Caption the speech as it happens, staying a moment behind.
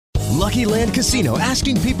Lucky Land Casino,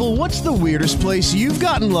 asking people, what's the weirdest place you've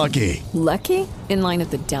gotten lucky? Lucky? In line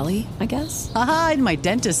at the deli, I guess? Aha, in my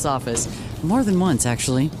dentist's office. More than once,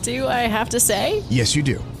 actually. Do I have to say? Yes, you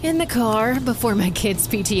do. In the car before my kids'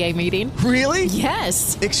 PTA meeting. Really?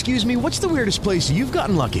 Yes. Excuse me, what's the weirdest place you've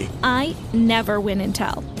gotten lucky? I never win and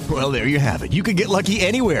tell. Well, there you have it. You can get lucky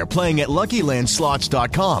anywhere, playing at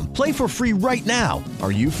LuckyLandSlots.com. Play for free right now.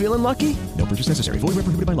 Are you feeling lucky? No purchase necessary. Void where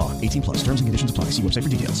prohibited by law. 18 plus. Terms and conditions apply. See website for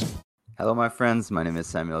details. Hello, my friends. My name is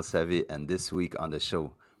Samuel Savy, and this week on the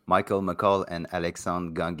show, Michael McCall and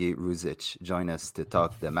Alexandre Gangué-Ruzic join us to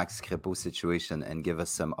talk the Max Crepeau situation and give us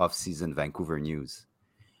some off-season Vancouver news.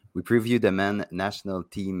 We preview the men national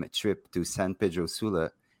team trip to San Pedro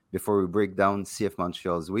Sula before we break down CF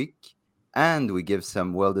Montreal's week, and we give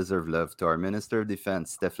some well-deserved love to our Minister of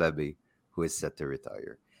Defense, Steph Labbé, who is set to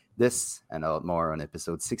retire. This and a lot more on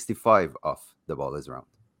episode 65 of The Ball is Round.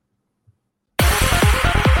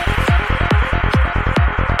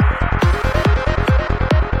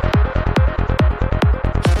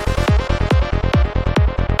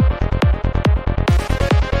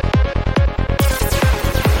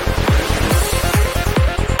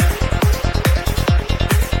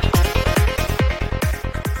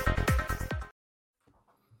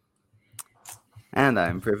 And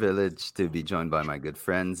I'm privileged to be joined by my good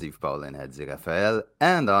friends, Yves Paul and Hadzi Raphael,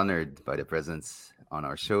 and honored by the presence on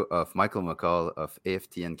our show of Michael McCall of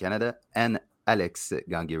AFTN Canada and Alex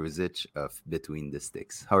Gangué-Ruzic of Between the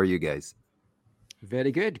Sticks. How are you guys?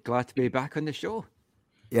 Very good. Glad to be back on the show.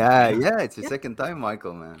 Yeah, it's your second time,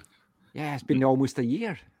 Michael, man. Yeah, it's been almost a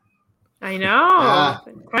year. I know.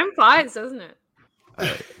 Time flies, doesn't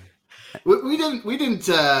it? We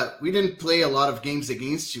didn't play a lot of games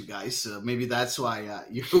against you guys, so maybe that's why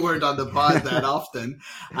you weren't on the pod that often.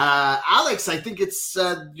 Alex, I think it's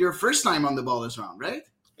your first time on The Ball is Round, right?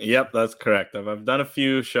 Yep, that's correct. I've done a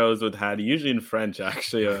few shows with Hattie, usually in French,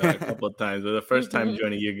 actually, a couple of times, but the first time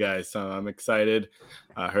joining you guys, so I'm excited.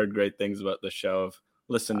 I heard great things about the show. I've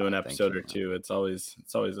listened to an episode or two. It's always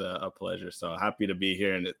a pleasure. So happy to be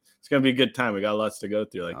here, and it's going to be a good time. We got lots to go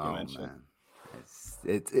through, like you mentioned. Man.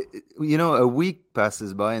 It a week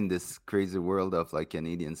passes by in this crazy world of like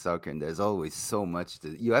Canadian soccer, and there's always so much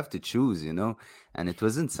you have to choose, and it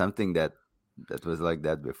wasn't something that was like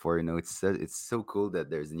that before. It's so cool that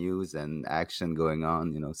there's news and action going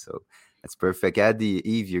on, so that's perfect. Addy,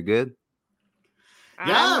 Eve, you're good?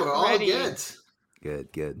 Yeah, we're all good.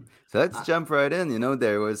 Good. So let's jump right in.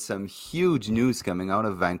 There was some huge news coming out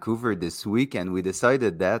of Vancouver this week, and we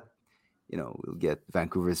decided that we'll get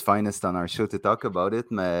Vancouver's finest on our show to talk about it.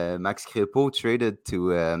 Max Crepeau traded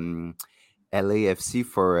to LAFC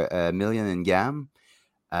for $1 million in GAM.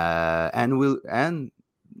 And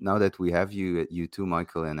now that we have you two,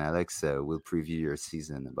 Michael and Alex, we'll preview your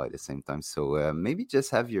season by the same time. So maybe just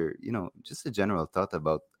have your, just a general thought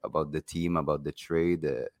about the team, about the trade.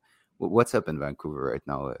 What's up in Vancouver right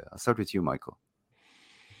now? I'll start with you, Michael.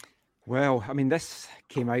 Well, I mean, this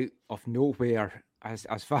came out of nowhere.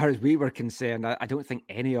 As far as we were concerned, I don't think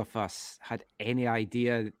any of us had any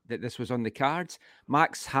idea that this was on the cards.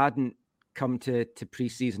 Max hadn't come to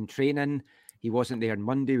pre-season training. He wasn't there on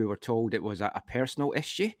Monday. We were told it was a personal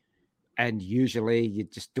issue. And usually you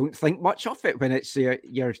just don't think much of it when it's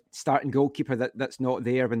your starting goalkeeper that's not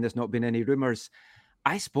there, when there's not been any rumours.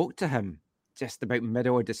 I spoke to him just about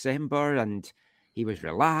middle of December, and he was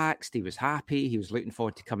relaxed. He was happy. He was looking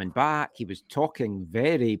forward to coming back. He was talking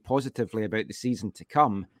very positively about the season to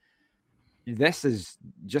come. This has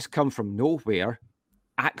just come from nowhere.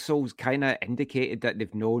 Axel's kind of indicated that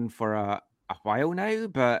they've known for a while now,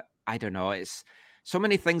 but I don't know. It's so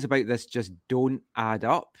many things about this just don't add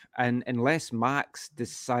up. And unless Max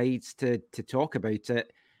decides to talk about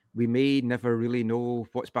it, we may never really know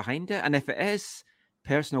what's behind it. And if it is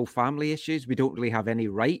personal family issues, we don't really have any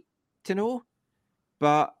right to know.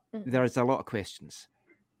 But there's a lot of questions.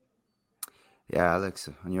 Yeah, Alex,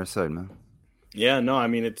 on your side, man. Yeah, no, I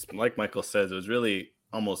mean, it's like Michael says, it was really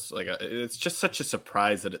almost like it's just such a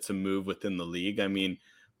surprise that it's a move within the league. I mean,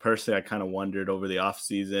 personally, I kind of wondered over the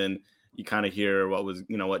offseason. You kind of hear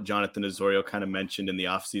what Jonathan Osorio kind of mentioned in the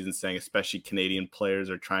offseason, saying especially Canadian players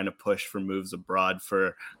are trying to push for moves abroad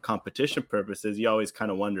for competition purposes. You always kind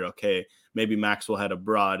of wonder, okay, maybe Max will head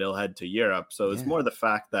abroad, he'll head to Europe. So it's more the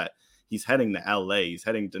fact that he's heading to LA. He's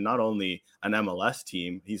heading to not only an MLS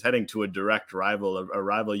team, he's heading to a direct rival, a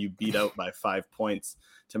rival you beat out by 5 points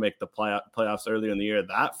to make the playoffs earlier in the year.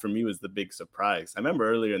 That for me was the big surprise. I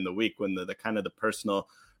remember earlier in the week when the kind of the personal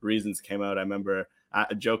reasons came out. I remember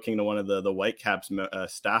joking to one of the Whitecaps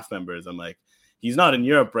staff members. I'm like, he's not in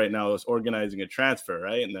Europe right now. He's organizing a transfer,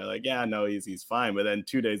 right? And they're like, yeah, no, he's fine. But then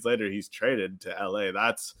 2 days later, he's traded to LA.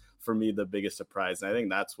 That's for me the biggest surprise. And I think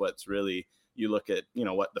that's what's really, you look at,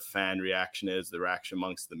 what the fan reaction is, the reaction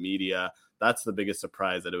amongst the media. That's the biggest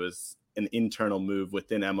surprise, that it was an internal move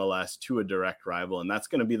within MLS to a direct rival. And that's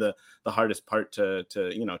going to be the hardest part to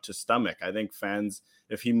stomach. I think fans,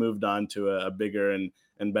 if he moved on to a bigger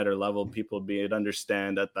and better level, people would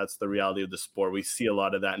understand that that's the reality of the sport. We see a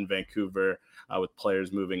lot of that in Vancouver with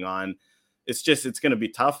players moving on. It's going to be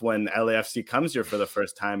tough when LAFC comes here for the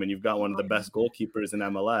first time and you've got one of the best goalkeepers in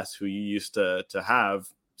MLS who you used to have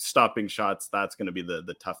stopping shots. That's going to be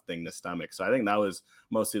the tough thing to stomach. So I think that was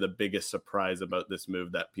mostly the biggest surprise about this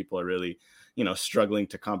move, that people are really, struggling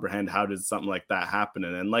to comprehend how does something like that happen.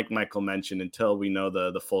 And like Michael mentioned, until we know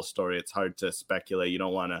the full story, it's hard to speculate. You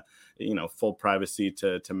don't want to, full privacy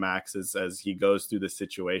to Max as he goes through the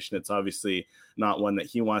situation. It's obviously not one that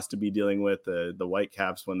he wants to be dealing with. The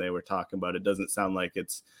Whitecaps, when they were talking about it, doesn't sound like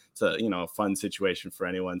it's a fun situation for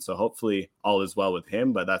anyone. So hopefully all is well with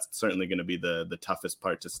him, but that's certainly going to be the toughest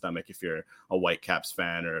part to stomach if you're a Whitecaps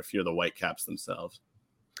fan or if you're the Whitecaps themselves.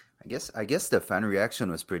 I guess the fan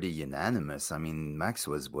reaction was pretty unanimous. I mean, Max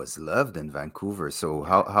was loved in Vancouver. So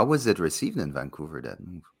how was it received in Vancouver, that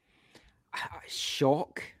move?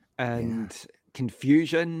 Shock and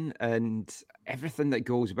confusion and everything that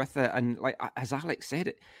goes with it. And like as Alex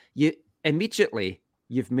said,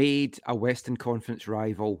 you've made a Western Conference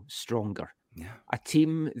rival stronger. Yeah. A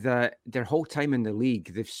team that their whole time in the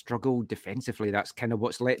league, they've struggled defensively. That's kind of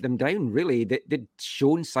what's let them down, really. They'd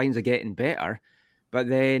shown signs of getting better, but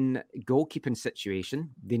then goalkeeping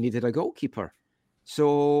situation, they needed a goalkeeper.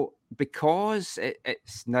 So because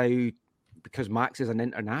because Max is an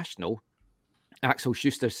international, Axel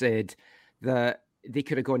Schuster said that they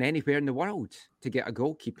could have gone anywhere in the world to get a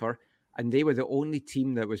goalkeeper, and they were the only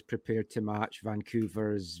team that was prepared to match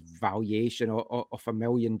Vancouver's valuation of $1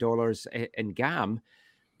 million in GAM.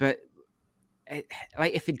 But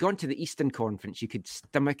if he'd gone to the Eastern Conference, you could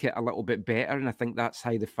stomach it a little bit better, and I think that's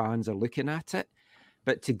how the fans are looking at it.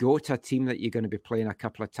 But to go to a team that you're going to be playing a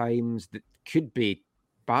couple of times, that could be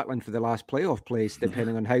battling for the last playoff place,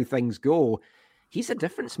 depending on how things go, he's a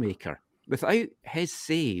difference maker. Without his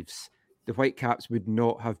saves, the Whitecaps would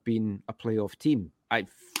not have been a playoff team. I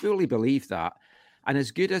fully believe that. And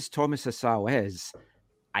as good as Thomas Hasal is,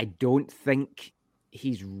 I don't think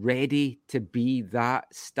he's ready to be that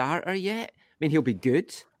starter yet. I mean, he'll be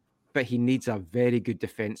good, but he needs a very good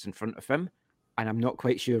defence in front of him. And I'm not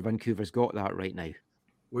quite sure Vancouver's got that right now.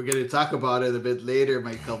 We're going to talk about it a bit later,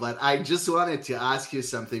 Michael, but I just wanted to ask you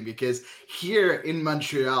something, because here in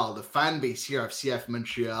Montreal, the fan base here of CF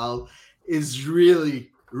Montreal is really,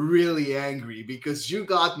 really angry because you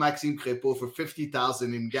got Maxime Crepeau for $50,000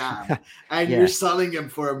 in GAM and you're selling him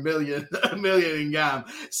for $1 million in GAM.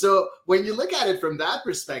 So when you look at it from that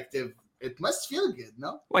perspective, it must feel good,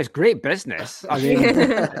 no? Well, it's great business. I mean,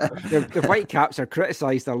 the Whitecaps are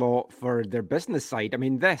criticised a lot for their business side. I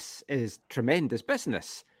mean, this is tremendous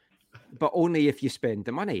business, but only if you spend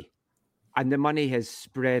the money. And the money has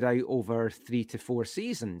spread out over 3 to 4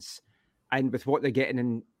 seasons. And with what they're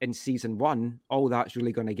getting in season 1, all that's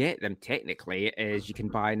really going to get them technically is you can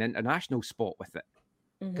buy an international spot with it,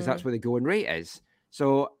 because that's where the going rate is.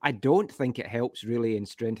 So I don't think it helps really in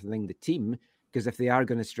strengthening the team, because if they are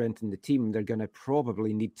going to strengthen the team, they're going to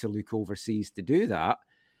probably need to look overseas to do that.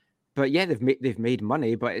 But yeah, they've made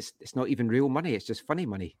money, but it's not even real money. It's just funny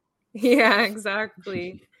money. Yeah,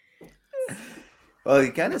 exactly. Well,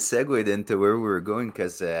 you kind of segued into where we were going,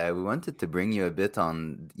 because we wanted to bring you a bit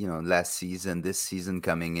on, last season, this season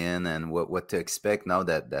coming in, and what to expect now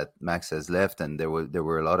that Max has left, and there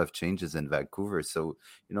were a lot of changes in Vancouver. So,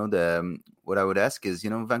 what I would ask is,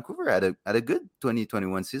 Vancouver had a good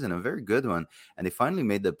 2021 season, a very good one, and they finally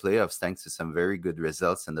made the playoffs thanks to some very good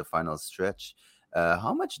results in the final stretch.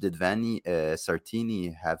 How much did Vanni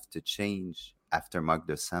Sartini have to change after Marc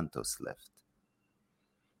Dos Santos left?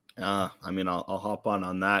 I'll hop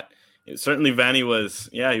on that. Certainly Vanni was,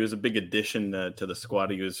 he was a big addition to the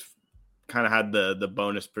squad. He was kind of had the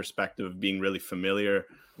bonus perspective of being really familiar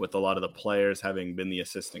with a lot of the players, having been the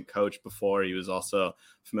assistant coach before. He was also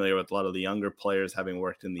familiar with a lot of the younger players, having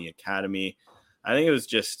worked in the academy. I think it was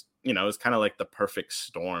just, it was kind of like the perfect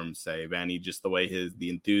storm, say, Vanni, just the way the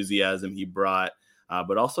enthusiasm he brought,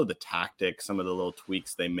 but also the tactics, some of the little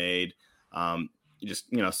tweaks they made.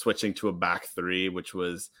 Switching to a back three, which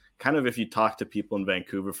was kind of, if you talk to people in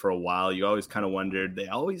Vancouver for a while, you always kind of wondered, they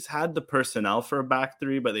always had the personnel for a back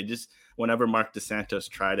three, but they just whenever Mark DeSantos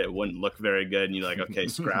tried it, it wouldn't look very good. And you're like, okay,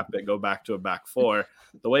 scrap it, go back to a back four.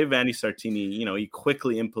 The way Vanni Sartini, he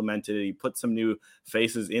quickly implemented it. He put some new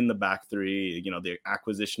faces in the back three. The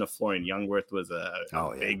acquisition of Florian Jungwirth was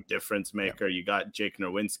a big difference maker. You got Jake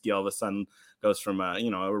Nerwinski all of a sudden goes from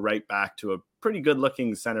a right back to a pretty good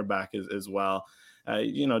looking center back as well.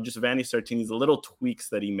 Just Vanni Sartini's the little tweaks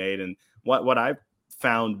that he made. And what I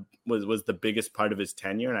found was the biggest part of his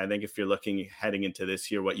tenure. And I think if you're looking heading into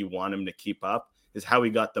this year, what you want him to keep up is how he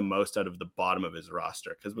got the most out of the bottom of his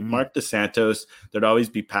roster. Because with Mark DeSantos, there'd always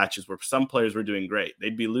be patches where some players were doing great.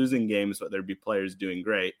 They'd be losing games, but there'd be players doing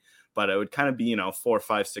great. But it would kind of be, 4,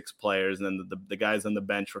 5, 6 players. And then the guys on the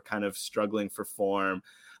bench were kind of struggling for form.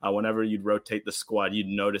 Whenever you'd rotate the squad, you'd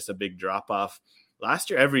notice a big drop off. Last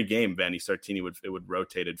year, every game, Vanni Sartini would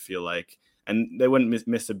rotate, it'd feel like. And they wouldn't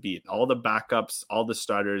miss a beat. All the backups, all the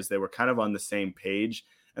starters, they were kind of on the same page.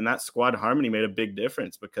 And that squad harmony made a big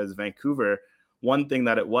difference because Vancouver, one thing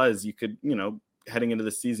that it was, you could, heading into the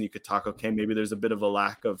season, you could talk, okay, maybe there's a bit of a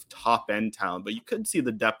lack of top end talent, but you could see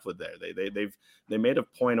the depth with there. They made a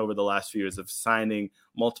point over the last few years of signing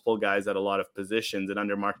multiple guys at a lot of positions. And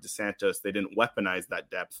under Mark DeSantos, they didn't weaponize that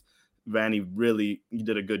depth. Vanni really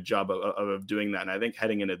did a good job of doing that. And I think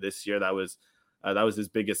heading into this year, that was his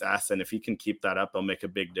biggest asset. And if he can keep that up, it'll make a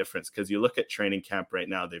big difference. Because you look at training camp right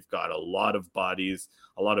now, they've got a lot of bodies,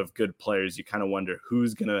 a lot of good players. You kind of wonder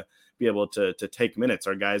who's going to be able to take minutes.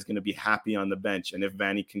 Are guys going to be happy on the bench? And if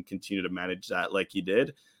Vanni can continue to manage that like he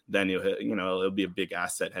did, then it'll be a big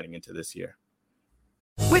asset heading into this year.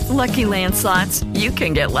 With Lucky Land Slots, you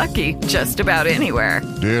can get lucky just about anywhere.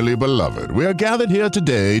 Dearly beloved, we are gathered here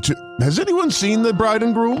today to... Has anyone seen the bride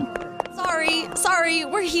and groom? Sorry,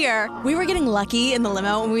 we're here. We were getting lucky in the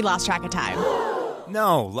limo and we lost track of time.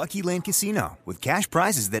 No, Lucky Land Casino, with cash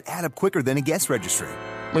prizes that add up quicker than a guest registry.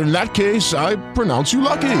 In that case, I pronounce you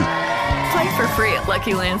lucky. Play for free at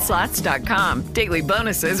LuckyLandSlots.com. Daily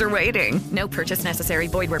bonuses are waiting. No purchase necessary.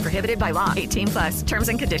 Void where prohibited by law. 18+. Terms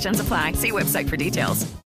and conditions apply. See website for details.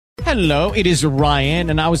 Hello, it is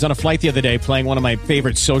Ryan, and I was on a flight the other day playing one of my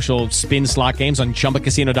favorite social spin slot games on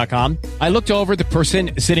ChumbaCasino.com. I looked over at the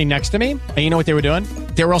person sitting next to me, and you know what they were doing?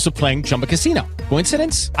 They were also playing Chumba Casino.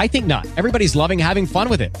 Coincidence? I think not. Everybody's loving having fun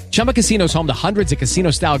with it. Chumba Casino is home to hundreds of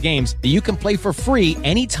casino-style games that you can play for free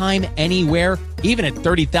anytime, anywhere, even at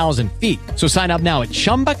 30,000 feet. So sign up now at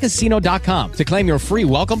ChumbaCasino.com to claim your free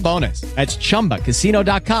welcome bonus. That's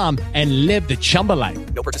ChumbaCasino.com and live the Chumba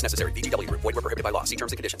life. No purchase necessary. VGW. Void where prohibited by law. See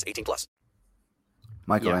terms and conditions. 18+.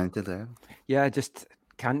 Michael, anything there? Yeah, I just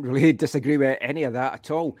can't really disagree with any of that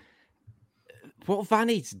at all. What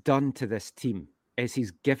Vanni's done to this team is he's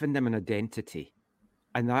given them an identity.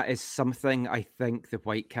 And that is something I think the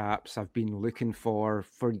Whitecaps have been looking for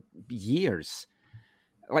years.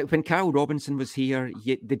 Like when Kyle Robinson was here,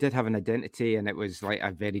 they did have an identity, and it was like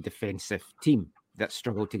a very defensive team that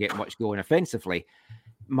struggled to get much going offensively.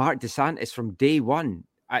 Mark DeSantis from day one,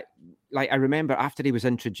 I remember after he was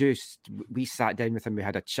introduced, we sat down with him, we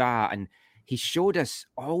had a chat, and he showed us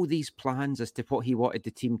all these plans as to what he wanted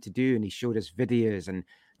the team to do, and he showed us videos, and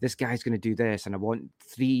this guy's going to do this, and I want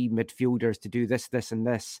 3 midfielders to do this, this, and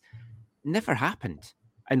this. Never happened.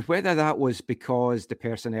 And whether that was because the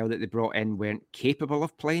personnel that they brought in weren't capable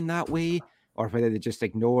of playing that way, or whether they just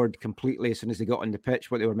ignored completely as soon as they got on the pitch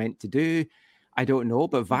what they were meant to do, I don't know.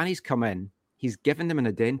 But Vanni's come in, he's given them an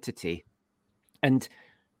identity. And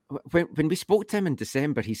when we spoke to him in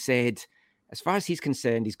December, he said, as far as he's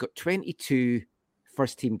concerned, he's got 22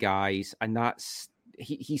 first-team guys, and that's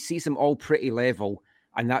he sees them all pretty level.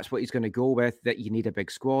 And that's what he's going to go with, that you need a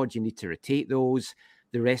big squad. You need to rotate those.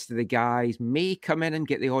 The rest of the guys may come in and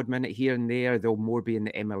get the odd minute here and there. They'll more be in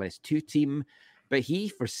the MLS2 team. But he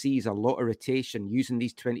foresees a lot of rotation using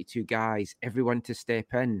these 22 guys, everyone to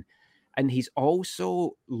step in. And he's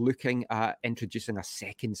also looking at introducing a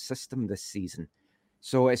second system this season.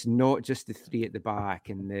 So it's not just the 3 at the back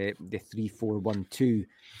and the 3-4-1-2.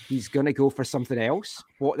 He's going to go for something else.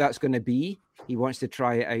 What that's going to be, he wants to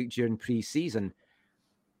try it out during pre-season.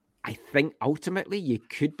 I think ultimately you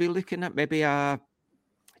could be looking at maybe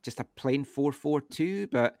just a plain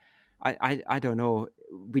 4-4-2, but I don't know.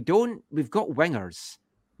 We've got wingers,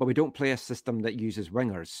 but we don't play a system that uses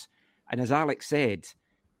wingers. And as Alex said,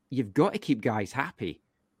 you've got to keep guys happy.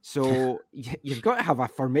 So you've got to have a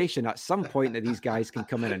formation at some point that these guys can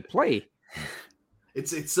come in and play.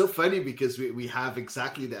 It's so funny because we have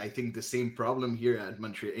exactly I think the same problem here at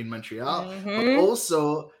Montreal, but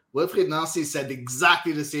also Wilfried Nancy said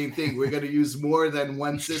exactly the same thing. We're going to use more than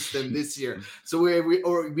one system this year. So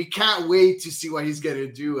we can't wait to see what he's going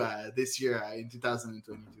to do this year in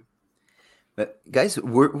 2022. But guys,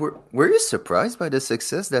 were you surprised by the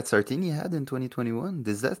success that Sartini had in 2021?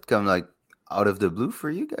 Does that come like out of the blue for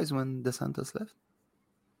you guys when De Santos left?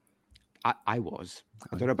 I was.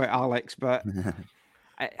 I don't know about Alex, but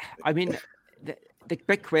I mean, the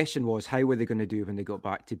big question was, how were they going to do when they got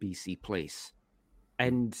back to BC Place?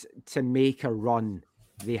 And to make a run,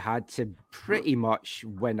 they had to pretty much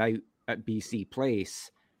win out at BC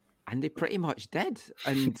Place, and they pretty much did.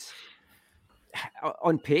 And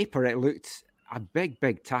on paper, it looked a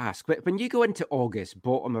big task. But when you go into August,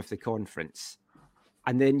 bottom of the conference,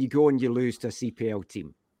 and then you go and you lose to a CPL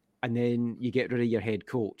team, and then you get rid of your head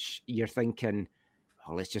coach, you're thinking,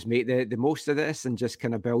 oh, let's just make the most of this and just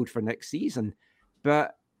kind of build for next season.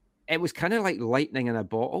 But it was kind of like lightning in a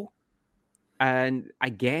bottle. And I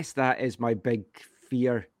guess that is my big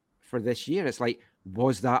fear for this year. It's like,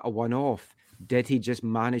 was that a one-off? Did he just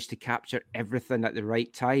manage to capture everything at the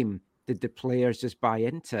right time? Did the players just buy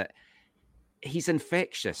into it? He's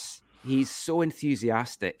infectious. He's so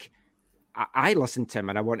enthusiastic. I listened to him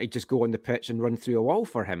and I want to just go on the pitch and run through a wall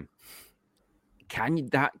for him. Can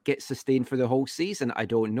that get sustained for the whole season? I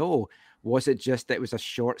don't know. Was it just that it was a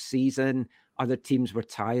short season? Other teams were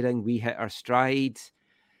tiring. We hit our stride.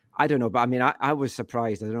 I don't know. But I mean, I was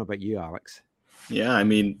surprised. I don't know about you, Alex. Yeah, I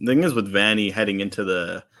mean, the thing is with Vanny heading into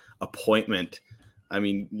the appointment, I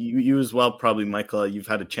mean, you as well, probably, Michael, you've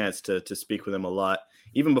had a chance to speak with him a lot.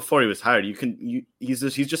 Even before he was hired, he's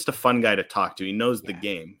just a fun guy to talk to. He knows the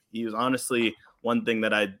game. He was honestly, one thing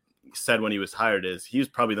that I said when he was hired is he was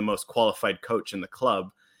probably the most qualified coach in the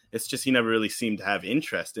club. It's just he never really seemed to have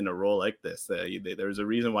interest in a role like this. There's a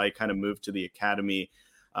reason why he kind of moved to the academy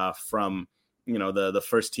from the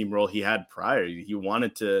first team role he had prior. He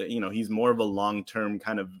wanted to, he's more of a long-term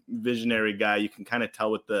kind of visionary guy. You can kind of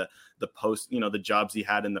tell with the post, the jobs he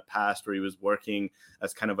had in the past where he was working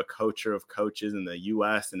as kind of a coacher of coaches in the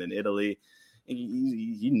US and in Italy.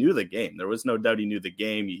 He knew the game. There was no doubt he knew the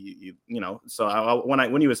game. So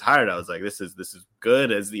when he was hired, I was like, this is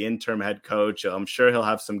good as the interim head coach. I'm sure he'll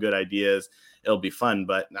have some good ideas. It'll be fun.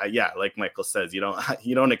 But like Michael says, you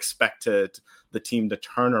don't expect the team to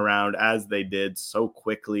turn around as they did so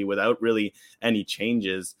quickly without really any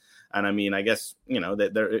changes. And I mean, I guess,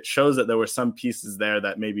 it shows that there were some pieces there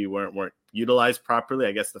that maybe weren't utilized properly.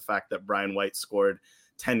 I guess the fact that Brian White scored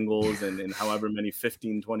 10 goals in however many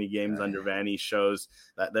 15, 20 games under Vanny shows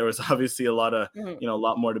that there was obviously a lot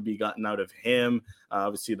more to be gotten out of him.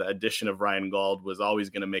 Obviously the addition of Ryan Gauld was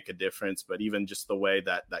always going to make a difference, but even just the way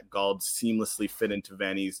that Gauld seamlessly fit into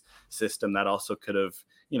Vanny's system, that also could have,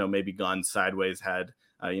 maybe gone sideways had,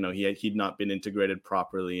 he'd not been integrated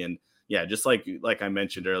properly. And yeah, just like I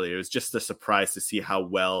mentioned earlier, it was just a surprise to see how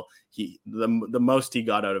well the most he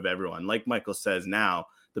got out of everyone. Like Michael says, now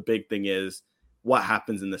the big thing is, what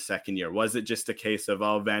happens in the second year? Was it just a case of,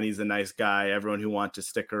 oh, Vanny's a nice guy, everyone who wants to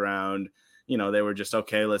stick around, they were just,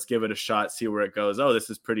 okay, let's give it a shot, see where it goes. Oh, this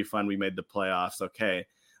is pretty fun. We made the playoffs. Okay.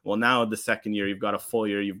 Well, now the second year, you've got a full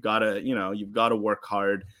year. You've got to work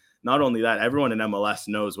hard. Not only that, everyone in MLS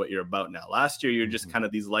knows what you're about now. Last year, you're just kind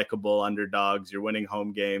of these likable underdogs. You're winning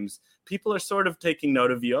home games. People are sort of taking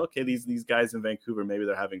note of you. Okay, these guys in Vancouver, maybe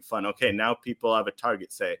they're having fun. Okay, now people have a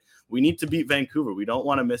target. Say, we need to beat Vancouver. We don't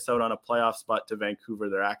want to miss out on a playoff spot to Vancouver.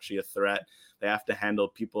 They're actually a threat. They have to handle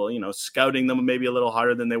people, scouting them maybe a little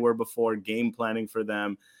harder than they were before, game planning for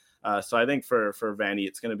them. So I think for Vanny,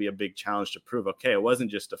 it's going to be a big challenge to prove, okay, it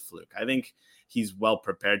wasn't just a fluke. I think he's well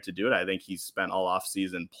prepared to do it. I think he's spent all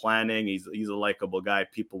offseason planning. He's a likable guy.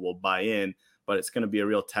 People will buy in, but it's going to be a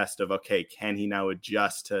real test of, okay, can he now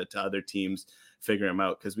adjust to other teams, figure him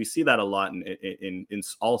out? Because we see that a lot in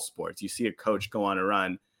all sports. You see a coach go on a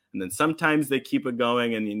run, and then sometimes they keep it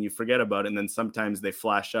going and you forget about it. And then sometimes they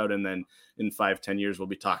flash out. And then in 5-10 years, we'll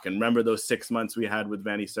be talking. Remember those 6 months we had with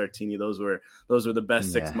Vanny Sartini? Those were the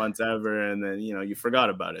best 6 months ever. And then, you forgot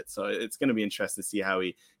about it. So it's going to be interesting to see how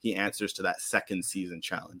he answers to that second season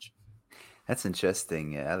challenge. That's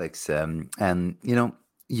interesting, Alex. And,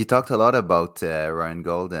 you talked a lot about Ryan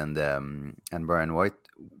Gauld and Brian White.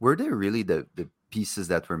 Were there really the pieces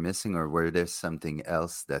that were missing, or were there something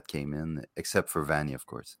else that came in, except for Vanny, of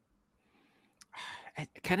course?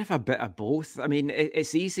 Kind of a bit of both. I mean,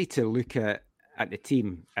 it's easy to look at the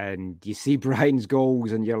team and you see Brian's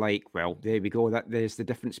goals and you're like, well, there we go. There's the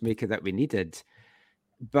difference maker that we needed.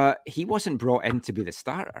 But he wasn't brought in to be the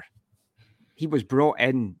starter. He was brought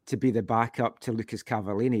in to be the backup to Lucas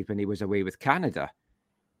Cavallini when he was away with Canada.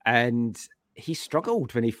 And he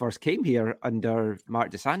struggled when he first came here under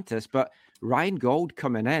Mark DeSantis, but Ryan Gauld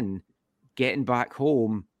coming in, getting back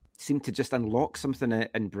home, seemed to just unlock something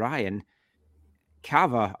in Brian.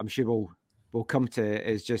 Cava, I'm sure we'll come to,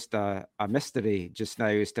 is just a mystery just now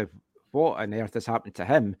as to what on earth has happened to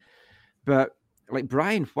him? But like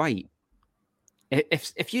Brian White,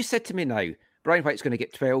 if you said to me now, Brian White's going to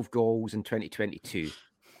get 12 goals in 2022,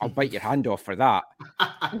 I'll bite your hand off for that.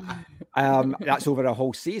 That's over a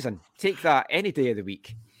whole season. Take that any day of the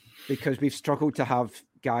week, because we've struggled to have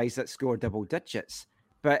guys that score double digits.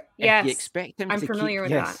 But if you expect him I'm to familiar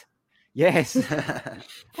keep, with that. Yes,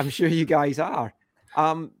 I'm sure you guys are.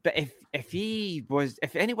 But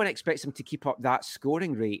if anyone expects him to keep up that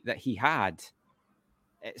scoring rate that he had,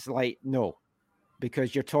 it's like, no,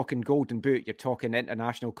 because you're talking Golden Boot, you're talking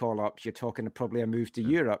international call-ups, you're talking probably a move to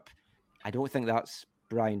Europe. I don't think that's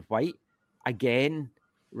Brian White. Again,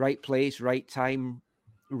 right place, right time.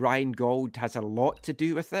 Ryan Gauld has a lot to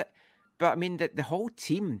do with it. But I mean, the whole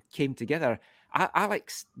team came together.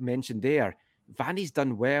 Alex mentioned there, Vanny's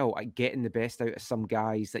done well at getting the best out of some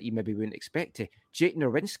guys that you maybe wouldn't expect to. Jake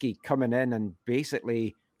Nowinski coming in and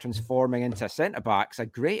basically transforming into a centre-back's a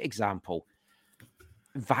great example.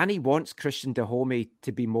 Vanny wants Christian Dahomey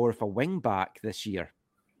to be more of a wing-back this year.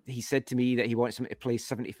 He said to me that he wants him to play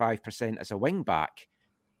 75% as a wing-back.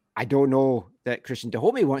 I don't know that Christian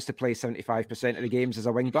Dahomey wants to play 75% of the games as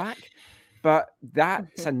a wing-back, but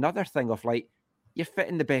that's another thing of like, you're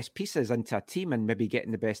fitting the best pieces into a team and maybe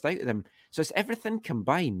getting the best out of them. So it's everything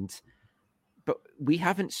combined, but we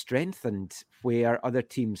haven't strengthened where other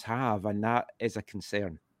teams have, and that is a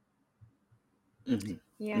concern. Mm-hmm.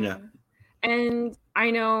 Yeah. And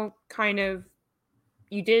I know kind of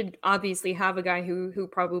you did obviously have a guy who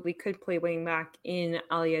probably could play wing back in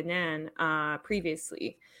Ali Adnan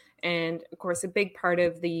previously. And of course, a big part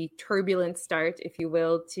of the turbulent start, if you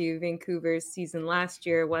will, to Vancouver's season last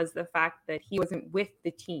year was the fact that he wasn't with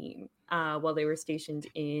the team while they were stationed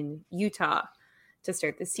in Utah to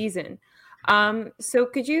start the season. So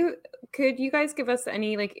could you guys give us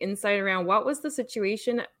any like insight around what was the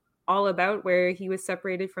situation all about where he was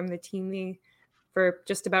separated from the team for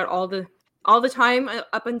just about all the time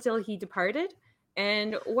up until he departed,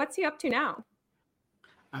 and what's he up to now?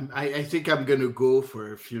 I think I'm going to go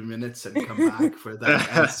for a few minutes and come back for that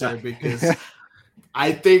answer, because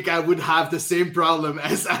I think I would have the same problem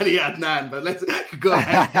as Ali Adnan, but let's go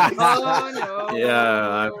ahead, guys. Oh, no.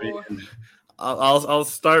 Yeah, I mean, I'll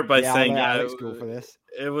start by saying let's go for this.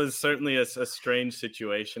 It was certainly a strange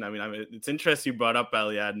situation. I mean, it's interesting you brought up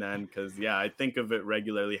Ali Adnan because, I think of it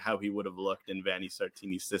regularly how he would have looked in Vanni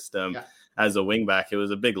Sartini's system as a wingback. It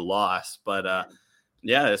was a big loss, but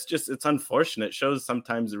it's unfortunate. It shows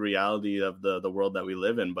sometimes the reality of the world that we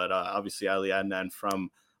live in. But obviously, Ali Adnan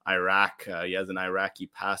from Iraq, he has an Iraqi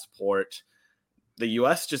passport. The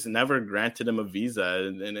U.S. just never granted him a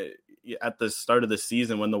visa, and at the start of the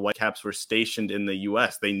season when the Whitecaps were stationed in the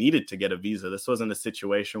U.S., they needed to get a visa. This wasn't a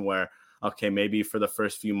situation where, okay, maybe for the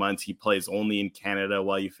first few months he plays only in Canada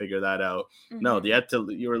while you figure that out. Mm-hmm. No,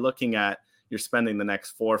 you're spending the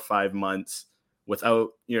next 4 or 5 months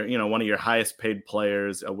without one of your highest paid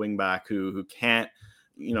players, a wingback who can't,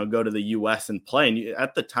 go to the U.S. and play. And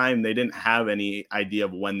at the time, they didn't have any idea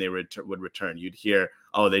of when they would return. You'd hear,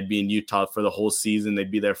 they'd be in Utah for the whole season. They'd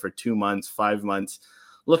be there for 2 months, 5 months.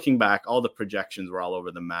 Looking back, all the projections were all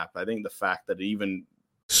over the map. I think the fact that even...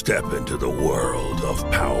 Step into the world of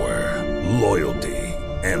power, loyalty,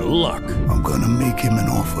 and luck. I'm going to make him an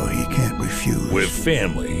offer he can't refuse. With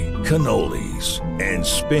family, cannolis, and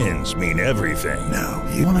spins mean everything. Now,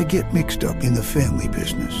 you want to get mixed up in the family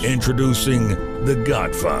business. Introducing The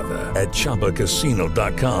Godfather at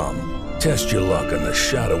ChumbaCasino.com. Test your luck in the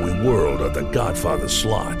shadowy world of The Godfather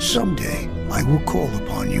slot. Someday, I will call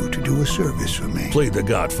upon you to do a service for me. Play The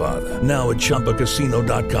Godfather now at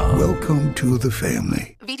ChumbaCasino.com. Welcome to the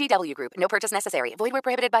family. VGW Group. No purchase necessary. Void where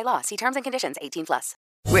prohibited by law. See terms and conditions. 18+.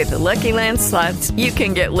 With the Lucky Land Slots, you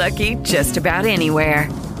can get lucky just about anywhere.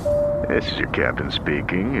 This is your captain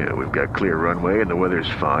speaking. We've got clear runway and the weather's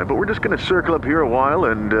fine, but we're just going to circle up here a while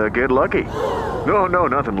and get lucky. No,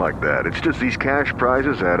 nothing like that. It's just these cash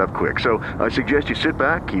prizes add up quick. So I suggest you sit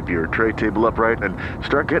back, keep your tray table upright, and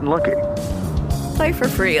start getting lucky. Play for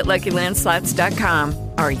free at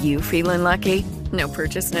LuckyLandSlots.com. Are you feeling lucky? No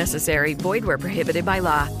purchase necessary. Void where prohibited by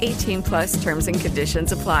law. 18+ terms and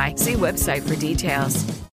conditions apply. See website for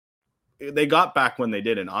details. They got back when they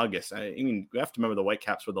did in August. I mean, we have to remember the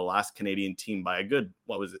Whitecaps were the last Canadian team by a good,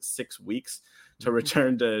 6 weeks to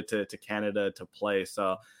return to Canada to play.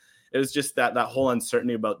 So it was just that whole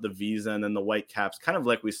uncertainty about the visa, and then the Whitecaps, kind of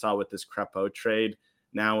like we saw with this Crepeau trade.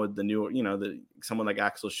 Now with the new, someone like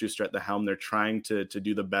Axel Schuster at the helm, they're trying to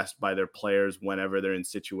do the best by their players whenever they're in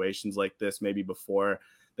situations like this. Maybe before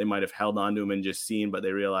they might have held on to him and just seen, but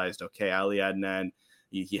they realized, okay, Ali Adnan,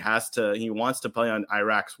 he wants to play on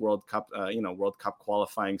Iraq's World Cup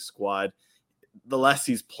qualifying squad. the less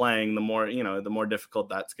he's playing, the more, the more difficult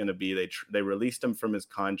that's going to be. They released him from his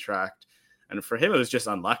contract. And for him, it was just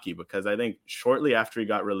unlucky because I think shortly after he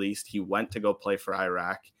got released, he went to go play for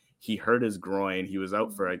Iraq. He hurt his groin. He was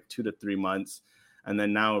out for like 2 to 3 months. And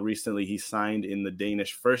then now recently he signed in the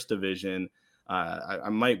Danish First Division. I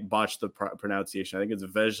might botch the pronunciation. I think it's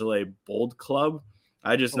Vejle Bold Club.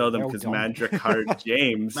 I just know them because Mandrakart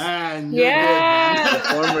James, Yeah, the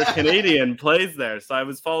former Canadian, plays there. So I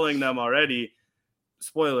was following them already.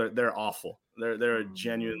 Spoiler, they're awful. They're a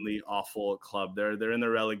genuinely awful club. They're in the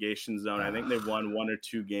relegation zone. I think they've won 1 or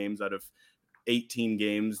 2 games out of 18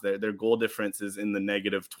 games. Their goal difference is in the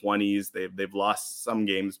negative 20s. They've lost some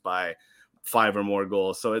games by 5 or more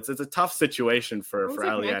goals. So it's a tough situation for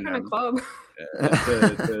Alian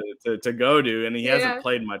to go to, and he hasn't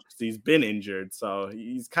played much because he's been injured. So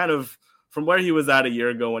he's kind of from where he was at a year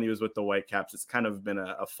ago when he was with the Whitecaps. It's kind of been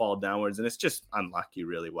a fall downwards, and it's just unlucky,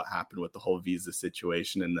 really, what happened with the whole visa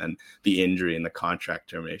situation and then the injury and the contract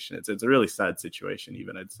termination. It's a really sad situation,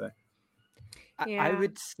 even, I'd say. I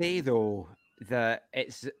would say though that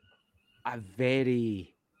it's a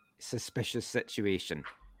very suspicious situation.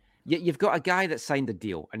 You've got a guy that signed a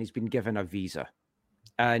deal and he's been given a visa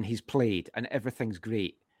and he's played and everything's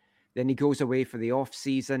great. Then he goes away for the off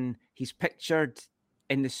season. He's pictured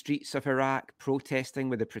in the streets of Iraq protesting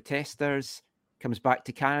with the protesters, comes back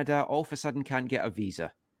to Canada, all of a sudden can't get a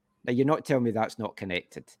visa. Now, you're not telling me that's not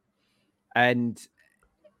connected. And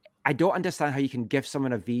I don't understand how you can give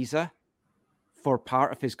someone a visa for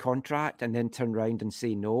part of his contract and then turn around and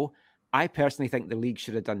say no. I personally think the league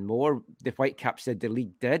should have done more. The Whitecaps said the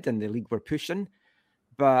league did and the league were pushing,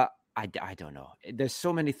 but I don't know. There's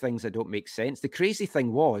so many things that don't make sense. The crazy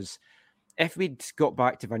thing was, if we'd got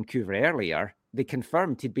back to Vancouver earlier, they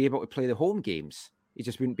confirmed he'd be able to play the home games. He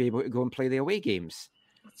just wouldn't be able to go and play the away games.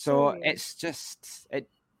 So it's just,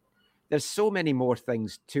 there's so many more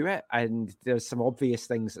things to it, and there's some obvious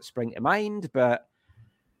things that spring to mind, but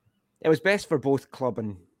it was best for both club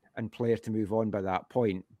and player to move on by that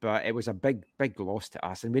point, but it was a big loss to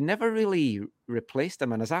us, and we never really replaced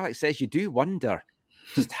him. And as Alex says, you do wonder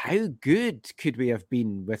just how good could we have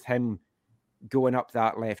been with him going up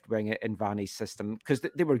that left wing in Vanny's system, because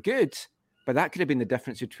they were good, but that could have been the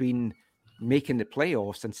difference between making the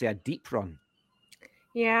playoffs and, say, a deep run.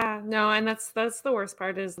 Yeah, no, and that's the worst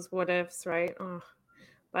part is what ifs, right? Oh,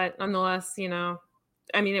 but nonetheless,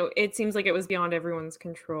 I mean, it seems like it was beyond everyone's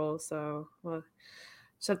control. So, well,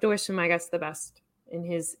 just have to wish him, I guess, the best in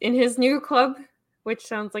his new club, which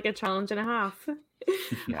sounds like a challenge and a half.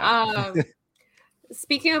 Yeah.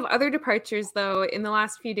 Speaking of other departures, though, in the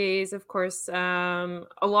last few days, of course,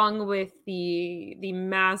 along with the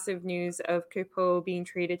massive news of Crepeau being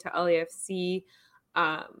traded to LAFC,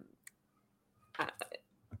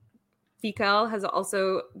 Vical has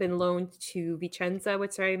also been loaned to Vicenza,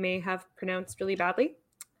 which I may have pronounced really badly.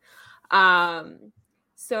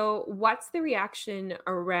 So what's the reaction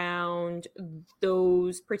around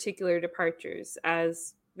those particular departures,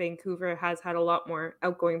 as Vancouver has had a lot more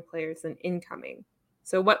outgoing players than incoming?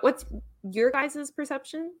 So what's your guys'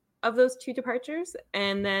 perception of those two departures?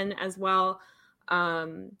 And then as well,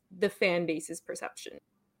 the fan base's perception.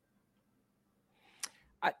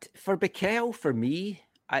 For Bikel, for me,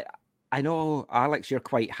 I know, Alex, you're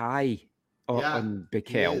quite high on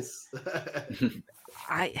Bikel.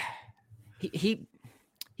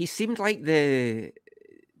 He seemed like the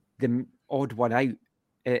odd one out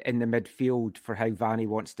in the midfield for how Vanny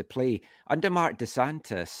wants to play. Under Mark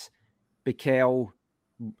DeSantis, Bikel,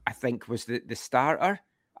 I think, was the starter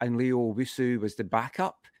and Leo Owusu was the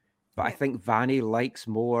backup. But I think Vanny likes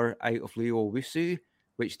more out of Leo Owusu,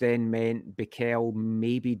 which then meant Bikel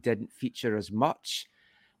maybe didn't feature as much.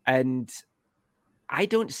 And I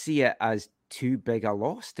don't see it as too big a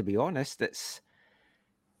loss, to be honest.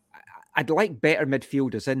 I'd like better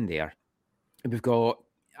midfielders in there. And we've got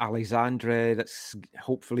Alexandre, that's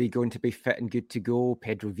hopefully going to be fit and good to go.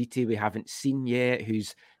 Pedro Viti, we haven't seen yet,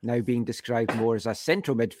 who's now being described more as a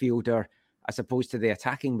central midfielder as opposed to the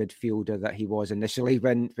attacking midfielder that he was initially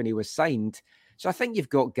when he was signed. So I think you've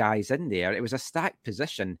got guys in there. It was a stacked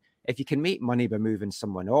position. If you can make money by moving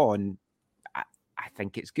someone on, I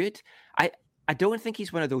think it's good. I don't think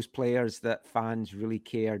he's one of those players that fans really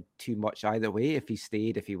cared too much either way, if he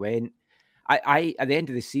stayed, if he went. I at the end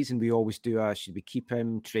of the season, we always do should we keep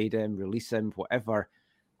him, trade him, release him, whatever.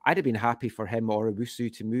 I'd have been happy for him or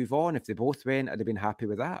Owusu to move on. If they both went, I'd have been happy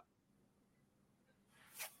with that.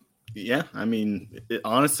 Yeah, I mean,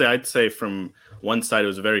 honestly, I'd say from one side, it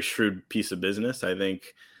was a very shrewd piece of business. I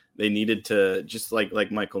think they needed to, just like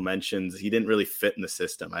Michael mentions, he didn't really fit in the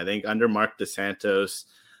system. I think under Mark DeSantis,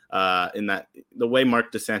 in that the way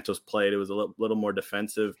Mark DeSantos played, it was a little more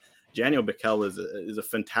defensive. Janiel Bikel is a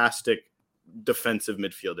fantastic defensive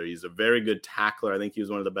midfielder. He's a very good tackler. I think he was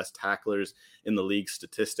one of the best tacklers in the league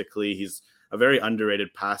statistically. He's a very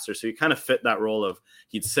underrated passer. So he kind of fit that role of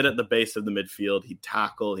he'd sit at the base of the midfield, he'd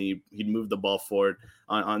tackle, he'd move the ball forward.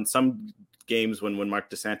 On some games when Mark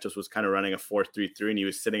DeSantos was kind of running a 4-3-3 and he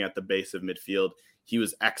was sitting at the base of midfield, he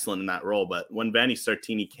was excellent in that role. But when Vanni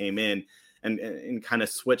Sartini came in and kind of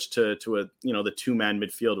switched to a, the 2-man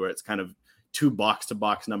midfield where it's kind of 2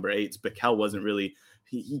 box-to-box number 8s, Bikel wasn't really,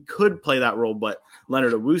 he could play that role, but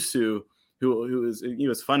Leonard Owusu, he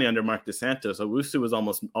was funny under Mark DeSantos. Owusu was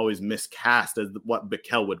almost always miscast as what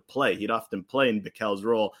Bikel would play. He'd often play in Bikel's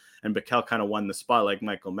role, and Bikel kind of won the spot, like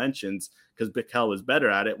Michael mentions, because Bikel was better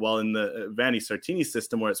at it. While in the Vanni Sartini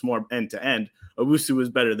system, where it's more end-to-end, Owusu was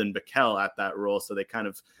better than Bikel at that role, so they kind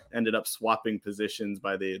of ended up swapping positions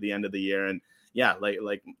by the end of the year. And yeah,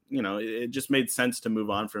 it just made sense to move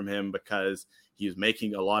on from him because he was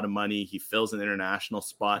making a lot of money. He fills an international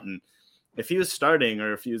spot, and if he was starting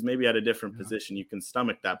or if he was maybe at a different position, you can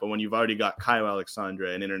stomach that. But when you've already got Caio Alexandre,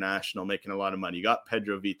 an international, making a lot of money, you got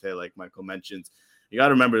Pedro Vite, like Michael mentions. You got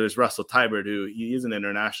to remember there's Russell Tybert, who he is an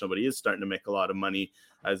international, but he is starting to make a lot of money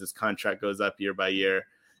as his contract goes up year by year.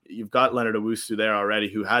 You've got Leonard Owusu there already,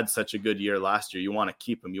 who had such a good year last year. You want to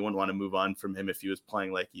keep him. You wouldn't want to move on from him if he was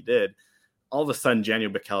playing like he did. All of a sudden,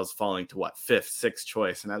 Janiel Bikel is falling to what, 5th, 6th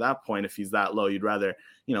choice. And at that point, if he's that low, you'd rather,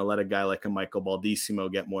 let a guy like a Michael Baldissimo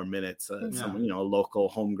get more minutes, some, a local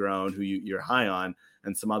homegrown who you're high on,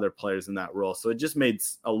 and some other players in that role. So it just made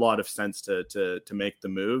a lot of sense to make the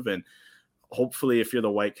move. And hopefully, if you're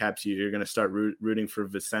the Whitecaps, you're going to start rooting for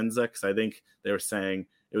Vicenza, because I think they were saying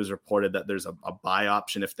it was reported that there's a buy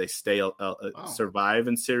option if they survive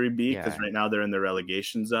in Serie B, because right now they're in the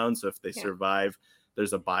relegation zone. So if they survive,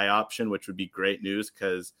 there's a buy option, which would be great news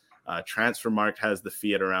because Transfermarkt has the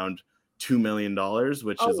fee at around $2 million,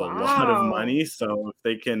 which is a lot of money. So if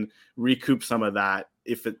they can recoup some of that,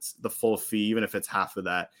 if it's the full fee, even if it's half of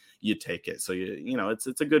that, you take it. So,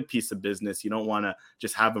 it's a good piece of business. You don't want to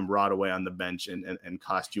just have him rot away on the bench and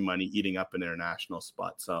cost you money eating up an international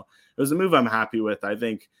spot. So it was a move I'm happy with. I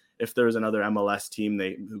think if there was another MLS team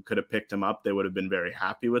who could have picked him up, they would have been very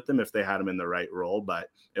happy with him if they had him in the right role.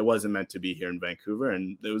 But it wasn't meant to be here in Vancouver,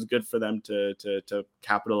 and it was good for them to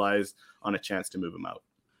capitalize on a chance to move him out.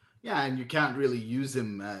 Yeah, and you can't really use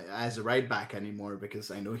him as a right back anymore,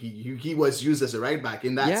 because I know he was used as a right back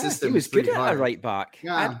in that system. He was good at a right back.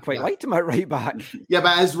 I quite liked him at right back. Yeah,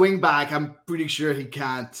 but as wing back, I'm pretty sure he's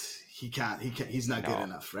not good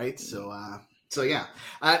enough, right? So yeah.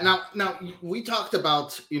 Now we talked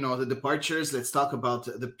about the departures. Let's talk about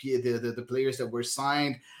the players that were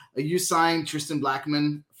signed. You signed Tristan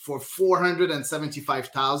Blackman for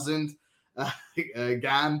 $475,000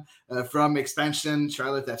 GAM from expansion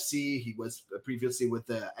Charlotte FC. He was previously with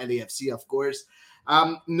the LAFC, of course.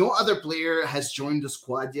 No other player has joined the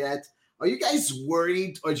squad yet. Are you guys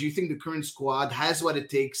worried, or do you think the current squad has what it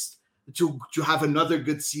takes to have another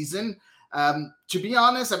good season? To be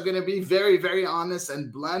honest, I'm going to be very, very honest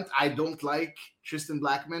and blunt. I don't like Tristan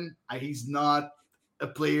Blackman. He's not a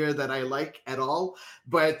player that I like at all.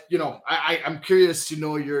 But, I'm curious to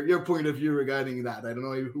know your point of view regarding that. I don't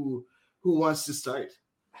know who wants to start.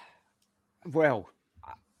 Well,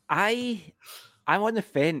 I'm on the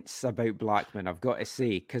fence about Blackman, I've got to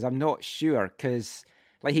say, because I'm not sure, because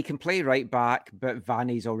he can play right back, but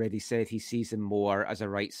Vanni's already said he sees him more as a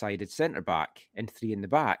right-sided centre-back and 3 in the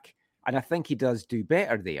back. And I think he does do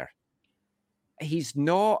better there. He's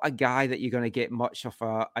not a guy that you're going to get much of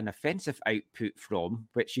an offensive output from,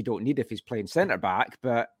 which you don't need if he's playing centre-back.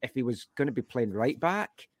 But if he was going to be playing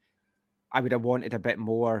right-back, I would have wanted a bit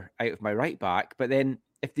more out of my right-back. But then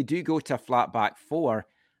if they do go to a flat-back 4,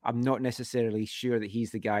 I'm not necessarily sure that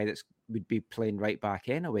he's the guy that would be playing right-back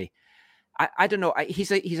anyway. I don't know.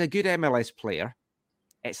 He's a good MLS player.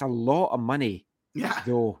 It's a lot of money.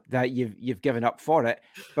 Though, that you've given up for it.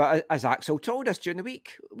 But as Axel told us during the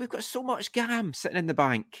week, we've got so much GAM sitting in the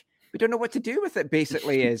bank. We don't know what to do with it,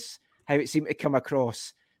 basically, is how it seemed to come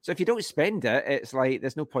across. So if you don't spend it, it's like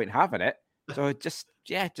there's no point having it. So just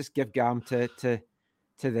give GAM to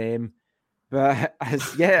them. But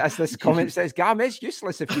as this comment says, GAM is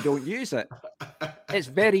useless if you don't use it. It's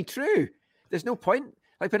very true. There's no point.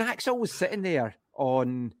 Like when Axel was sitting there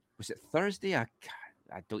on, was it Thursday? I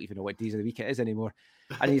don't even know what days of the week it is anymore.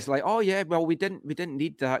 And he's like, oh yeah, well, we didn't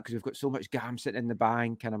need that because we've got so much GAM sitting in the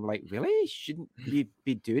bank. And I'm like, really? Shouldn't you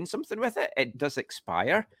be doing something with it? It does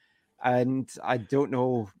expire. And I don't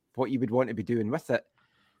know what you would want to be doing with it.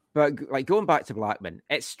 But like going back to Blackman,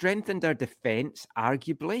 it strengthened our defense,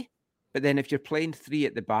 arguably. But then if you're playing 3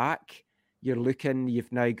 at the back,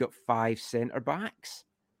 you've now got 5 centre-backs.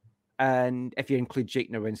 And if you include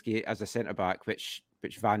Jake Nowinski as a centre-back, which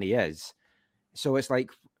Vanny is, so it's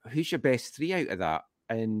like, who's your best 3 out of that?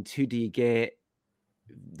 And who do you get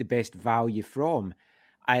the best value from?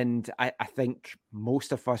 And I think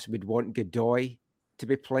most of us would want Godoy to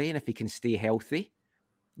be playing if he can stay healthy.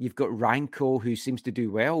 You've got Ranko, who seems to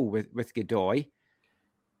do well with Godoy.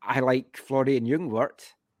 I like Florian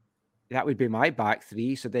Ljungwirth. That would be my back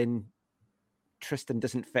 3. So then Tristan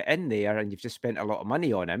doesn't fit in there, and you've just spent a lot of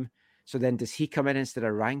money on him. So then does he come in instead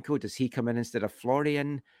of Ranko? Does he come in instead of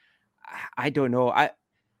Florian? I don't know. I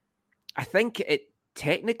think it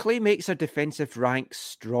technically makes our defensive ranks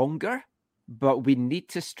stronger, but we need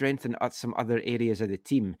to strengthen some other areas of the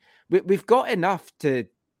team. We've got enough to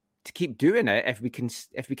keep doing it if we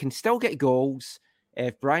can still get goals.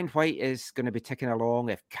 If Brian White is going to be ticking along,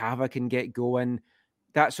 if Cava can get going,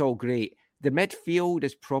 that's all great. The midfield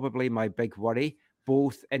is probably my big worry,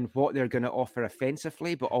 both in what they're going to offer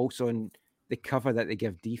offensively, but also in the cover that they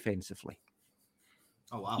give defensively.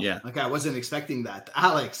 Oh, wow. Yeah. Okay, I wasn't expecting that.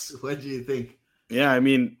 Alex, what do you think? Yeah, I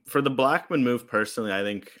mean, for the Blackman move personally, I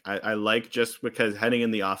think I like, just because heading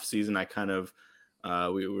in the offseason, I kind of,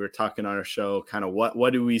 we were talking on our show, kind of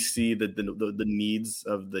what do we see the needs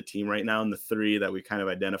of the team right now? And the 3 that we kind of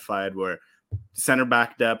identified were center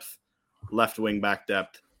back depth, left wing back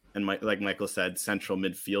depth, and like Michael said, central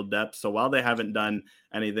midfield depth. So while they haven't done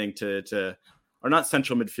anything or not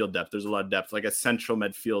central midfield depth, there's a lot of depth, like a central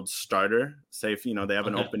midfield starter. Say if, they have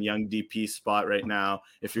an open young DP spot right now,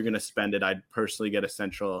 if you're going to spend it, I'd personally get a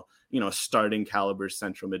central, starting caliber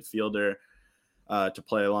central midfielder to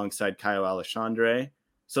play alongside Caio Alexandre.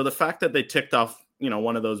 So the fact that they ticked off,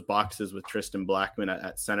 one of those boxes with Tristan Blackman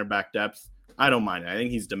at center back depth, I don't mind it. I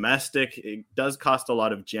think he's domestic. It does cost a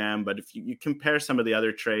lot of jam, but if you compare some of the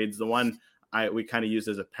other trades, the one we kind of use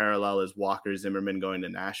as a parallel is Walker Zimmerman going to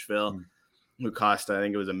Nashville, who cost, I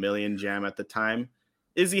think it was $1 million jam at the time.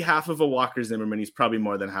 Is he half of a Walker Zimmerman? He's probably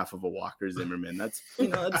more than half of a Walker Zimmerman. That's,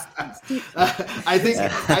 I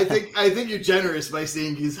think you're generous by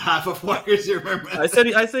saying he's half of Walker Zimmerman. I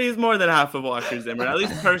say he's more than half of Walker Zimmerman. At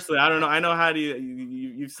least personally, I don't know. I know how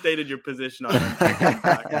you've stated your position on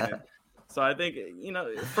him. So I think,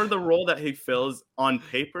 for the role that he fills on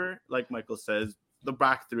paper, like Michael says, the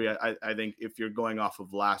back 3, I think if you're going off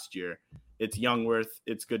of last year, it's Ljungwirth,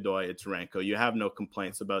 it's Godoy, it's Ranko. You have no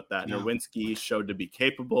complaints about that. No. Nowinski showed to be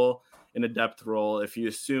capable in a depth role. If you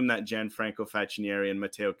assume that Gianfranco Facchinieri and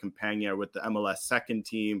Matteo Campagna are with the MLS second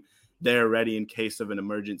team, they're ready in case of an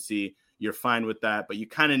emergency, you're fine with that. But you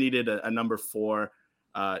kind of needed a number 4,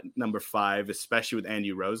 number 5, especially with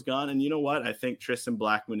Andy Rose gone. And you know what? I think Tristan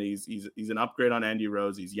Blackman, he's an upgrade on Andy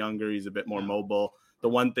Rose. He's younger. He's a bit more mobile. The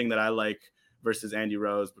one thing that I like versus Andy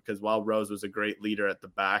Rose, because while Rose was a great leader at the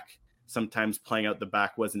back, sometimes playing out the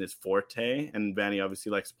back wasn't his forte, and Vanny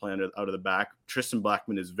obviously likes playing out of the back. Tristan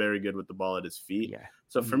Blackman is very good with the ball at his feet. Yeah.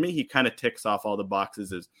 So for me, he kind of ticks off all the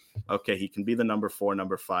boxes. Is okay. He can be the number 4,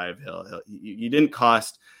 number 5. He did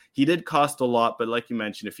cost a lot, but like you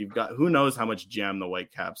mentioned, if you've got, who knows how much GAM the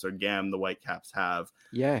Whitecaps have.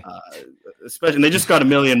 Yeah. Especially, and they just got $1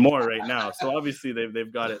 million more right now. So obviously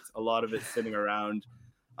they've got it, a lot of it sitting around.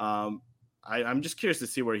 I'm just curious to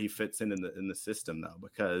see where he fits in the system, though,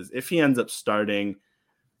 because if he ends up starting,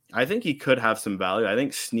 I think he could have some value. I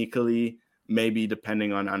think sneakily, maybe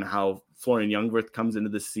depending on how Florian Ljungwirth comes into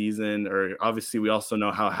the season, or obviously we also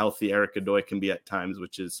know how healthy Eric Godoy can be at times,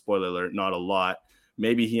 which is, spoiler alert, not a lot.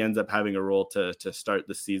 Maybe he ends up having a role to start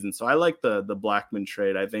the season. So I like the Blackman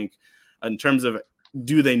trade. I think in terms of,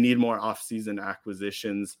 do they need more offseason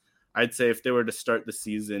acquisitions? I'd say if they were to start the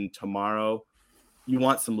season tomorrow, you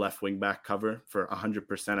want some left wing back cover for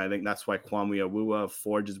 100%. I think that's why Kwame Awuwa of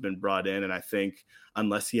Forge has been brought in. And I think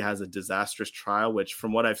unless he has a disastrous trial, which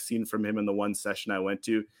from what I've seen from him in the one session I went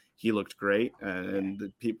to, he looked great. And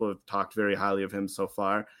the people have talked very highly of him so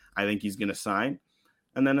far. I think he's going to sign.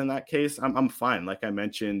 And then in that case, I'm fine. Like I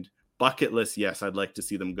mentioned, bucket list, yes, I'd like to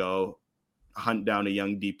see them go hunt down a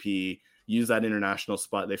young DP, use that international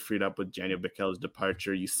spot they freed up with Daniel Bikel's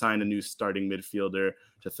departure. You sign a new starting midfielder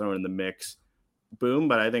to throw in the mix. Boom.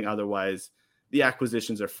 But I think otherwise the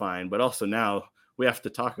acquisitions are fine. But also now we have to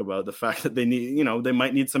talk about the fact that they need, they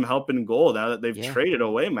might need some help in goal now that they've traded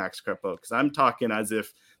away Max Crepeau. Because I'm talking as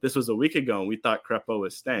if this was a week ago and we thought Crepeau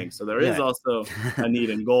was staying. So there is also a need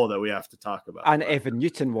in goal that we have to talk about. And Evan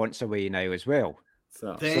Newton wants away now as well.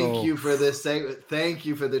 Thank you for this segment. Thank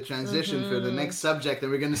you for the transition for the next subject.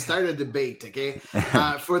 And we're going to start a debate, okay?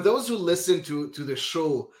 For those who listen to the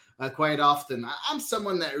show quite often, I'm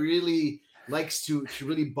someone that really likes to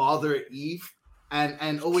really bother Eve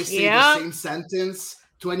and always say the same sentence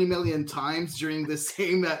 20 million times during the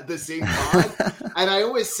same pod. And I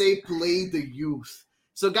always say, play the youth.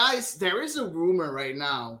 So, guys, there is a rumor right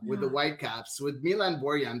now with the Whitecaps, with Milan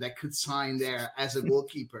Borjan that could sign there as a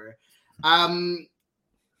goalkeeper.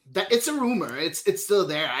 That it's a rumor. It's still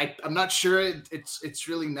there. I'm not sure it's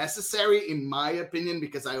really necessary, in my opinion,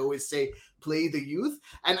 because I always say play the youth.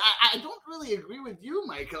 And I don't really agree with you,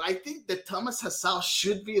 Michael. I think that Thomas Hasal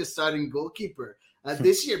should be a starting goalkeeper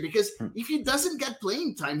this year, because if he doesn't get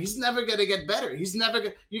playing time, he's never going to get better.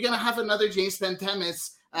 You're going to have another James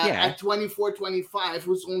Pantemis at 24, 25,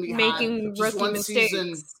 who's only making had just one mistakes.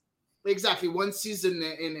 season. Exactly, one season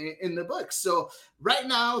in the books. So right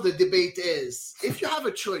now the debate is, if you have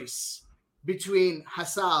a choice between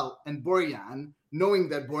Hasal and Borjan, knowing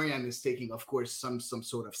that Borjan is taking, of course, some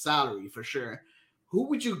sort of salary for sure, who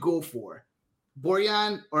would you go for,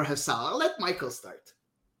 Borjan or Hasal? I'll let Michael start.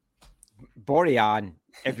 Borjan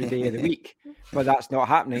every day of the week, but that's not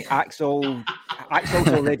happening. Axel's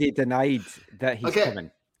already denied that he's coming,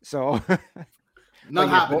 so not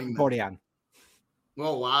happening. Borjan.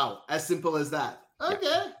 Oh wow! As simple as that.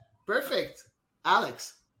 Okay, perfect.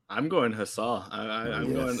 Alex, I'm going Hasal.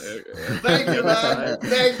 I'm going. Thank you, man.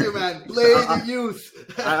 Thank you, man. Play the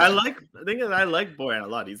youth. I like Borjan a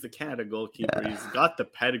lot. He's the Canada goalkeeper. He's got the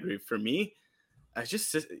pedigree. For me, I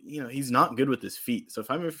just, he's not good with his feet. So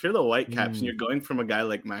if you're the Whitecaps and you're going from a guy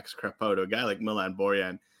like Max Crepeau to a guy like Milan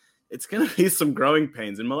Borjan, it's going to be some growing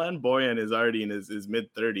pains. And Milan Borjan is already in his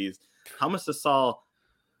mid-30s. Thomas Hasal,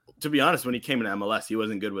 to be honest, when he came into MLS, he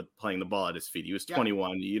wasn't good with playing the ball at his feet. He was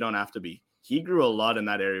 21. You don't have to be. He grew a lot in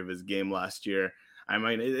that area of his game last year. I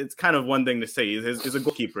mean, it's kind of one thing to say. He's a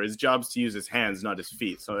goalkeeper. His job's to use his hands, not his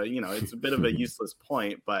feet. So, it's a bit of a useless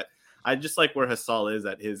point. But I just like where Hasal is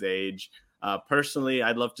at his age. Personally,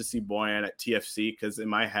 I'd love to see Borjan at TFC, because in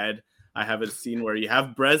my head, I have a scene where you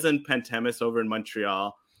have Brez and Pantemis over in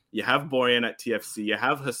Montreal. You have Borjan at TFC. You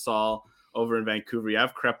have Hasal over in Vancouver. You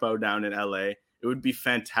have Crepeau down in LA. It would be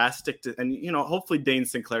fantastic and hopefully Dane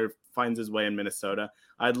Sinclair finds his way in Minnesota.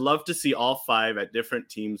 I'd love to see all five at different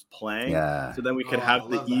teams playing. Yeah. So then we could have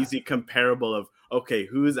the easy comparable of, okay,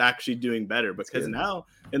 who's actually doing better? Because now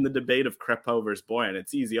in the debate of Crepeau versus Borjan,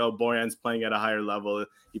 it's easy. Oh, Borjan's playing at a higher level.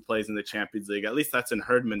 He plays in the Champions League. At least that's in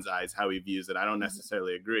Herdman's eyes, how he views it. I don't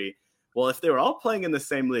necessarily agree. Well, if they were all playing in the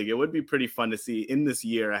same league, it would be pretty fun to see in this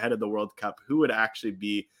year ahead of the World Cup who would actually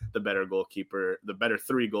be the better goalkeeper, the better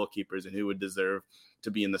three goalkeepers, and who would deserve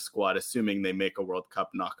to be in the squad, assuming they make a World Cup,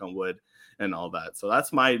 knock on wood, and all that. So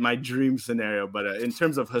that's my dream scenario. But in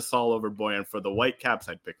terms of Hasal over Borjan for the Whitecaps,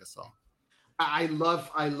 I'd pick Hasal. I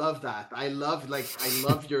love that. I love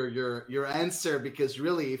your answer, because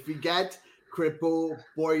really, if we get Crepeau,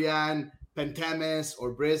 Borjan, Pantemis,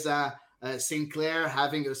 or Breza, Sinclair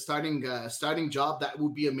having a starting job, that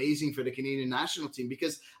would be amazing for the Canadian national team,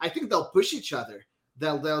 because I think they'll push each other.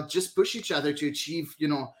 They'll just push each other to achieve,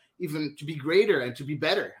 even to be greater and to be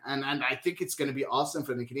better. And I think it's going to be awesome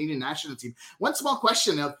for the Canadian national team. One small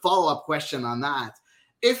question, a follow-up question on that.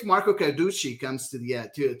 If Marco Carducci comes to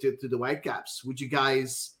the Whitecaps, would you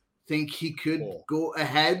guys think he could go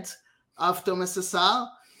ahead of Thomas Hasal?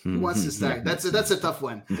 Who wants to start? That's a tough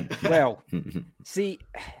one. Well, see,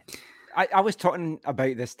 I was talking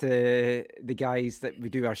about this to the guys that we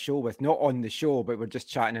do our show with, not on the show, but we're just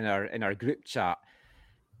chatting in our group chat.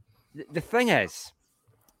 The thing is,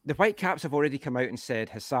 the Whitecaps have already come out and said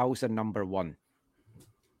Hasal's their number one.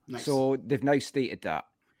 Nice. So they've now stated that.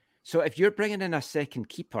 So if you're bringing in a second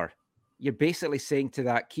keeper, you're basically saying to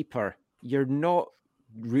that keeper, you're not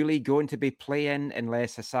really going to be playing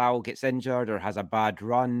unless Hasal gets injured or has a bad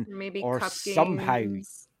run. Maybe or cup somehow,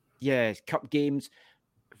 games. Yeah, cup games.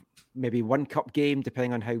 Maybe one cup game,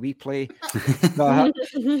 depending on how we play. But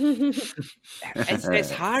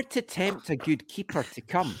it's hard to tempt a good keeper to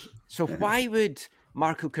come. So why would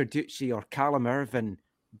Marco Carducci or Callum Irvin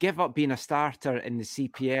give up being a starter in the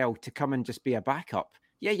CPL to come and just be a backup?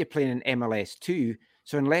 Yeah, you're playing in MLS too.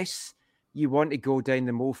 So unless you want to go down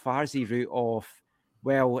the Mo Farsi route of,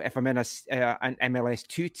 well, if I'm in an MLS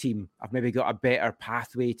 2 team, I've maybe got a better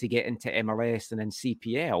pathway to get into MLS than in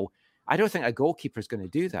CPL. I don't think a goalkeeper is going to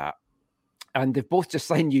do that. And they've both just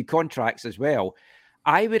signed new contracts as well.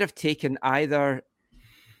 I would have taken either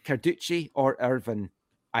Carducci or Irvin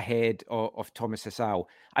ahead of Thomas Hasal.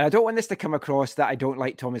 And I don't want this to come across that I don't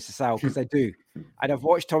like Thomas Hasal, because I do. And I've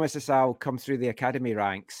watched Thomas Hasal come through the academy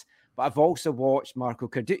ranks, but I've also watched Marco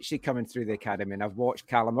Carducci coming through the academy, and I've watched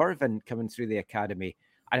Callum Irvin coming through the academy,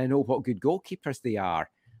 and I know what good goalkeepers they are.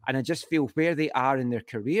 And I just feel where they are in their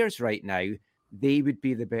careers right now, they would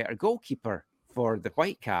be the better goalkeeper for the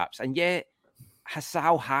Whitecaps. And yet,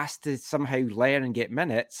 Hasal has to somehow learn and get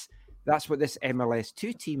minutes. That's what this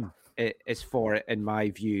MLS2 team is for, in my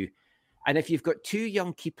view. And if you've got two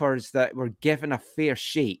young keepers that were given a fair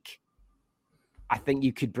shake, I think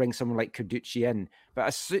you could bring someone like Carducci in. But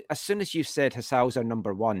as soon as you said Hasal's our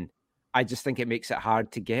number one, I just think it makes it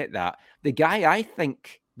hard to get that. The guy I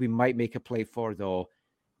think we might make a play for, though,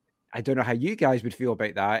 I don't know how you guys would feel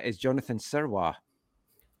about that, is Jonathan Sirois.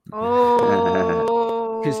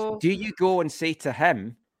 Oh. Because do you go and say to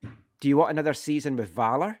him, do you want another season with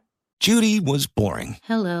Valor? Judy was boring.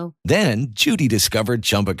 Hello. Then Judy discovered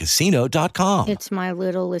ChumbaCasino.com. It's my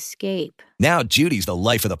little escape. Now Judy's the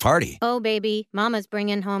life of the party. Oh, baby, mama's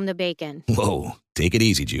bringing home the bacon. Whoa, take it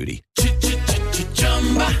easy, Judy.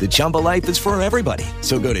 The Chumba life is for everybody.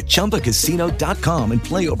 So go to ChumbaCasino.com and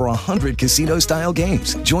play over 100 casino-style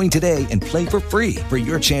games. Join today and play for free for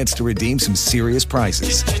your chance to redeem some serious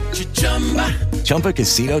prizes.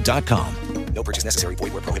 ChumbaCasino.com. No purchase necessary.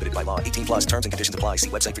 Void where prohibited by law. 18 plus terms and conditions apply. See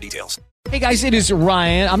website for details. Hey guys, it is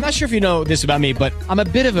Ryan. I'm not sure if you know this about me, but I'm a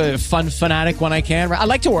bit of a fun fanatic when I can. I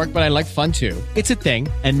like to work, but I like fun too. It's a thing.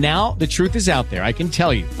 And now the truth is out there. I can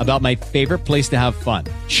tell you about my favorite place to have fun.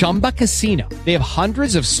 Chumba Casino. They have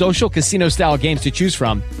hundreds of social casino style games to choose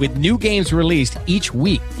from with new games released each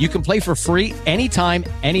week. You can play for free anytime,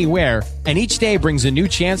 anywhere. And each day brings a new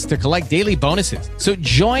chance to collect daily bonuses. So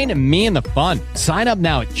join me in the fun. Sign up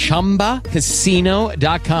now at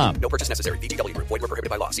ChumbaCasino.com. No purchase necessary. VGW. Void where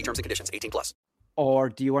prohibited by law. See terms and conditions. 18 plus. Or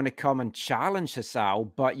do you want to come and challenge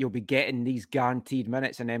Hasal, but you'll be getting these guaranteed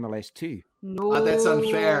minutes in MLS2? No. That's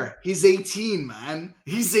unfair. He's 18, man.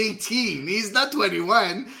 He's 18. He's not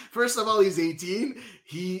 21. First of all, he's 18.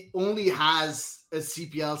 He only has a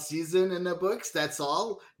CPL season in the books. That's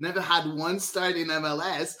all. Never had one start in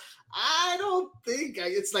MLS. I don't think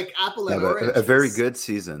it's like apple and orange. A very good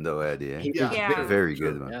season, though, Eddie. Yeah. Very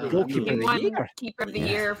good one. Goalkeeper of the year. Keeper of the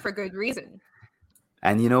year for good reason.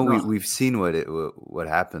 And we've seen what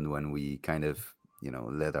happened when we kind of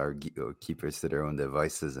let our keepers to their own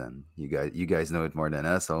devices, and you guys know it more than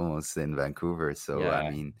us, almost in Vancouver. So I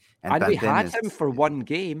mean, and we had him for one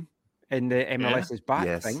game in the MLS's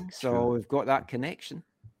back thing, so true. We've got that connection.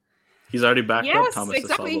 He's already backed up Yes, Thomas.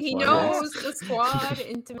 exactly. He knows the squad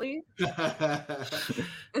intimately.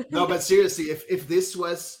 No, but seriously, if this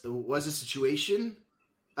was a situation,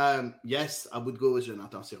 yes, I would go with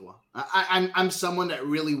Jonathan Sirois. I'm someone that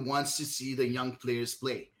really wants to see the young players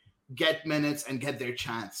play, get minutes, and get their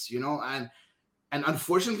chance. And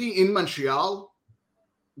unfortunately, in Montreal,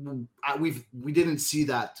 we didn't see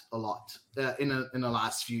that a lot in the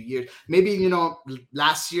last few years. Maybe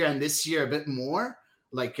last year and this year a bit more.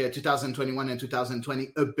 Like 2021 and 2020,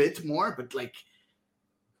 a bit more, but like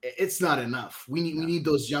it's not enough. We need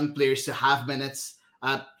those young players to have minutes,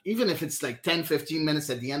 even if it's like 10, 15 minutes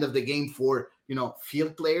at the end of the game for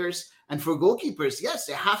field players and for goalkeepers. Yes,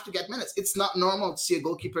 they have to get minutes. It's not normal to see a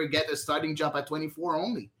goalkeeper get a starting job at 24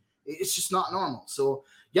 only. It's just not normal. So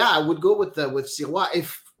yeah, I would go with Sirois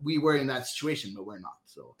if we were in that situation, but we're not.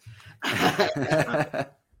 So.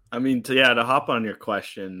 I mean, to hop on your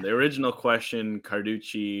question, the original question,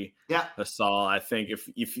 Carducci, Hasal, I think if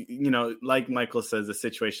like Michael says, the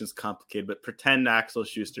situation's complicated, but pretend Axel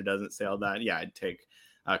Schuster doesn't say all that. Yeah, I'd take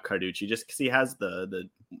Carducci just because he has the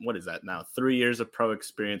what is that now? 3 years of pro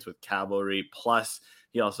experience with Cavalry, plus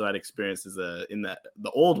he also had experience as in the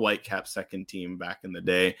old Whitecap second team back in the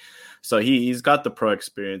day. So he's got the pro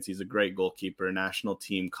experience. He's a great goalkeeper, national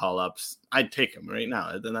team call-ups. I'd take him right now.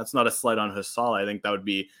 And that's not a slight on Hasal. I think that would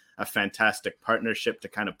be a fantastic partnership to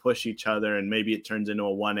kind of push each other, and maybe it turns into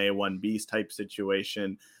a 1A, 1B type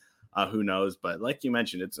situation. Who knows? But like you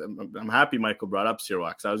mentioned, I'm happy Michael brought up Sirois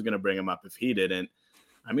because I was going to bring him up if he didn't.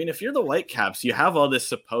 I mean, if you're the Whitecaps, you have all this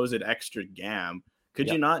supposed extra gam. Could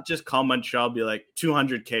you not just call Montreal, be like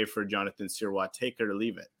 $200K for Jonathan Sirois, take it or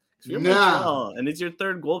leave it? If you're Montreal and it's your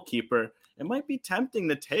third goalkeeper, it might be tempting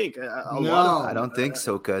to take a lot of I don't think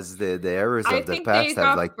so, because the errors of the past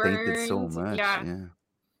have tainted so much.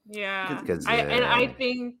 Yeah. And I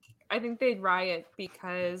think they'd riot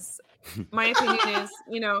because my opinion is,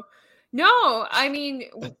 no, I mean,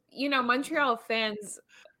 Montreal fans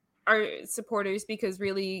are supporters because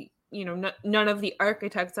really, none of the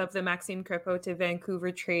architects of the Maxime Crepeau to Vancouver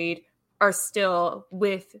trade are still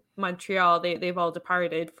with Montreal. They've all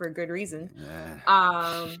departed for good reason.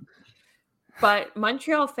 Yeah. But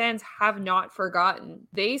Montreal fans have not forgotten.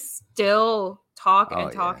 They still talk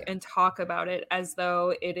and talk about it as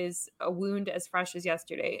though it is a wound as fresh as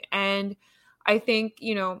yesterday. And I think,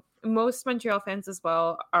 most Montreal fans as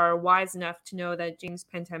well are wise enough to know that James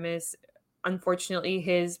Pantemis, unfortunately,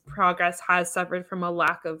 his progress has suffered from a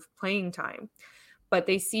lack of playing time. but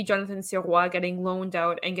they see Jonathan Sirois getting loaned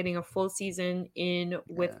out and getting a full season in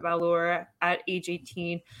with Valour at age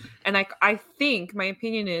 18. And I think my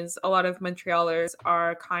opinion is a lot of Montrealers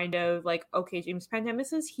are kind of like, okay, James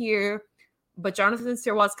Pantemis is here, but Jonathan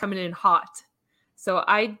Sirois is coming in hot. So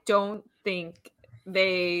I don't think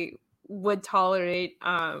they would tolerate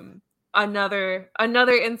another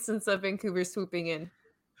instance of Vancouver swooping in.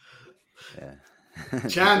 Yeah.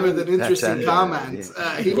 Chan with an interesting comment.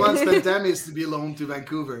 He wants Pantemis to be loaned to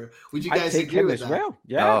Vancouver. Would you guys agree with that? Well.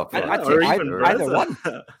 Yeah, I'd take either one.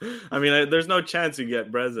 I mean, there's no chance you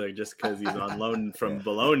get Brezza just because he's on loan from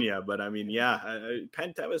Bologna. But I mean,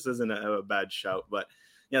 Pantemis isn't a bad shout. But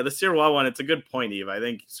yeah, the Sirois one, it's a good point, Eve. I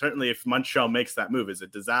think certainly if Montreal makes that move, it's a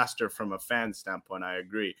disaster from a fan standpoint. I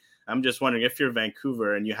agree. I'm just wondering if you're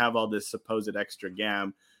Vancouver and you have all this supposed extra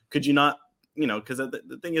gam, could you not? Because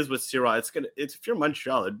the thing is with Sirois, it's if you're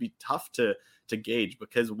Montreal, it'd be tough to gauge,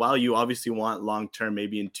 because while you obviously want long term,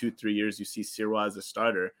 maybe in 2-3 years you see Sirois as a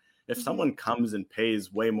starter. If someone comes and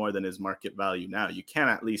pays way more than his market value now, you can't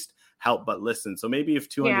at least help but listen. So maybe if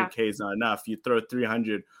 200K is not enough, you throw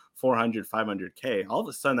 300, 400, 500K. All of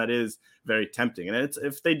a sudden, that is very tempting. And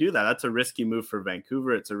if they do that, that's a risky move for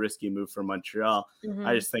Vancouver. It's a risky move for Montreal.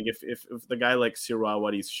 I just think if the guy like Sirois,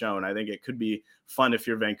 what he's shown, I think it could be fun if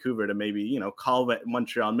you're Vancouver to maybe, call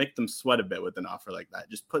Montreal and make them sweat a bit with an offer like that.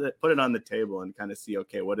 Just put it on the table and kind of see,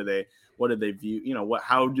 okay, what do they view?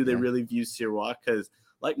 How do they really view Sirois? Because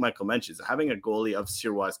like Michael mentions, having a goalie of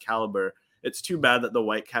Sirois' caliber, it's too bad that the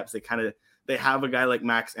Whitecaps, they have a guy like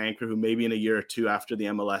Max Anchor, who maybe in a year or two after the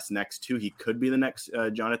MLS next two, he could be the next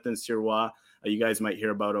Jonathan Sirois. You guys might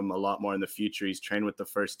hear about him a lot more in the future. He's trained with the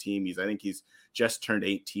first team. I think he's just turned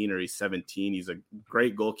 18 or he's 17. He's a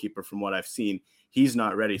great goalkeeper from what I've seen. He's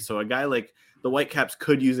not ready. So a guy like the Whitecaps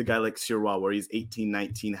could use a guy like Sirois, where he's 18,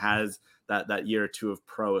 19, has that year or two of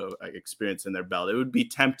pro experience in their belt. It would be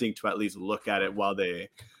tempting to at least look at it while they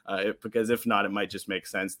because if not, it might just make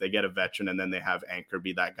sense. They get a veteran and then they have Anchor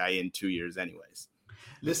be that guy in 2 years anyways.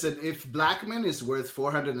 Listen, if Blackman is worth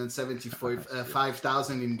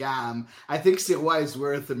 $475,000 in GAM, I think Sirois is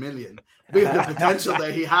worth $1 million with the potential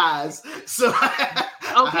that he has. So,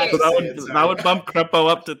 okay, so that would bump Crepeau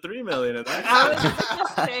up to $3 million. I was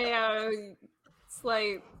just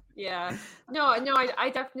say, yeah. No,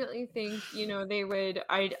 I definitely think, they would.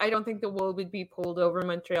 I don't think the wool would be pulled over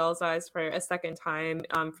Montreal's eyes for a second time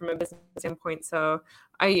from a business standpoint. So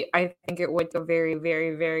I think it would be a very,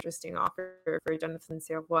 very, very interesting offer for Jonathan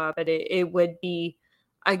Sirois, but it would be,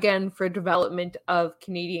 again, for development of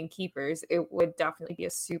Canadian keepers, it would definitely be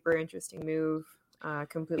a super interesting move.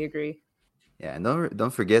 Completely agree. Yeah, and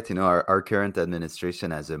don't forget, our current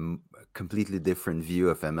administration has a completely different view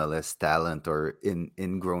of MLS talent or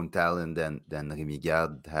ingrown talent than Rémi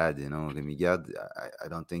Garde had. Rémi Garde, I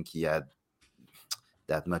don't think he had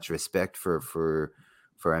that much respect for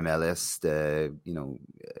MLS,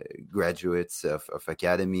 graduates of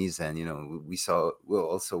academies, and we saw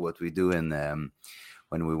also what we do in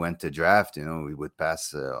when we went to draft. We would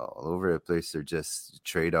pass all over the place or just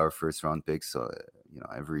trade our first round picks,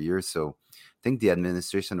 every year. So I think the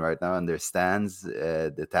administration right now understands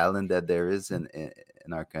the talent that there is in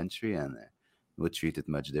our country, and would treat it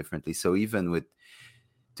much differently. So even with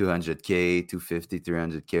 200K, 250,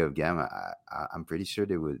 300K of GAM, I'm pretty sure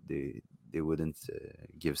they wouldn't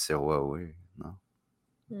give Sirois away. No.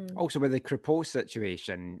 Also, with the Crepeau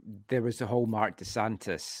situation, there was the whole Mark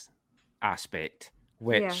DeSantis aspect,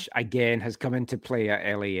 which again has come into play at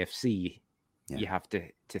LAFC. Yeah. You have to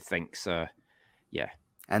think so. Yeah.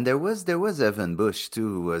 And there was Evan Bush too,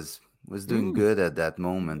 who was doing good at that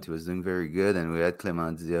moment. He was doing very good, and we had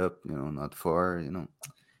Clément Diop, not far.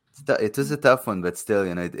 It was a tough one, but still,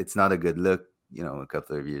 it's not a good look. A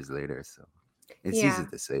couple of years later, so it's easy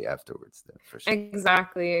to say afterwards, though, for sure.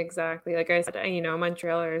 Exactly. Like I said,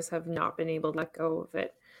 Montrealers have not been able to let go of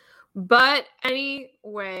it. But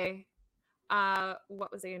anyway,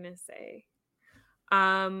 what was I going to say?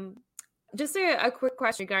 Just a quick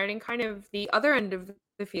question regarding kind of the other end of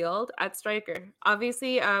the field at striker.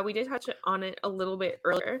 Obviously, we did touch on it a little bit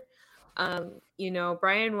earlier.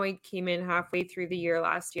 Brian White came in halfway through the year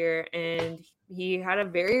last year, and he had a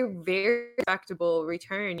very, very respectable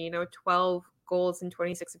return. 12 goals in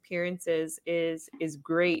 26 appearances is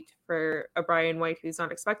great for a Brian White who's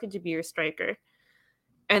not expected to be your striker.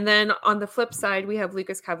 And then on the flip side, we have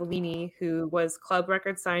Lucas Cavallini, who was club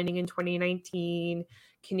record signing in 2019,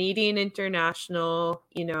 Canadian international.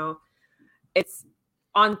 It's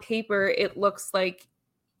on paper, it looks like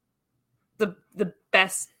the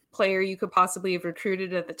best player you could possibly have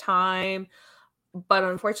recruited at the time, but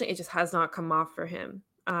unfortunately, it just has not come off for him.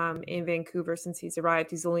 in Vancouver since he's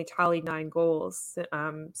arrived. He's only tallied 9 goals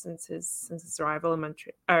since his arrival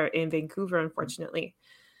in Vancouver, unfortunately.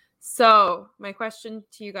 So my question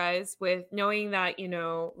to you guys, with knowing that,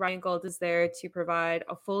 Ryan Gauld is there to provide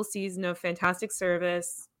a full season of fantastic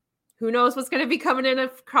service, who knows what's going to be coming in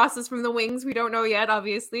across us from the wings? We don't know yet,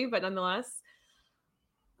 obviously, but nonetheless,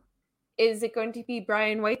 is it going to be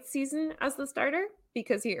Brian White's season as the starter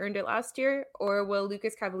because he earned it last year, or will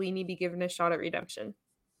Lucas Cavallini be given a shot at redemption?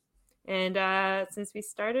 And since we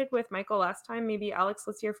started with Michael last time, maybe Alex,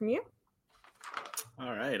 let's hear from you.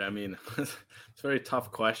 All right. I mean, it's a very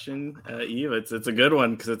tough question, Eve. It's a good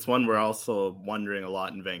one because it's one we're also wondering a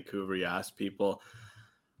lot in Vancouver. You ask people.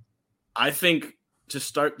 I think to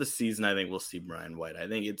start the season, I think we'll see Brian White. I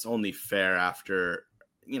think it's only fair after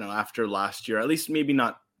last year, at least maybe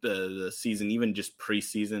not the season, even just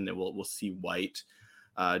preseason, that we'll see White.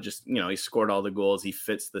 He scored all the goals. He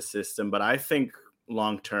fits the system. But I think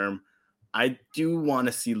long term, I do want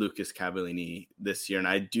to see Lucas Cavallini this year, and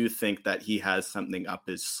I do think that he has something up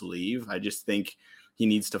his sleeve. I just think he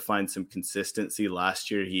needs to find some consistency. Last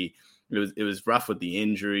year, it was rough with the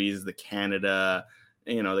injuries, the Canada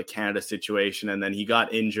situation, and then he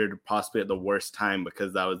got injured possibly at the worst time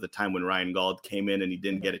because that was the time when Ryan Gauld came in and he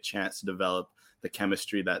didn't get a chance to develop the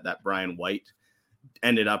chemistry that Brian White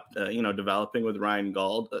ended up developing with Ryan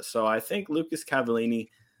Gauld. So I think Lucas Cavallini,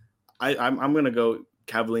 I'm going to go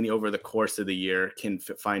Cavallini over the course of the year can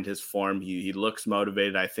find his form. He looks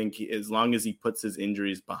motivated. I think as long as he puts his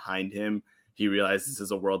injuries behind him, he realizes this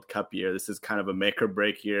is a World Cup year. This is kind of a make or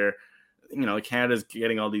break year. Canada's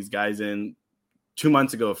getting all these guys in. 2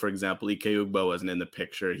 months ago, for example, Ike Ugbo wasn't in the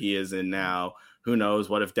picture. He is in now. Who knows?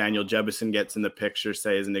 What if Daniel Jebison gets in the picture,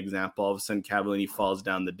 say, as an example, all of a sudden Cavallini falls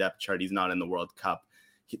down the depth chart. He's not in the World Cup.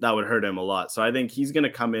 That would hurt him a lot. So I think he's going to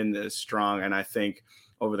come in strong, and I think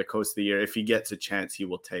over the course of the year, if he gets a chance, he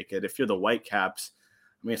will take it. If you're the Whitecaps,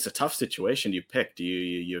 I mean, it's a tough situation. You pick. Do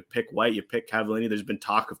you pick White? You pick Cavallini? There's been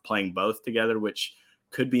talk of playing both together, which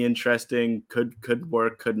could be interesting. Could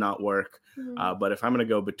work. Could not work. Mm-hmm. But if I'm going to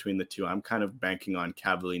go between the two, I'm kind of banking on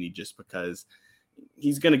Cavallini just because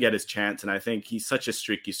he's going to get his chance, and I think he's such a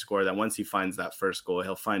streaky scorer that once he finds that first goal,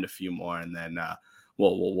 he'll find a few more, and then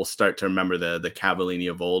we'll start to remember the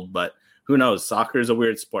Cavallini of old. But who knows? Soccer is a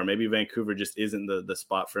weird sport. Maybe Vancouver just isn't the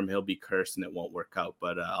spot for him. He'll be cursed and it won't work out.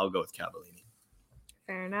 But I'll go with Cavallini.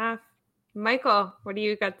 Fair enough. Michael, what do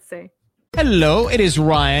you got to say? Hello, it is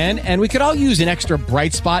Ryan, and we could all use an extra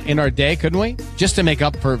bright spot in our day, couldn't we? Just to make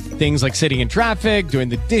up for things like sitting in traffic, doing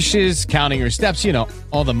the dishes, counting your steps,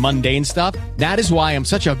 all the mundane stuff. That is why I'm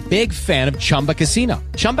such a big fan of Chumba Casino.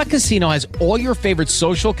 Chumba Casino has all your favorite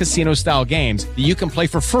social casino-style games that you can play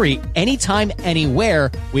for free anytime,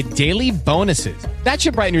 anywhere with daily bonuses. That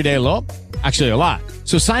should brighten your day a little. Actually, a lot.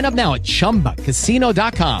 So sign up now at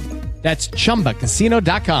ChumbaCasino.com. That's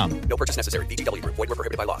ChumbaCasino.com. No purchase necessary. VGW Group. Void where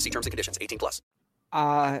prohibited by law. See terms and conditions.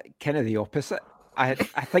 18+. Kind of the opposite. I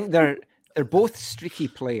think they're both streaky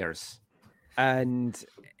players, and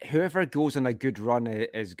whoever goes on a good run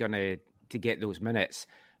is going to get those minutes.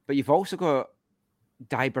 But you've also got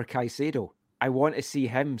Diber Caicedo. I want to see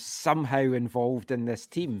him somehow involved in this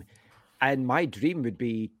team, and my dream would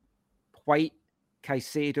be White,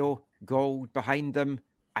 Caicedo, Gauld behind them.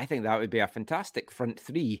 I think that would be a fantastic front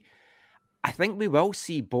three. I think we will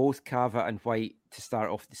see both Cava and White to start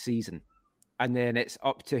off the season. And then it's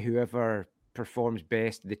up to whoever performs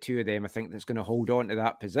best, the two of them, I think, that's going to hold on to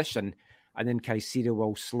that position. And then Caicedo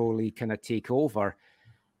will slowly kind of take over.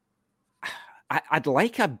 I'd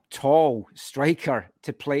like a tall striker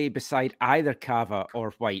to play beside either Cava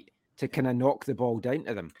or White to kind of knock the ball down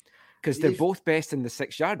to them. Because they're both best in the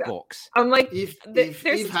 6-yard box. I'm like, Eve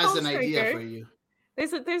has an idea for you.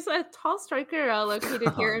 There's a tall striker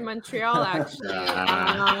located here in Montreal, actually.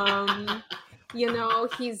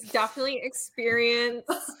 He's definitely experienced.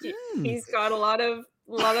 He's got a lot of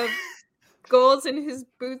goals in his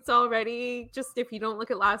boots already. Just if you don't look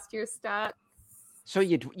at last year's stats. So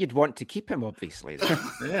you'd want to keep him, obviously.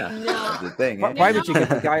 Yeah, no. That's the thing. Why would you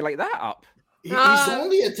get a guy like that up? He's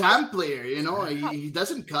only a TAM player, He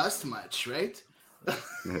doesn't cost much, right?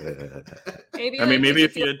 Maybe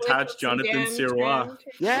if you attach Jonathan Sirois.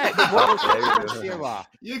 Yeah,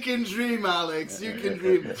 you can dream, Alex. You can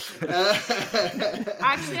dream.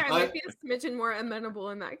 Actually, I might be a smidgen more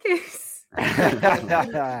amenable in that case.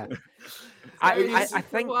 I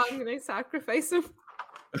think I'm going to sacrifice him.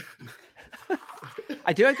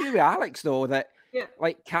 I do agree with Alex, though, that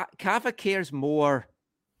Cava cares more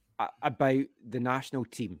about the national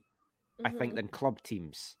team, I think, than club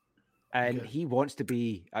teams. And he wants to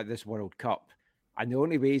be at this World Cup. And the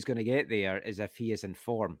only way he's going to get there is if he is in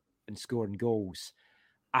form and scoring goals.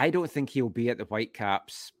 I don't think he'll be at the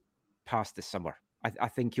Whitecaps past the summer. I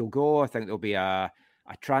think he'll go. I think there'll be a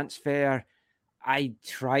transfer. I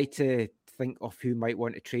try to think of who might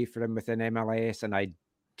want to trade for him within MLS, and I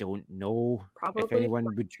don't know if anyone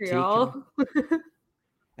would take him.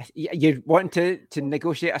 You're wanting to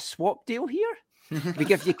negotiate a swap deal here? We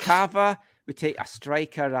give you Cava, we take a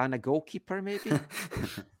striker and a goalkeeper, maybe?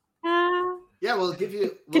 Yeah, we'll give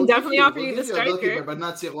you. Can definitely offer you the striker, goalkeeper, but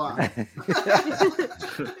not Sirois.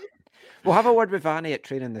 We'll have a word with Vanny at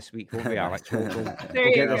training this week, won't we, Alex? We'll get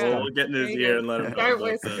in his ear and let him know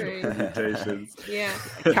about the invitations. Yeah.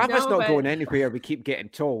 Cava's not going anywhere, we keep getting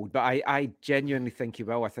told, but I genuinely think he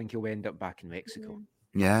will. I think he'll end up back in Mexico.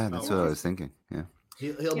 Yeah, that's what I was thinking. Yeah.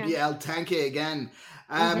 He'll be El Tanque again.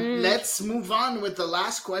 Let's move on with the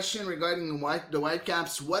last question regarding the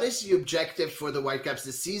Whitecaps. What is the objective for the Whitecaps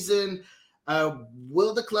this season?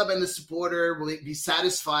 Will the club and the supporter be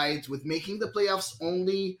satisfied with making the playoffs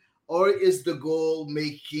only, or is the goal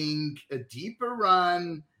making a deeper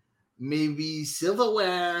run, maybe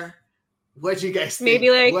silverware? What do you guys think?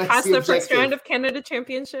 Maybe past the first round of Canada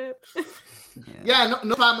Championship. Yeah,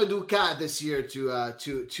 no Pamadou Ka this year to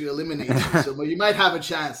eliminate you. So you might have a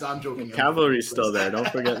chance. I'm joking. Cavalry's still there. Don't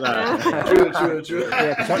forget that. True.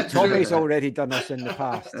 Yeah, Tommy's already done us in the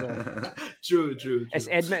past. True. It's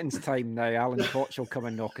Edmonton's time now. Alan Koch will come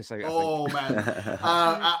and knock us out. Oh man,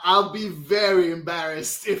 I'll be very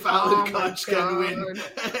embarrassed if Alan Koch can win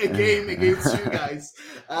a game against you guys.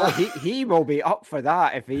 He will be up for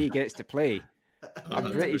that if he gets to play.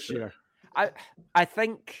 I'm pretty sure. I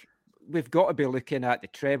think we've got to be looking at the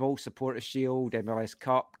treble, Supporters' Shield, MLS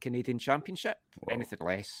Cup, Canadian Championship. Whoa. Anything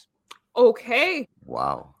less. Okay.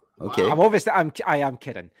 Wow. Okay. I am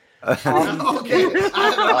kidding. Okay. I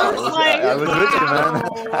was with you, man.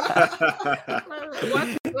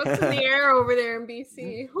 What's in the air over there in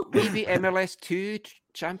BC? Maybe MLS 2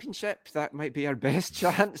 Championship. That might be our best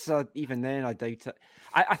chance. Even then, I doubt it.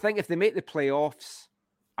 I think if they make the playoffs,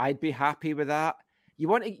 I'd be happy with that. You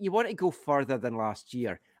want to go further than last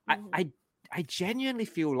year. I genuinely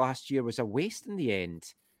feel last year was a waste in the end,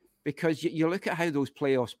 because you look at how those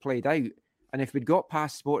playoffs played out, and if we'd got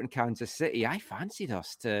past Sporting Kansas City, I fancied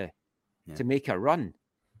us to make a run,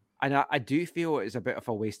 and I do feel it was a bit of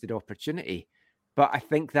a wasted opportunity. But I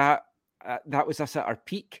think that was us at our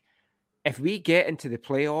peak. If we get into the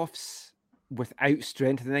playoffs without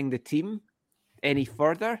strengthening the team any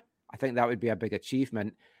further, I think that would be a big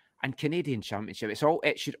achievement. And Canadian Championship,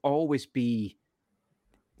 it should always be.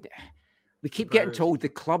 We keep getting told the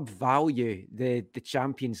club value the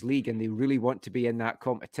Champions League and they really want to be in that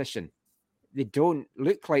competition. They don't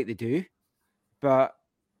look like they do, but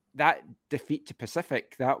that defeat to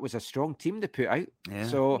Pacific, that was a strong team they put out. Yeah.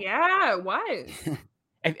 So yeah, it was.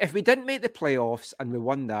 If we didn't make the playoffs and we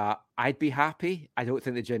won that, I'd be happy. I don't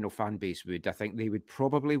think the general fan base would. I think they would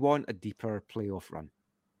probably want a deeper playoff run.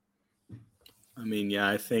 I mean,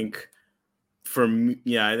 I think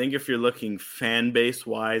if you're looking fan base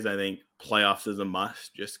wise, I think playoffs is a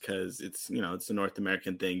must, just because it's a North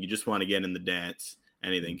American thing. You just want to get in the dance.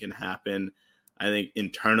 Anything can happen. I think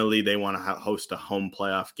internally they want to host a home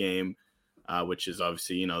playoff game, which is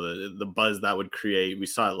obviously, the buzz that would create. We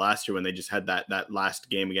saw it last year when they just had that last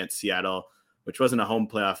game against Seattle, which wasn't a home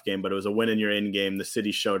playoff game, but it was a win in your in game. The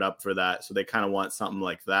city showed up for that. So they kind of want something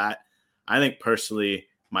like that. I think personally,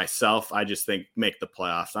 myself, I just think make the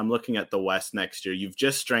playoffs. I'm looking at the West next year. You've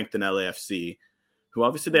just strengthened LAFC, who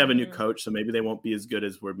obviously they have a new coach, so maybe they won't be as good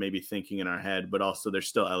as we're maybe thinking in our head, but also they're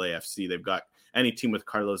still LAFC. They've got any team with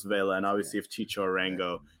Carlos Vela, and obviously if Chicho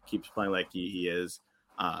Arango keeps playing like he is,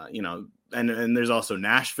 and there's also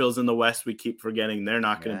Nashville's in the West. We keep forgetting they're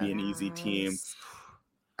not going to be an easy team.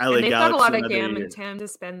 LA and they've Galaxy, got a lot of GAM and TAM to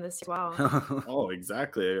spend this as well. Oh,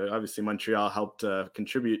 exactly. Obviously, Montreal helped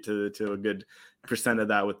contribute to a good percent of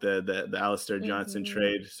that with the Alistair Johnson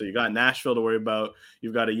trade. So you got Nashville to worry about.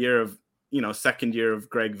 You've got a year of, second year of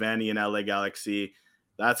Greg Vanney and LA Galaxy.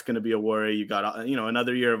 That's going to be a worry. You got,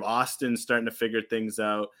 another year of Austin starting to figure things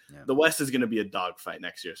out. Yeah. The West is going to be a dogfight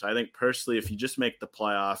next year. So I think personally, if you just make the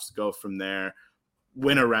playoffs, go from there,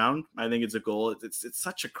 win a round, I think it's a goal. It's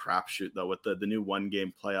such a crapshoot though with the new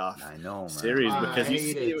 1-game playoff series, because you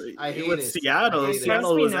see with Seattle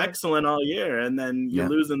was excellent all year, and then you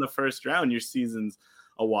lose in the first round, your season's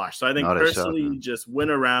a wash. So I think personally, just win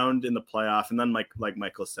a round in the playoff, and then like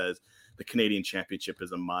Michael says, the Canadian Championship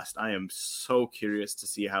is a must. I am so curious to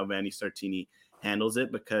see how Vanni Sartini handles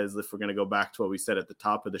it, because if we're going to go back to what we said at the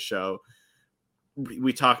top of the show,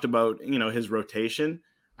 we talked about his rotation.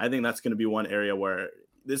 I think that's going to be one area where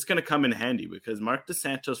this is going to come in handy, because Mark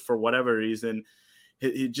DeSantos, for whatever reason,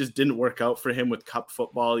 it just didn't work out for him with cup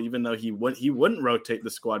football. Even though he wouldn't rotate the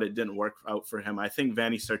squad, it didn't work out for him. I think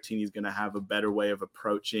Vanni Sartini is going to have a better way of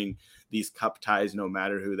approaching these cup ties, no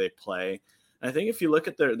matter who they play. And I think if you look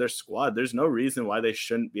at their squad, there's no reason why they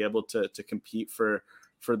shouldn't be able to compete for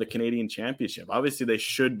the Canadian Championship. Obviously, they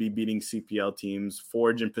should be beating CPL teams.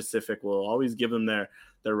 Forge and Pacific will always give them their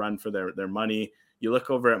run for their money. You look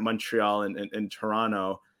over at Montreal and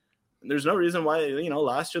Toronto. There's no reason why,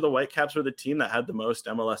 last year the Whitecaps were the team that had the most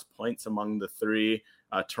MLS points among the three.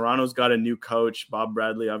 Toronto's got a new coach, Bob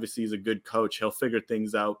Bradley. Obviously, he's a good coach. He'll figure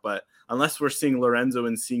things out. But unless we're seeing Lorenzo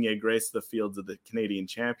Insigne grace the fields of the Canadian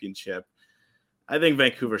Championship, I think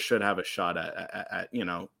Vancouver should have a shot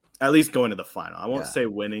at least going to the final. I won't say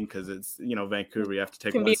winning because it's, Vancouver, you have to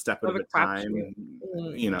take one step at a time.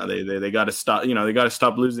 They got to stop, they got to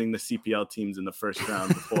stop losing the CPL teams in the first round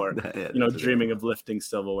before, dreaming of lifting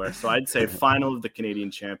silverware. So I'd say final of the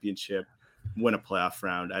Canadian Championship, win a playoff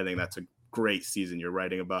round. I think that's a great season. You're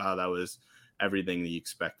writing about how that was everything that you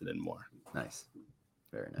expected and more. Nice.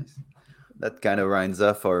 Very nice. That kind of rounds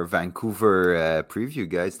off our Vancouver preview,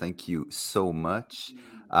 guys. Thank you so much.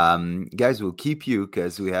 Guys, we'll keep you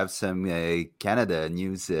because we have some Canada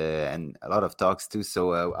news and a lot of talks too.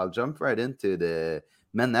 So I'll jump right into the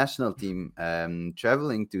men national team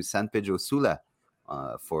traveling to San Pedro Sula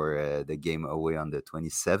for the game away on the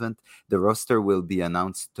 27th. The roster will be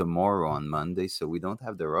announced tomorrow on Monday, so we don't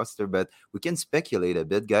have the roster, but we can speculate a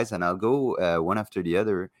bit, guys, and I'll go one after the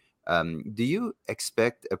other. Do you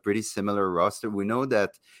expect a pretty similar roster? We know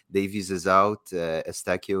that Davies is out,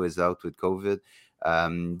 Estacio is out with COVID.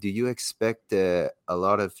 Do you expect a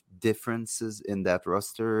lot of differences in that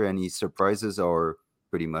roster? Any surprises or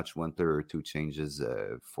pretty much 1 or 2 changes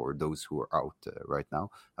for those who are out right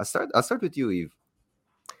now? I'll start with you, Eve.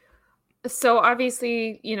 So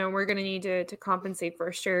obviously, we're going to need to compensate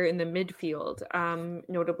for sure in the midfield,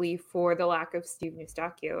 notably for the lack of Steve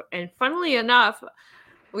Eustachio. And funnily enough,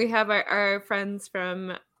 we have our friends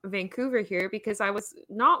from Vancouver here because I was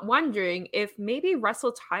not wondering if maybe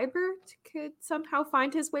Russell Tybert could somehow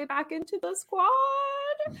find his way back into the squad.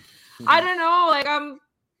 I don't know. Like, I'm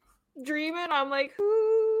dreaming. I'm like,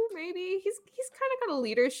 who? Maybe he's kind of got a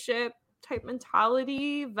leadership type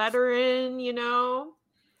mentality, veteran, Yeah.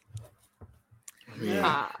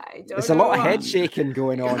 I don't There's know. a lot of head shaking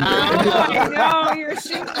going on. I know, you're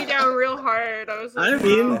shooting me down real hard. I was like,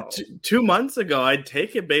 2 months ago, I'd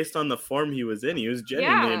take it based on the form he was in. He was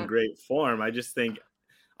genuinely in great form. I just think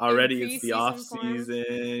already it's the off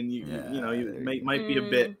season. You might be a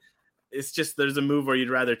bit. It's just there's a move where you'd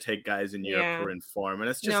rather take guys in Europe who are in form, and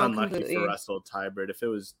it's just unlucky for Russell Tybert. If it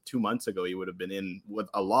was 2 months ago, he would have been in with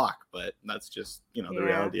a lock, but that's just the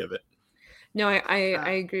reality of it. No,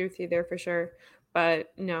 I agree with you there for sure.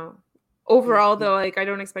 But no, overall though, like I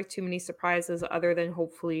don't expect too many surprises other than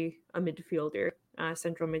hopefully a midfielder,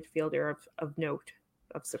 central midfielder of note,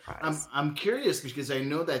 of surprise. I'm curious because I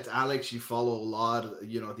know that Alex, you follow a lot,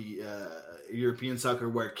 the European soccer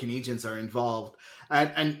where Canadians are involved,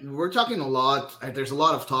 and we're talking a lot. There's a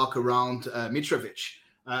lot of talk around Mitrovic.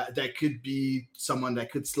 That could be someone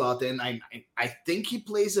that could slot in. I think he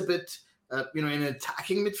plays a bit. In an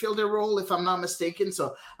attacking midfielder role, if I'm not mistaken.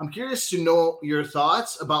 So I'm curious to know your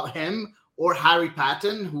thoughts about him or Harry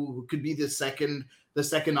Patton, who could be the second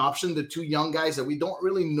option, the 2 young guys that we don't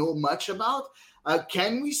really know much about.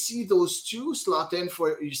 Can we see those 2 slot in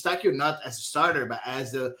for Eustachio, not as a starter, but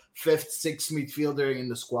as the 5th, 6th midfielder in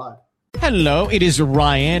the squad? Hello, it is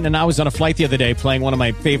Ryan, and I was on a flight the other day playing one of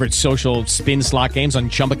my favorite social spin slot games on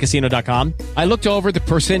ChumbaCasino.com. I looked over the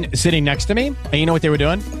person sitting next to me, and you know what they were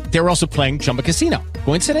doing? They were also playing Chumba Casino.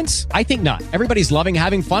 Coincidence? I think not. Everybody's loving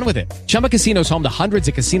having fun with it. Chumba Casino is home to hundreds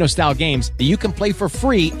of casino-style games that you can play for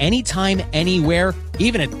free anytime, anywhere,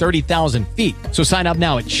 even at 30,000 feet. So sign up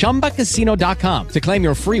now at ChumbaCasino.com to claim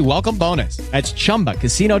your free welcome bonus. That's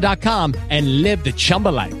ChumbaCasino.com and live the Chumba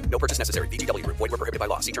life. No purchase necessary. VGW. Void where prohibited by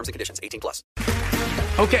law. See terms and conditions. 18+.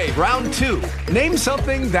 Okay, round 2. Name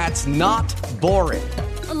something that's not boring.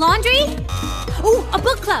 A laundry? Ooh, a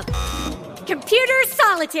book club. Computer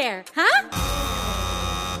solitaire, huh?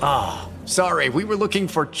 Ah, sorry. We were looking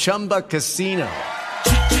for Chumba Casino.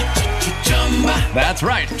 That's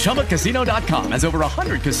right. ChumbaCasino.com has over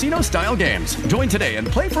 100 casino-style games. Join today and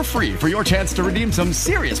play for free for your chance to redeem some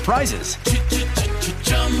serious prizes.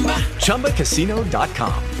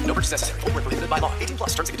 ChumbaCasino.com. No purchase necessary. Void where prohibited by law. 18+.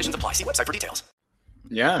 Terms and conditions apply. See website for details.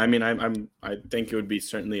 Yeah, I mean, I think it would be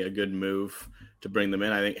certainly a good move to bring them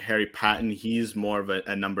in. I think Harry Patton, he's more of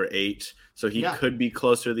a number 8, so he could be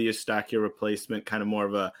closer to the Eustachio replacement, kind of more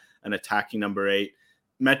of an attacking number 8.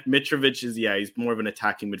 Mitrovic is, he's more of an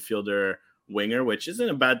attacking midfielder, winger, which isn't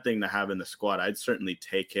a bad thing to have in the squad. I'd certainly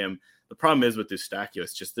take him. The problem is with Eustáquio,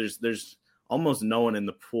 it's just there's almost no one in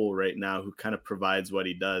the pool right now who kind of provides what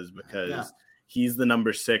he does, because he's the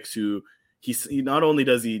number 6 who he not only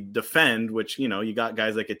does he defend, which, you know, you got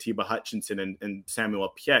guys like Atiba Hutchinson and Samuel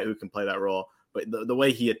Piette who can play that role, but the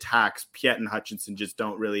way he attacks, Piette and Hutchinson just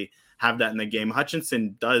don't really have that in the game.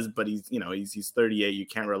 Hutchinson does, but he's 38. You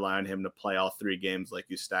can't rely on him to play all 3 games like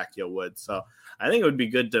Eustáquio would. So I think it would be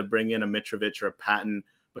good to bring in a Mitrovic or a Patton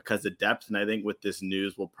because of depth. And I think with this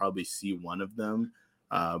news, we'll probably see one of them.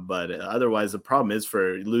 But otherwise, the problem is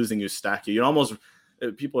for losing Eustáquio.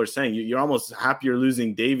 People are saying you're almost happier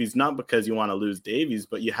losing Davies, not because you want to lose Davies,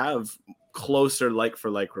 but you have closer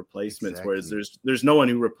like-for-like replacements, whereas there's no one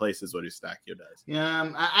who replaces what Eustáquio does.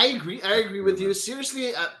 Yeah, I agree. I agree with you.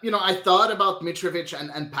 Seriously, I thought about Mitrovic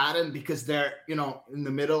and Patton because they're, in the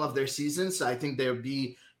middle of their season, so I think they'll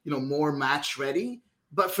be, more match ready.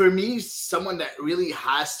 But for me, someone that really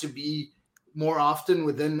has to be more often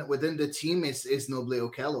within the team is Noble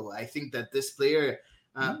Okello. I think that this player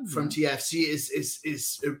from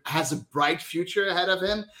TFC has a bright future ahead of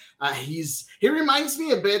him. He reminds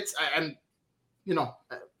me a bit, and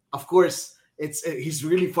of course he's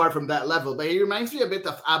really far from that level, but he reminds me a bit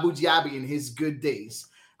of Abu Dhabi in his good days.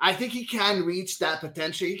 I think he can reach that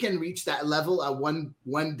potential. He can reach that level at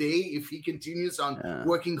one day if he continues on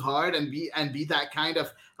working hard and be that kind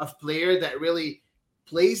of player that really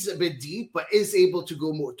plays a bit deep, but is able to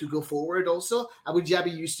go forward also. Abu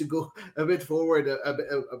Dhabi used to go a bit forward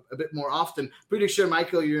a bit more often. Pretty sure,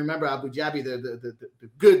 Michael, you remember Abu Dhabi, the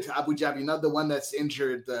good Abu Dhabi, not the one that's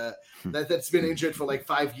injured, that's been injured for like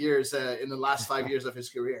 5 years in the last 5 years of his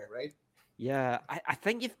career, right? Yeah, I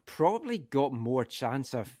think you've probably got more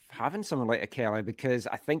chance of having someone like Okello because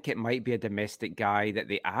I think it might be a domestic guy that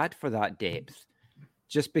they add for that depth,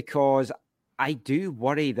 just because I do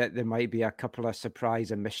worry that there might be a couple of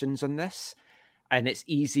surprise omissions on this, and it's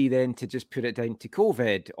easy then to just put it down to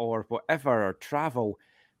COVID or whatever, or travel.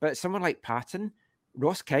 But someone like Patton,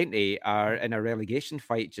 Ross County are in a relegation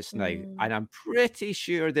fight just now, and I'm pretty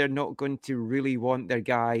sure they're not going to really want their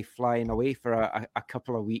guy flying away for a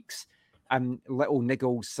couple of weeks. And little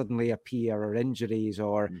niggles suddenly appear, or injuries,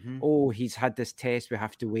 or, he's had this test, we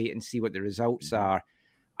have to wait and see what the results are.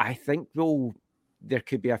 I think, there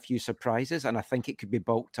could be a few surprises, and I think it could be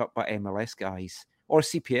bulked up by MLS guys or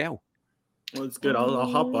CPL. Well, it's good. I'll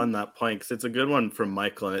hop on that point because it's a good one from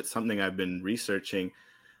Michael, and it's something I've been researching.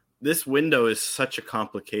 This window is such a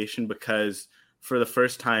complication because for the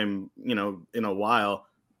first time, in a while,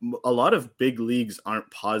 a lot of big leagues aren't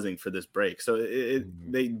pausing for this break. So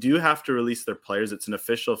they do have to release their players. It's an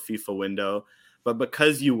official FIFA window. But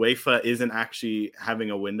because UEFA isn't actually having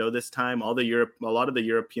a window this time, a lot of the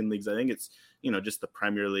European leagues, I think it's, just the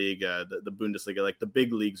Premier League, the Bundesliga, like the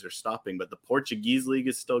big leagues are stopping. But the Portuguese league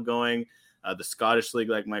is still going. The Scottish league,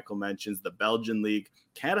 like Michael mentions, the Belgian league.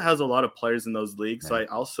 Canada has a lot of players in those leagues. So I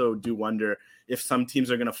also do wonder if some teams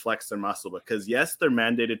are going to flex their muscle because, yes, they're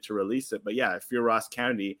mandated to release it. But, yeah, if you're Ross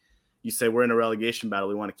County, you say we're in a relegation battle.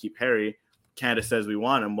 We want to keep Harry. Canada says we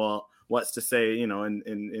want him. Well, what's to say,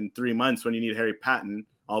 in 3 months when you need Harry Patton,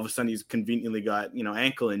 all of a sudden he's conveniently got,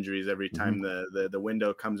 ankle injuries every time the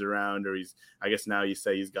window comes around, or I guess now you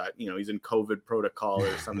say he's got, he's in COVID protocol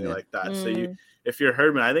or something like that. So if you're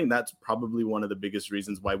Herdman, I think that's probably one of the biggest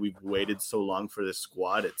reasons why we've waited so long for this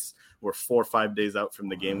squad. We're 4 or 5 days out from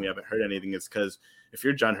the game. We haven't heard anything. It's because if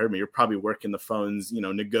you're John Herdman, you're probably working the phones,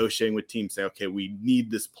 negotiating with teams, say, okay, we need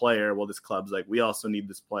this player. Well, this club's like, we also need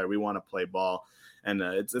this player. We want to play ball. And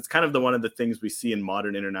it's kind of one of the things we see in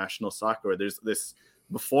modern international soccer, where there's this.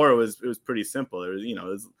 Before it was pretty simple.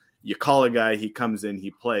 You call a guy, he comes in,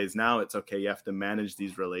 he plays. Now it's okay. You have to manage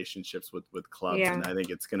these relationships with clubs, and I think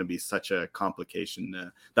it's going to be such a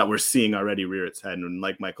complication that we're seeing already rear its head. And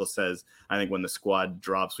like Michael says, I think when the squad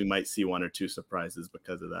drops, we might see 1 or 2 surprises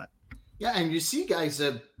because of that. Yeah, and you see, guys,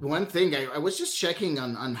 one thing, I was just checking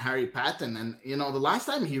on Harry Patton, and, the last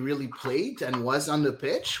time he really played and was on the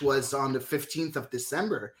pitch was on the 15th of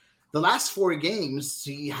December. The last 4 games,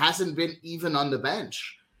 he hasn't been even on the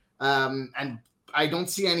bench. And I don't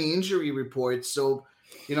see any injury reports. So,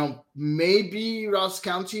 maybe Ross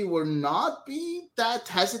County will not be that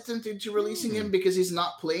hesitant into releasing him because he's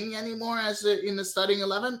not playing anymore in the starting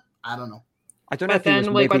 11. I don't know. I don't know but if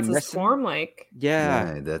then, what's his form like?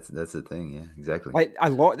 Yeah, that's the thing. Yeah, exactly. Like a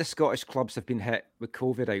lot of the Scottish clubs have been hit with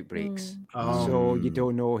COVID outbreaks, so you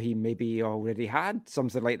don't know. He maybe already had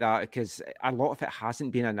something like that because a lot of it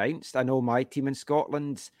hasn't been announced. I know my team in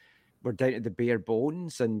Scotland were down to the bare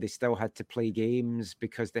bones, and they still had to play games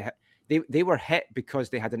because they were hit because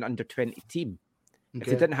they had an under-20 team. Okay. If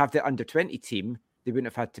they didn't have the under-20 team, they wouldn't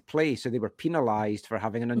have had to play. So they were penalised for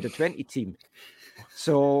having an under-20 team.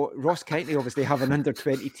 So Ross County obviously have an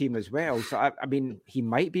under-20 team as well. So, I mean, he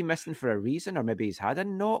might be missing for a reason, or maybe he's had a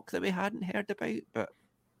knock that we hadn't heard about. But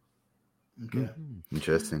okay,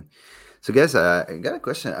 interesting. So, guys, I got a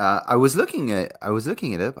question. I was looking it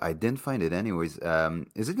up. I didn't find it anyways.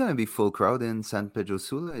 Is it going to be full crowd in San Pedro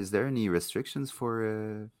Sula? Is there any restrictions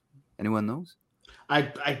for anyone knows? I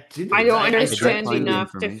don't understand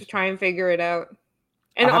enough to try and figure it out.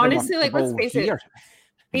 And honestly, like, let's face it,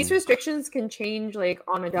 these restrictions can change like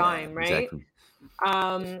on a dime, right?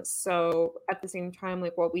 Exactly. So at the same time,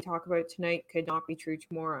 like what we talk about tonight could not be true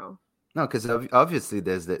tomorrow. No, because obviously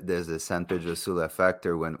there's the San Pedro Sula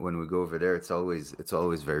factor when we go over there. It's always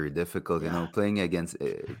very difficult. You know, playing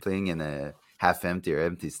in a half empty or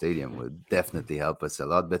empty stadium would definitely help us a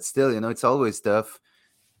lot. But still, you know, it's always tough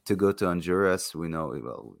to go to Honduras. We know,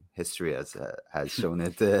 well, history has shown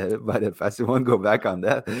it by the past. We won't go back on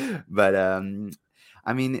that. But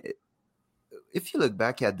I mean, if you look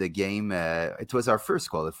back at the game, it was our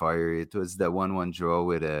first qualifier. It was the 1-1 draw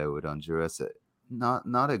with Honduras.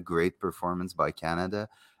 Not a great performance by Canada.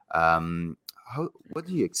 What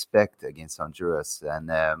do you expect against Honduras?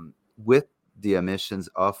 And with the omissions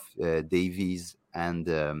of Davies and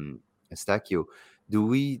Eustachio, do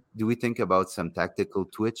we think about some tactical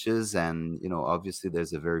twitches? And, you know, obviously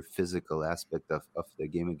there's a very physical aspect of the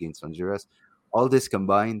game against Honduras. All this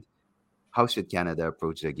combined, how should Canada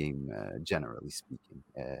approach the game, generally speaking?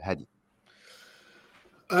 Hadi?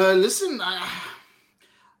 Listen,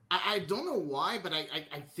 I don't know why, but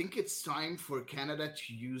I think it's time for Canada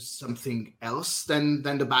to use something else than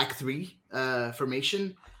the back three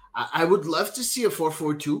formation. I would love to see a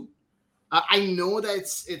 4-4-2. I know that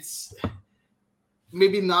it's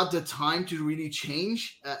maybe not the time to really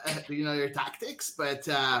change, your tactics, but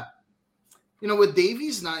with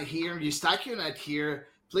Davies not here, Eustachio not here,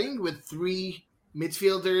 playing with three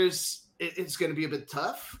midfielders, it's going to be a bit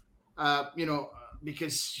tough.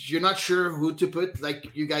 Because you're not sure who to put,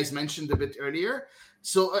 like you guys mentioned a bit earlier.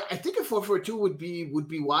 So I think a 4-4-2 would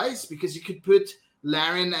be wise, because you could put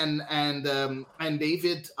Larin and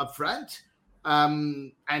David up front,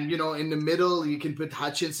 and in the middle you can put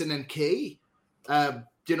Hutchinson and Kay,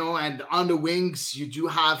 and on the wings you do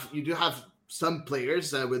have some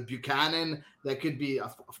players with Buchanan that could be,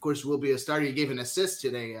 of course, will be a starter. He gave an assist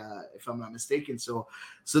today, if I'm not mistaken. So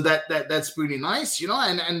that's pretty nice,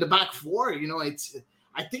 and the back four,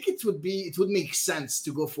 I think it would make sense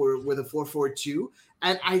to go with a 4-4-2.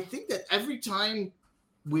 And I think that every time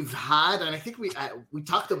we've had, and I think we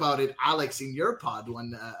talked about it, Alex, in your pod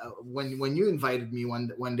when you invited me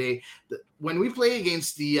one day, when we play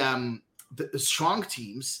against the strong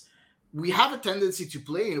teams, we have a tendency to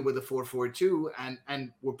play with a 4-4-2,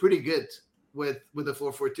 and we're pretty good with the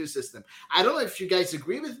 4-4-2 system. I don't know if you guys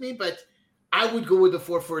agree with me, but I would go with the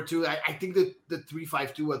 4-4-2. I think that the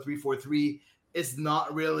 3-5-2 or 3-4-3 is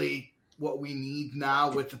not really what we need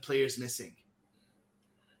now with the players missing.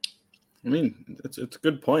 I mean, it's a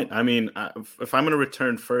good point. I mean, if I'm going to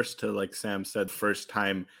return first to, like Sam said, first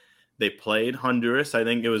time they played Honduras, I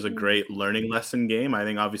think it was a great learning lesson game. I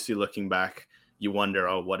think obviously looking back, you wonder,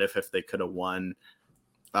 what if they could have won,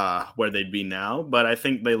 where they'd be now. But I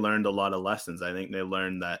think they learned a lot of lessons. I think they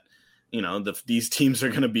learned that, these teams are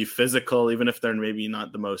going to be physical, even if they're maybe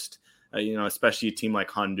not the most, especially a team like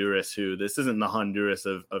Honduras, who this isn't the Honduras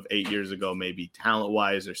of 8 years ago, maybe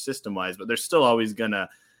talent-wise or system-wise, but they're still always going to,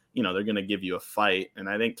 they're going to give you a fight. And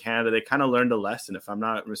I think Canada, they kind of learned a lesson. If I'm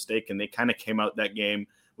not mistaken, they kind of came out that game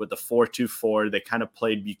with the 4-2-4. They kind of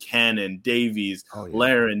played Buchanan, Davies,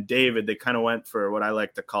 Larin, David. They kind of went for what I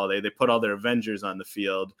like to call, they put all their Avengers on the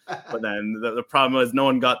field. But then the problem was no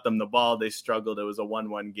one got them the ball. They struggled. It was a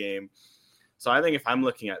 1-1 game. So I think if I'm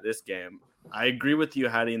looking at this game, I agree with you,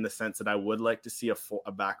 Hattie, in the sense that I would like to see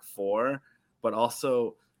a back four. But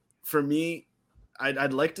also, for me,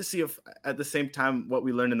 I'd like to see, if at the same time, what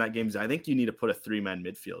we learned in that game is I think you need to put a three-man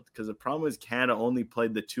midfield, because the problem is Canada only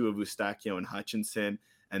played the two of Eustachio and Hutchinson,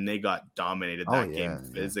 and they got dominated that game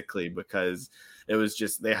physically because it was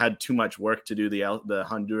just, they had too much work to do. The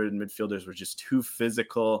Honduran midfielders were just too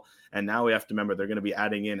physical. And now we have to remember they're going to be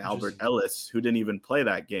adding in Albert Ellis, who didn't even play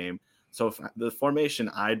that game. So if the formation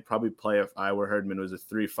I'd probably play if I were Herdman was a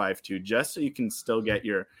 3-5-2, just so you can still get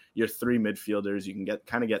your three midfielders. You can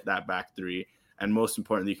get that back three. And most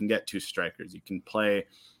importantly, you can get two strikers. You can play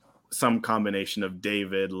some combination of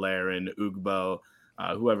David, Larin, Ugbo,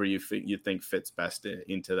 whoever you think fits best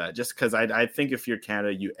into that. Just because I think if you're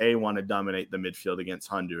Canada, you want to dominate the midfield against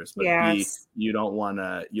Honduras, but B, you don't want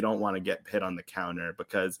to get hit on the counter,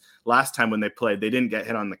 because last time when they played, they didn't get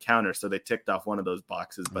hit on the counter, so they ticked off one of those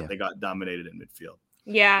boxes, but they got dominated in midfield.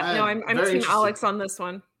 Yeah, no, I'm Team Alex on this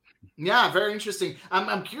one. Yeah, very interesting.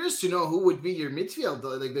 I'm curious to know who would be your midfield,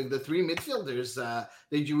 like the three midfielders that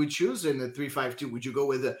you would choose in the 3-5-2. Would you go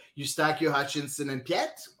with Eustachio, Hutchinson, and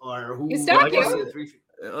Piet, or who?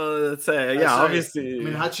 Let's say, obviously. I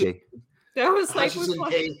mean, Hutchinson. That was like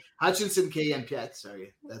Hutchinson, K, and Piet.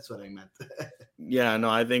 Sorry, that's what I meant. Yeah,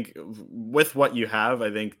 no, I think with what you have,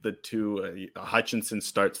 I think the two Hutchinson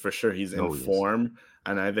starts for sure. He's in form,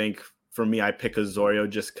 and I think. For me, I pick Osorio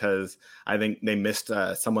just because I think they missed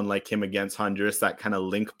someone like him against Honduras, that kind of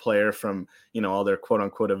link player from, all their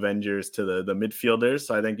quote-unquote Avengers to the midfielders.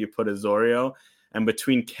 So I think you put Osorio. And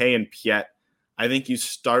between K and Piet, I think you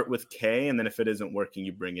start with K, and then if it isn't working,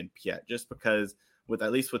 you bring in Piet. Just because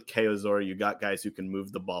at least with K, Osorio, you got guys who can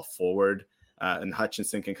move the ball forward, and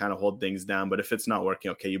Hutchinson can kind of hold things down. But if it's not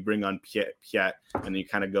working, okay, you bring on Piet, and you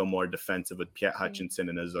kind of go more defensive with Piet, Hutchinson,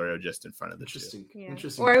 and Osorio just in front of the Interesting. two. Yeah.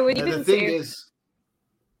 Interesting. Or I would even the thing is,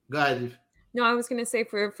 go ahead. No, I was going to say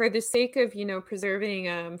for the sake of,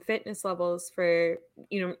 preserving fitness levels for,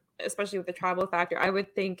 especially with the travel factor, I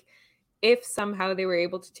would think if somehow they were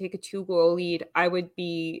able to take a 2-goal lead, I would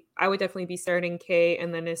definitely be starting K.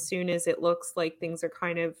 And then as soon as it looks like things are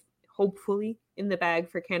kind of hopefully in the bag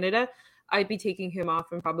for Canada, I'd be taking him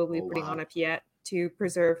off and probably putting on a Piet to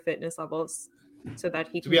preserve fitness levels so that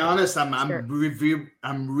he can. To be honest,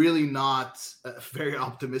 I'm really not very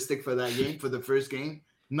optimistic for that game, for the first game.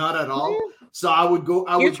 Not at all. So I would go.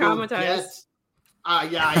 You're traumatized.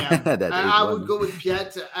 Yeah, I am. I would go with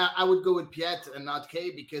Piet. I would go with Piet and not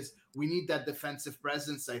K, because we need that defensive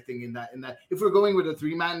presence. I think in that. If we're going with a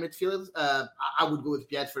 3-man midfield, I would go with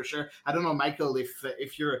Piet for sure. I don't know, Michael,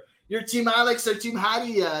 if you're Team Alex or Team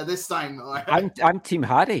Hattie this time. I'm Team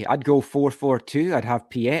Hattie. I'd go 4-4-2. I'd have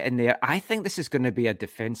Piet in there. I think this is going to be a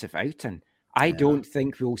defensive outing. I don't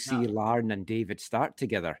think we'll see Larn and David start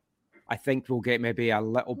together. I think we'll get maybe a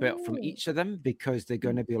little bit from each of them, because they're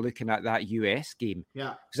going to be looking at that US game.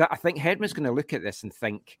 Yeah. Because I think Herdman's going to look at this and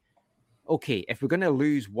think, okay, if we're going to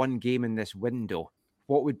lose one game in this window,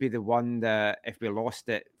 what would be the one that if we lost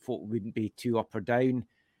it, wouldn't be 2 up or down?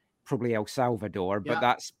 Probably El Salvador, but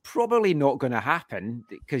that's probably not going to happen,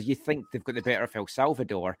 because you think they've got the better of El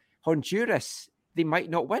Salvador. Honduras, they might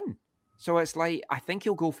not win. So it's like, I think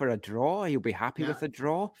he'll go for a draw. He'll be happy with a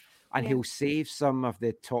draw. And he'll save some of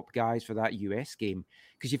the top guys for that US game.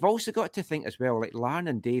 Because you've also got to think as well, like Larn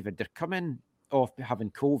and David, they're coming off having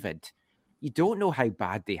COVID. You don't know how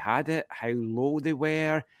bad they had it, how low they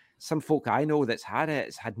were. Some folk I know that's had it,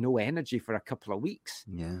 it's had no energy for a couple of weeks.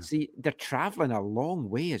 Yeah. See, they're traveling a long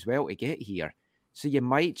way as well to get here. So you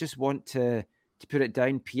might just want to put it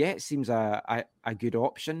down. Piet seems a good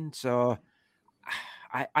option. So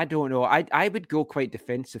I don't know. I would go quite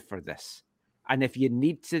defensive for this. And if you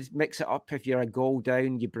need to mix it up, if you're a goal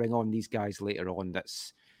down, you bring on these guys later on.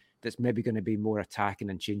 That's maybe going to be more attacking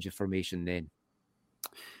and change of formation then.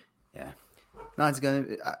 Yeah. No, it's going to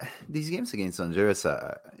be these games against Honduras.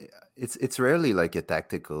 It's rarely like a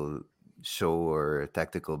tactical show or a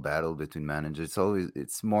tactical battle between managers.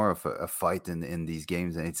 It's more of a fight in these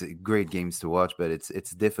games, and it's great games to watch. But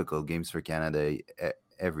it's difficult games for Canada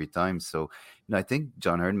every time. So I think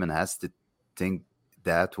John Herdman has to think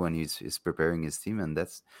that when he's preparing his team, and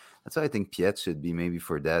that's why I think Piet should be maybe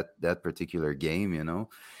for that particular game.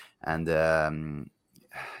 And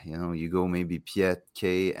you go maybe Piet,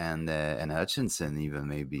 K, and Hutchinson even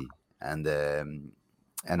maybe, and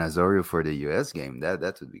Osorio for the US game.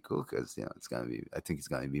 That would be cool, because it's gonna be. I think it's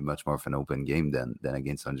gonna be much more of an open game than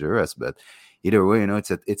against Honduras. But either way,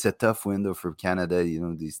 it's a tough window for Canada.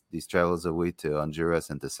 These travels away to Honduras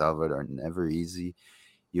and to Salvador are never easy.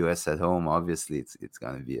 US at home, obviously, it's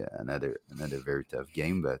gonna be another very tough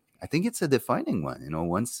game. But I think it's a defining one.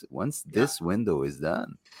 Once this window is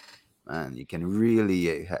done, man, you can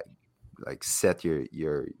really set your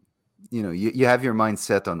you have your mind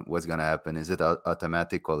set on what's going to happen. Is it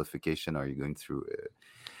automatic qualification, or are you going through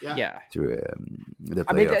through the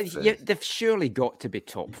playoff? They've surely got to be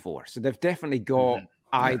top 4, so they've definitely got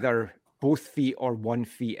either both feet or 1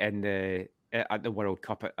 feet in at the World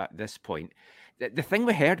Cup at this point. The thing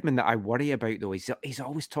with Herdman that I worry about, though, is he's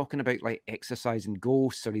always talking about like exercising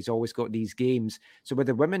ghosts, or he's always got these games. So with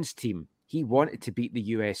the women's team, he wanted to beat the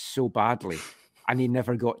US so badly, and he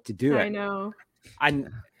never got to do it. I know. And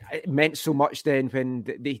it meant so much then when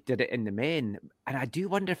they did it in the men. And I do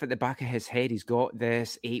wonder if at the back of his head he's got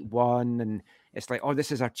this 8-1, and it's like, oh,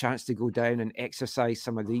 this is our chance to go down and exercise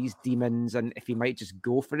some of these demons, and if you might just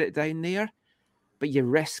go for it down there, but you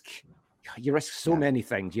risk so many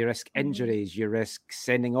things. You risk injuries, you risk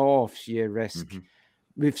sending offs, you risk.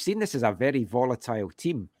 We've seen this as a very volatile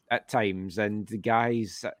team at times, and the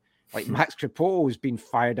guys like Max Crepeau has been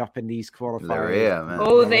fired up in these qualifiers. Larea, man.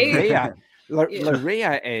 Oh,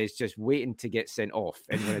 Larea is just waiting to get sent off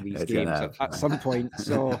in one of these games at some point.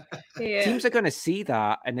 So teams are going to see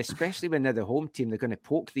that, and especially when they're the home team, they're going to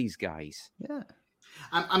poke these guys. Yeah.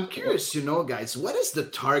 I'm curious to know, guys, what is the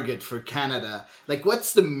target for Canada? Like,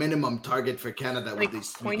 what's the minimum target for Canada with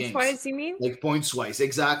these 3 games? Points-wise, you mean? Like, points-wise,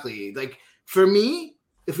 exactly. Like, for me,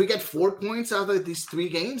 if we get 4 points out of these 3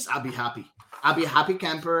 games, I'll be happy. I'll be a happy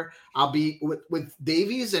camper. I'll be with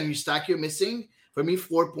Davies and Eustachio missing. For me,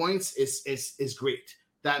 4 points is great.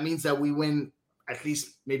 That means that we win at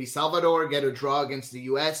least maybe Salvador, get a draw against the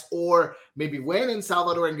U.S., or maybe win in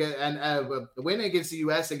Salvador and win against the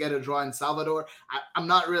U.S. and get a draw in Salvador. I'm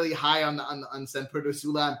not really high on San Pedro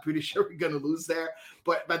Sula. I'm pretty sure we're going to lose there,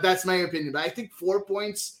 but that's my opinion. But I think 4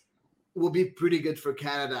 points will be pretty good for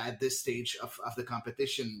Canada at this stage of the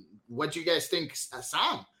competition. What do you guys think,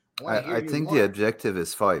 Sam? I think the objective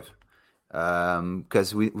is 5.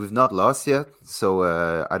 Because we've not lost yet,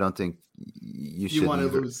 so I don't think you should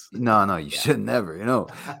lose. No, you should never,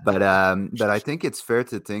 But I think it's fair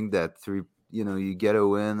to think that 3, you get a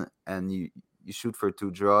win and you shoot for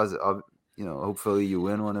 2 draws. Hopefully you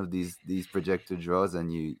win one of these projected draws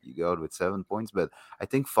and you go out with 7 points. But I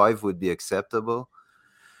think 5 would be acceptable.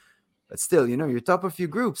 But still, you're top of your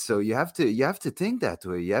group, so you have to think that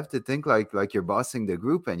way. You have to think like you're bossing the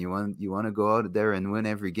group, and you want to go out there and win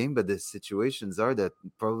every game. But the situations are that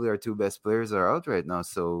probably our 2 best players are out right now,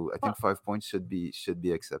 so I think 5 points should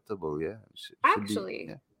be acceptable. Yeah,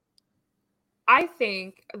 I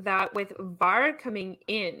think that with VAR coming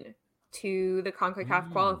in to the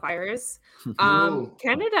CONCACAF qualifiers,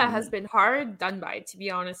 Canada has been hard done by, to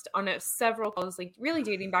be honest, on several calls, like really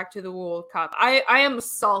dating back to the World Cup. I am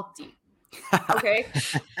salty. Okay.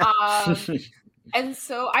 And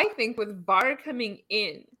so I think with VAR coming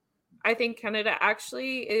in, I think Canada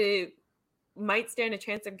actually might stand a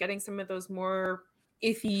chance of getting some of those more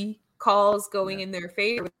iffy calls going in their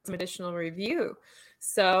favor with some additional review.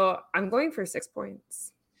 So I'm going for 6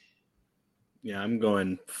 points. Yeah, I'm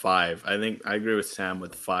going 5. I think I agree with Sam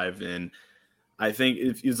with 5. And I think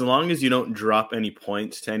as long as you don't drop any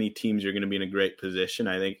points to any teams, you're going to be in a great position.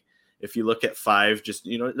 I think if you look at 5, just,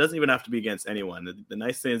 it doesn't even have to be against anyone. The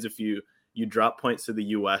nice thing is if you drop points to the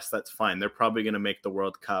U.S., that's fine. They're probably going to make the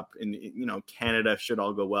World Cup. And, Canada should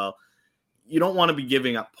all go well. You don't want to be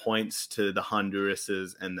giving up points to the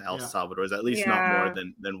Hondurases and the El Salvadors, at least not more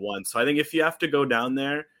than one. So I think if you have to go down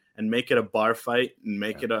there and make it a bar fight and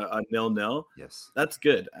make it a 0-0, that's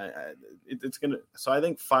good. It's going to. So I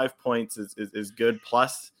think 5 points is good.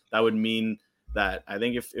 Plus, that would mean that I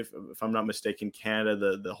think if I'm not mistaken,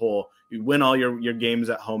 Canada, the whole, you win all your games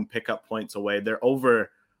at home, pick up points away, they're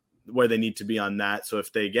over where they need to be on that. So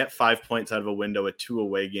if they get 5 points out of a window with 2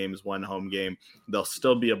 away games, 1 home game, they'll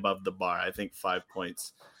still be above the bar. I think 5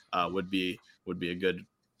 points would be a good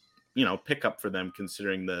pick up for them,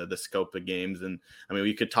 considering the scope of games. And I mean,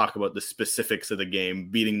 we could talk about the specifics of the game,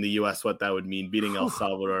 beating the US, what that would mean, beating El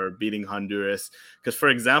Salvador, beating Honduras. Because, for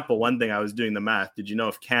example, one thing, I was doing the math. Did you know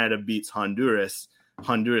if Canada beats Honduras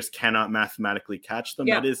cannot mathematically catch them?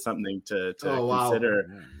 That is something to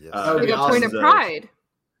consider. Like a point of pride.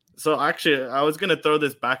 So actually, I was going to throw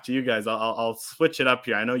this back to you guys. I'll switch it up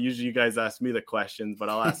here. I know usually you guys ask me the questions, but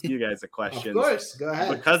I'll ask you guys the questions. Of course, go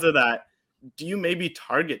ahead. Because of that, do you maybe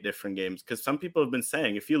target different games? Because some people have been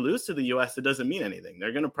saying if you lose to the U.S., it doesn't mean anything.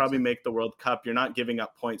 They're going to probably make the World Cup. You're not giving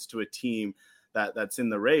up points to a team that's in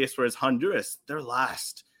the race, whereas Honduras, they're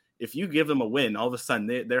last. If you give them a win, all of a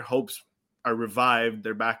sudden their hopes are revived.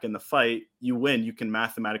 They're back in the fight. You win, you can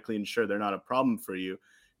mathematically ensure they're not a problem for you.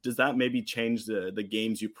 Does that maybe change the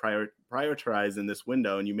games you prioritize in this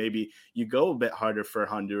window, and you go a bit harder for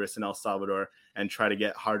Honduras and El Salvador and try to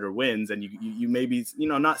get harder wins, and you maybe,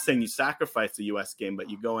 not saying you sacrifice the U.S. game, but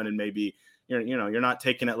you go in and maybe you're not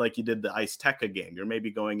taking it like you did the Azteca game. You're maybe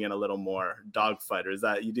going in a little more dogfight, or is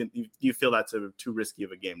that you feel that's too risky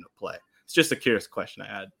of a game to play? It's just a curious question I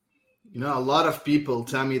had. A lot of people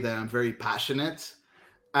tell me that I'm very passionate.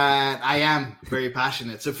 And I am very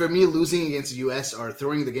passionate. So for me, losing against the U.S. or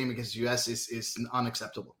throwing the game against the U.S. is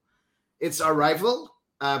unacceptable. It's our rival.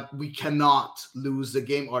 We cannot lose the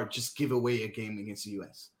game or just give away a game against the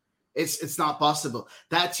U.S. It's not possible.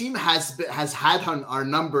 That team has had our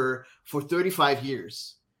number for 35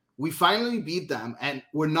 years. We finally beat them, and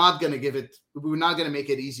we're not going to make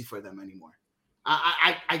it easy for them anymore.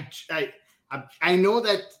 I know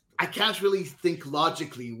that I can't really think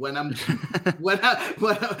logically when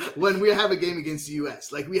when we have a game against the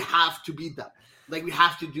US. Like, we have to beat them. Like, we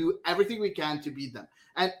have to do everything we can to beat them.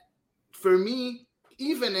 And for me,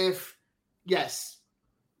 even if, yes,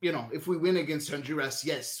 if we win against Honduras,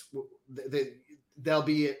 yes, they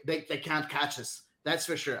can't catch us. That's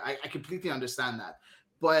for sure. I completely understand that.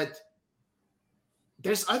 But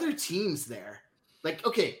there's other teams there. Like,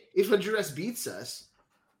 okay, if Honduras beats us,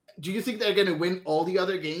 do you think they're going to win all the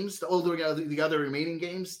other games, the other remaining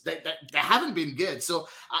games? They haven't been good. So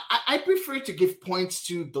I prefer to give points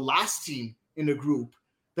to the last team in the group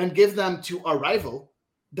than give them to our rival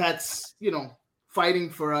that's,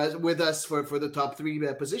 fighting with us for the top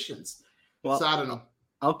 3 positions. Well, so I don't know.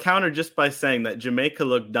 I'll counter just by saying that Jamaica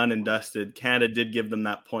looked done and dusted. Canada did give them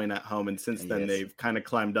that point at home, and since then they've kind of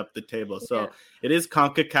climbed up the table. So it is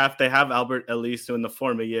CONCACAF. They have Albert Ellis, who in the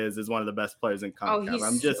form he is one of the best players in CONCACAF.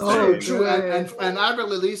 I'm just saying. True. And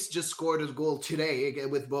Albert Ellis just scored a goal today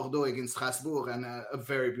with Bordeaux against Strasbourg, and a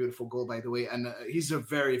very beautiful goal, by the way. And he's a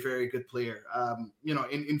very, very good player.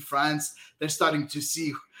 In France, they're starting to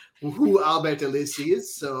see who Albert Ellis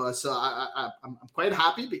is. So I'm quite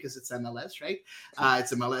happy because it's MLS, right?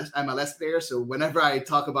 It's a MLS player. So whenever I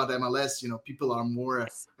talk about MLS, people are more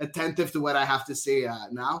attentive to what I have to say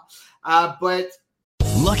now. But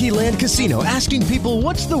Lucky Land Casino, asking people,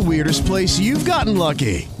 what's the weirdest place you've gotten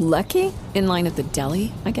lucky? Lucky? In line at the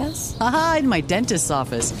deli, I guess? Aha, in my dentist's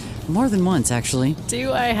office. More than once, actually.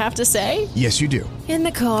 Do I have to say? Yes, you do. In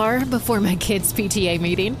the car before my kids' PTA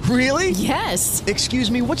meeting. Really? Yes. Excuse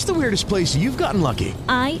me, what's the weirdest place you've gotten lucky?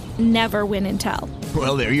 I never win and tell.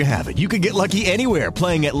 Well, there you have it. You can get lucky anywhere,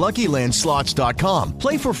 playing at LuckyLandSlots.com.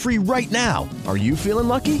 Play for free right now. Are you feeling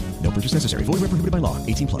lucky? No purchase necessary. Void where prohibited by law.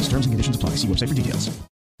 18+. Terms and conditions apply. See website for details.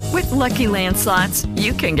 With Lucky Land Slots,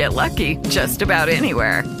 you can get lucky just about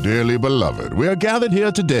anywhere. Dearly beloved, we are gathered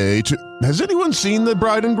here today to... Has anyone seen the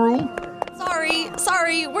bride and groom?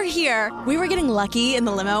 Sorry, we're here. We were getting lucky in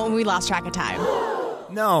the limo and we lost track of time.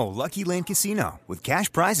 No, Lucky Land Casino, with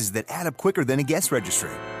cash prizes that add up quicker than a guest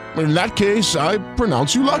registry. In that case, I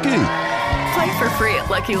pronounce you lucky. Play for free at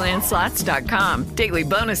LuckyLandSlots.com. Daily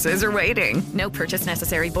bonuses are waiting. No purchase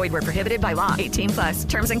necessary. Void where prohibited by law. 18+.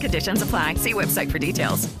 Terms and conditions apply. See website for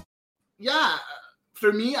details. Yeah,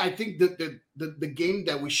 for me, I think the game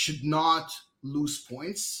that we should not lose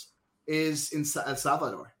points is in El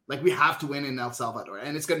Salvador. Like, we have to win in El Salvador,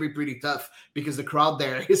 and it's going to be pretty tough because the crowd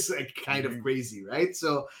there is like kind of crazy, right?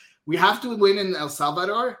 So we have to win in El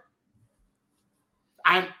Salvador.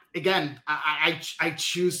 And again, I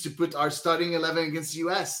choose to put our starting 11 against the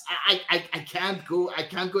US. I can't go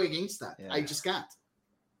against that. Yeah. I just can't.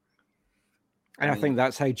 And I think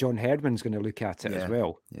that's how John Herdman's going to look at it as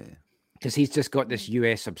well. Yeah. Because he's just got this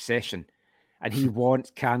US obsession, and he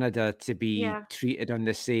wants Canada to be treated on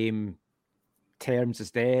the same terms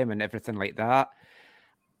as them and everything like that.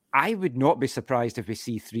 I would not be surprised if we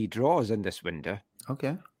see 3 draws in this window.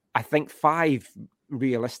 Okay. I think 5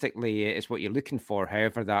 realistically is what you're looking for.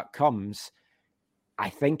 However that comes, I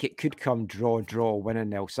think it could come draw, win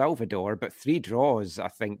in El Salvador, but 3 draws, I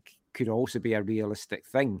think, could also be a realistic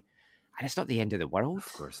thing. And it's not the end of the world.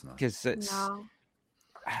 Of course not. Because it's... No.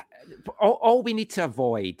 All we need to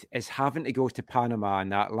avoid is having to go to Panama in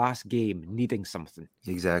that last game needing something.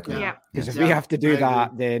 Exactly. Yeah. Because if we have to do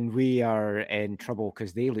that, then we are in trouble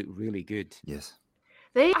because they look really good. Yes.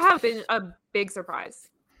 They have been a big surprise.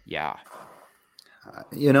 Yeah.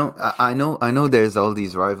 I know there's all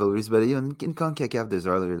these rivalries, but in CONCACAF, there's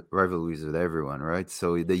rivalries with everyone, right?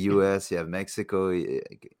 So the US, you have Mexico.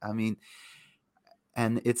 I mean...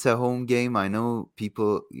 And it's a home game. I know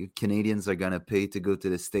Canadians are going to pay to go to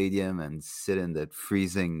the stadium and sit in that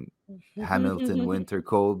freezing Hamilton winter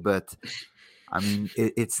cold. But I mean,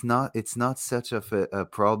 it's not such of a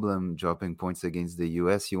problem dropping points against the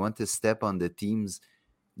US. You want to step on the teams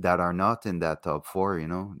that are not in that top 4,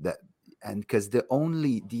 and because the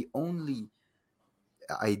only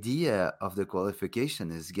idea of the qualification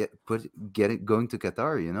is going to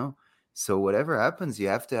Qatar, So whatever happens, you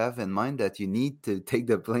have to have in mind that you need to take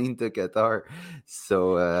the plane to Qatar.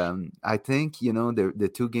 So I think,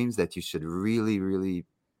 the 2 games that you should really, really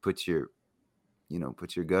put your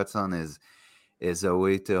guts on is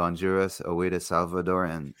away to Honduras, away to Salvador.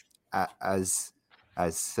 And as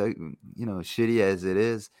shitty as it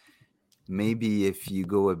is, maybe if you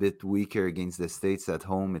go a bit weaker against the States at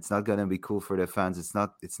home, it's not going to be cool for the fans. It's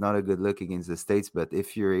not a good look against the States. But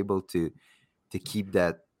if you're able to keep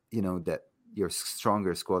that, that your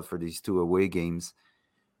stronger squad for these 2 away games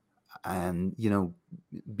and,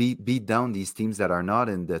 beat down these teams that are not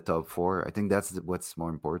in the top 4. I think that's what's more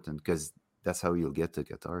important because that's how you'll get to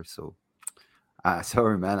Qatar. So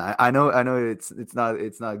Sorry, man. I know it's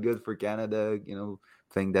not good for Canada,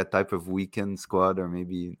 playing that type of weekend squad or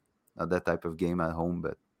maybe not that type of game at home,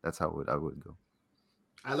 but that's how I would go.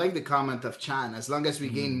 I like the comment of Chan. As long as we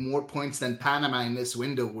gain more points than Panama in this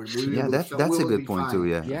window, that's a good point fine. too.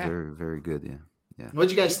 Yeah, very, very good. Yeah. What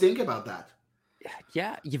do you guys think about that?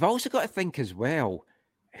 Yeah, you've also got to think as well,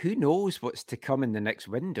 who knows what's to come in the next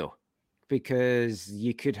window? Because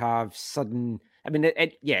you could have sudden... I mean,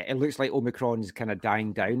 it looks like Omicron's kind of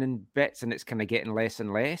dying down in bits and it's kind of getting less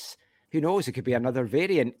and less. Who knows? It could be another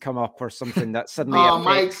variant come up or something that suddenly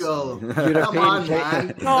affects Michael, European. Come on,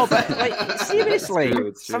 man. No, but seriously,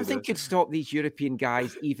 it's true, something could stop these European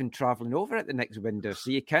guys even traveling over at the next window.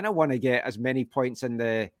 So you kind of want to get as many points in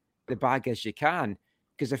the bag as you can.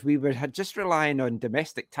 Because if we were just relying on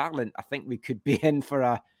domestic talent, I think we could be in for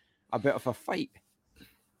a bit of a fight.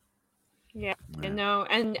 Yeah, no,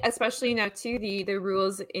 and especially now too, the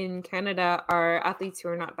rules in Canada are athletes who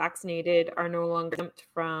are not vaccinated are no longer exempt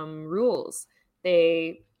from rules.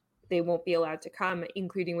 They won't be allowed to come,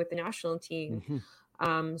 including with the national team.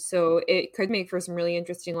 Mm-hmm. So it could make for some really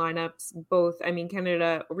interesting lineups.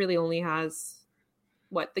 Canada really only has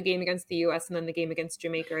the game against the US and then the game against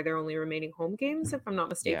Jamaica are their only remaining home games, if I'm not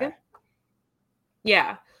mistaken.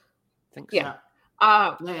 Yeah. I think so.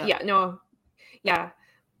 Yeah.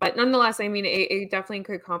 But nonetheless, it definitely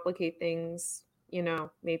could complicate things.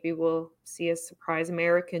 Maybe we'll see a surprise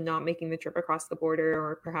American not making the trip across the border,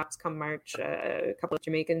 or perhaps come March, a couple of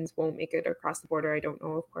Jamaicans won't make it across the border. I don't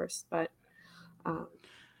know, of course, but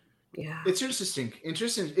yeah. It's interesting.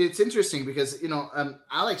 It's interesting because,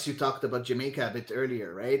 Alex, you talked about Jamaica a bit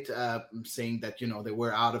earlier, right? Saying that, they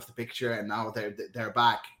were out of the picture and now they're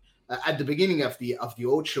back. At the beginning of the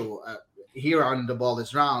Ocho, here on The Ball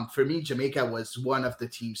is Round, for me, Jamaica was one of the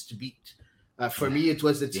teams to beat. For me, it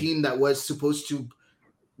was the team that was supposed to.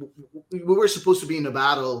 We were supposed to be in a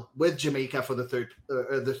battle with Jamaica for the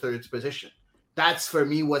third position. That's, for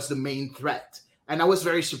me, was the main threat, and I was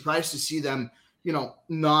very surprised to see them,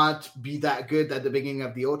 not be that good at the beginning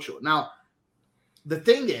of the Ocho. Now, the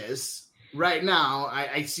thing is, right now,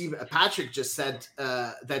 I see Patrick just said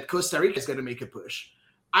that Costa Rica is going to make a push.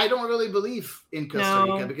 I don't really believe in Costa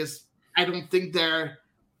Rica because I don't think they're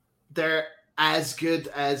as good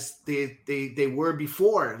as they were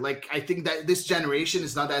before. Like, I think that this generation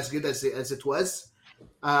is not as good as it was.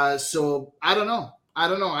 So I don't know.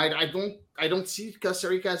 I don't see Costa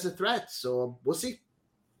Rica as a threat. So we'll see.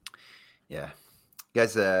 Yeah,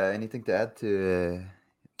 guys. Anything to add to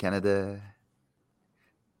Canada?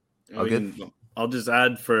 I'll just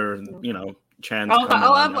add for Chan's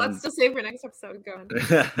I'll have lots to say for next episode. Go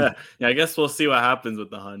ahead. Yeah, I guess we'll see what happens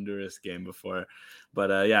with the Honduras game before.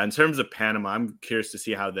 But in terms of Panama, I'm curious to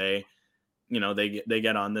see how they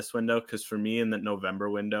get on this window. Because for me, in the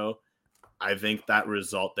November window, I think that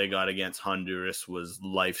result they got against Honduras was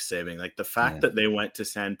life-saving. Like the fact that they went to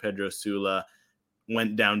San Pedro Sula,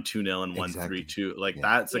 went down 2-0 and won 3-2. Like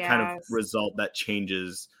that's the kind of result that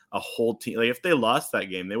changes a whole team. Like if they lost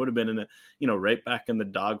that game, they would have been in right back in the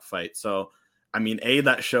dogfight. So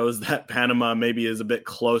that shows that Panama maybe is a bit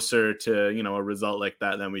closer to, a result like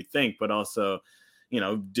that than we think, but also,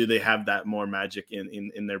 do they have that more magic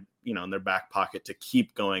in their, in their back pocket to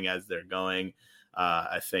keep going as they're going?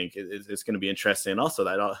 I think it's going to be interesting. And also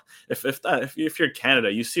that if you're Canada,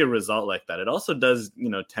 you see a result like that, it also does,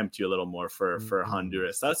 tempt you a little more for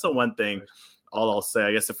Honduras. That's the one thing I'll say,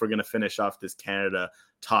 I guess, if we're going to finish off this Canada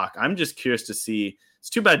talk. I'm just curious to see. It's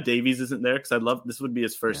too bad Davies isn't there because this would be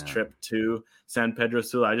his first trip to San Pedro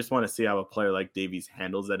Sula. I just want to see how a player like Davies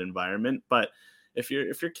handles that environment. But if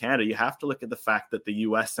you're Canada, you have to look at the fact that the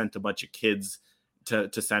U.S. sent a bunch of kids to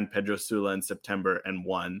San Pedro Sula in September and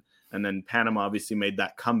won. And then Panama obviously made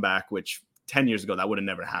that comeback, which 10 years ago, that would have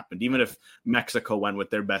never happened. Even if Mexico went with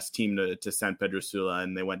their best team to San Pedro Sula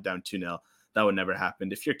and they went down 2-0, that would never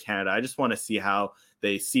happen. If you're Canada, I just want to see how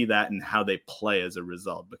they see that and how they play as a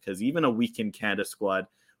result, because even a weakened Canada squad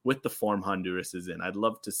with the form Honduras is in, I'd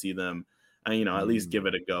love to see them, at least give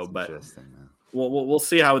it a go. But we'll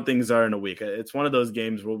see how things are in a week. It's one of those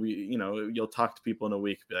games where you'll talk to people in a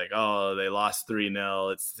week, be like, oh, they lost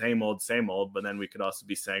 3-0. It's same old. But then we could also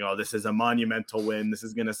be saying, oh, this is a monumental win. This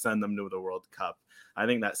is going to send them to the World Cup. I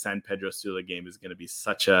think that San Pedro Sula game is going to be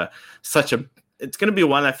it's going to be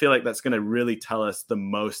one I feel like that's going to really tell us the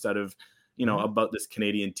most out of, about this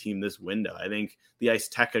Canadian team this window. I think the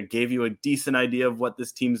Azteca gave you a decent idea of what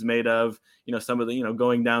this team's made of. Some of the,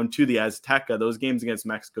 going down to the Azteca, those games against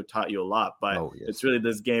Mexico taught you a lot, but it's really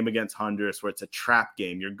this game against Honduras where it's a trap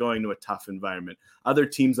game. You're going to a tough environment. Other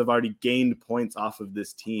teams have already gained points off of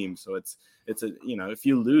this team. So it's if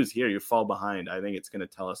you lose here, you fall behind. I think it's going to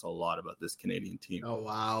tell us a lot about this Canadian team. Oh,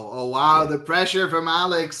 wow. The pressure from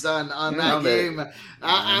Alex on that game.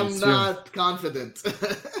 I'm not confident.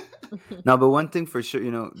 No, but one thing for sure,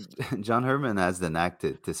 John Herman has the knack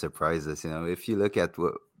to surprise us. If you look at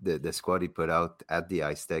what the squad he put out at the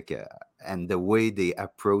Azteca and the way they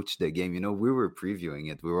approach the game, we were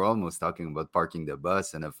previewing it. We were almost talking about parking the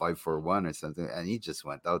bus and a 5-4-1 or something, and he just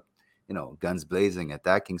went out, guns blazing,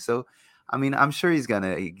 attacking. So, I mean, I'm sure he's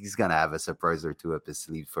gonna have a surprise or two up his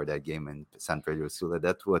sleeve for that game in San Pedro Sula.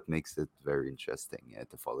 That's what makes it very interesting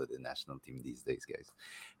to follow the national team these days, guys.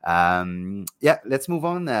 Let's move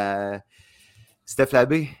on. Steph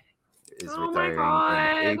Labbé is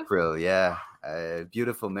retiring in April. Yeah,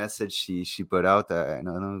 beautiful message she put out. I don't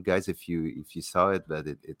know, guys, if you saw it, but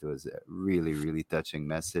it was a really, really touching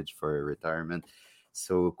message for her retirement.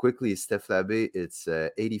 So quickly, Steph Labbé, it's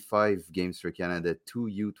 85 games for Canada, 2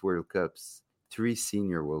 Youth World Cups, 3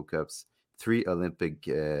 Senior World Cups, 3 Olympic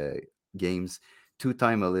Games,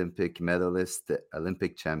 2-time Olympic medalist,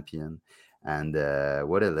 Olympic champion, and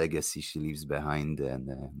what a legacy she leaves behind.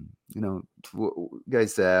 And,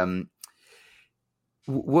 guys,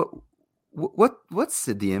 what's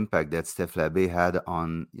the impact that Steph Labbé had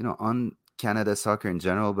on Canada soccer in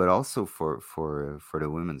general, but also for the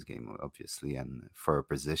women's game, obviously, and for her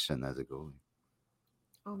position as a goalie?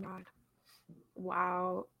 Oh God.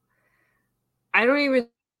 Wow. I don't even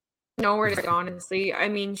know where to go, honestly. I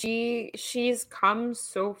mean, she's come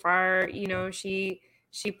so far. She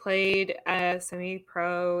played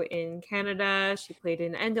semi-pro in Canada. She played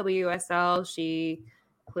in NWSL. She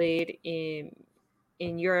played in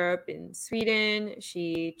Europe, in Sweden.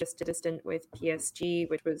 She just did a stint with PSG,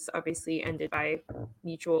 which was obviously ended by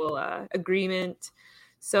mutual agreement.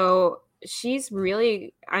 So she's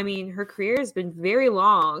really, her career has been very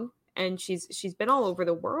long, and she's been all over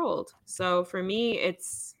the world. So for me,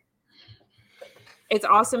 it's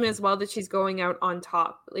awesome as well that she's going out on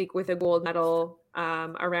top, like with a gold medal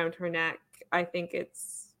around her neck. I think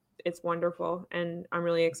it's wonderful, and I'm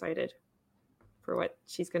really excited for what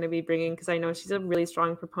she's going to be bringing, because I know she's a really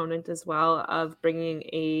strong proponent as well of bringing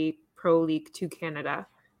a pro league to Canada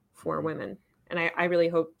for women. And I really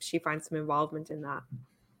hope she finds some involvement in that.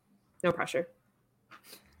 No pressure.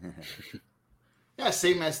 Yeah,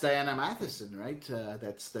 same as Diana Matheson, right?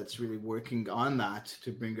 That's really working on that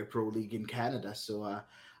to bring a pro league in Canada. So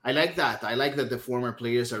I like that. I like that the former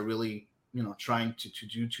players are really, trying to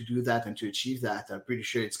do that and to achieve that. I'm pretty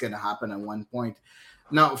sure it's going to happen at one point.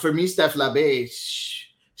 Now, for me, Steph Labbé,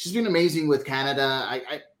 she's been amazing with Canada.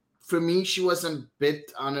 For me, she was a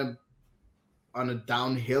bit on a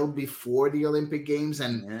downhill before the Olympic Games,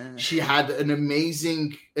 and she had an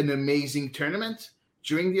amazing tournament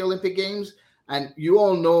during the Olympic Games. And you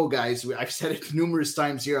all know, guys, I've said it numerous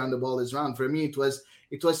times here on The Ball Is Round. For me, it was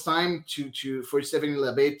time for Stephanie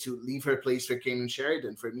Labbé to leave her place for Kaylin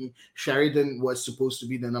Sheridan. For me, Sheridan was supposed to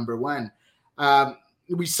be the number one.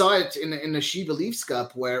 We saw it in the She Believes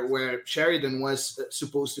Cup where Sheridan was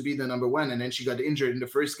supposed to be the number one, and then she got injured in the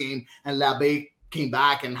first game, and Labbé came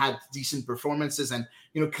back and had decent performances and,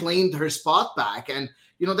 claimed her spot back. And,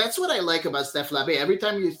 that's what I like about Steph Labbé. Every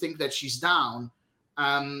time you think that she's down,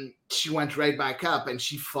 she went right back up and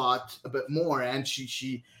she fought a bit more, and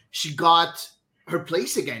she got her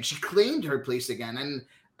place again. She claimed her place again,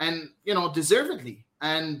 and deservedly.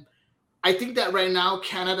 And I think that right now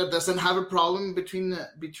Canada doesn't have a problem between the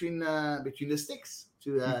sticks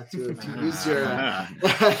to use your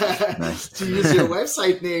to use your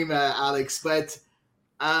website name, Alex. But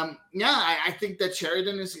I think that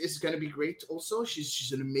Sheridan is going to be great. Also,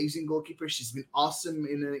 she's an amazing goalkeeper. She's been awesome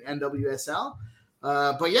in the NWSL.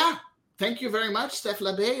 But yeah, thank you very much, Steph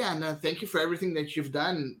Labbé, and thank you for everything that you've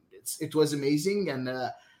done. It was amazing, and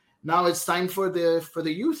now it's time for the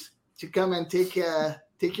youth to come and take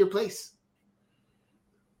your place.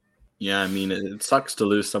 Yeah, it sucks to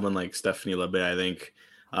lose someone like Stephanie Labbé. I think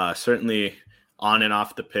certainly on and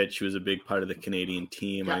off the pitch, she was a big part of the Canadian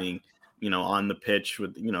team. Yeah. On the pitch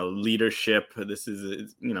with, leadership, this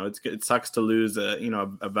is, it sucks to lose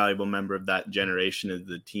a valuable member of that generation as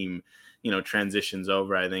the team, transitions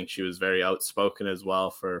over. I think she was very outspoken as well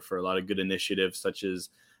for a lot of good initiatives such as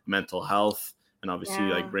mental health. And obviously,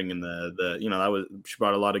 like bringing the she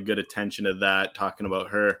brought a lot of good attention to that, talking about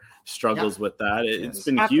her struggles with that. It's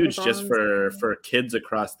been huge just for kids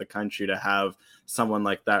across the country to have someone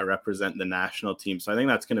like that represent the national team. So I think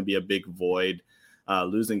that's going to be a big void,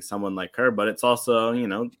 losing someone like her. But it's also,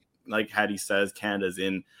 like Hattie says, Canada's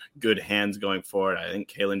in good hands going forward. I think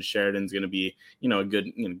Kaylin Sheridan's going to be, a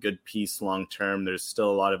good piece long term. There's still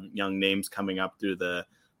a lot of young names coming up through the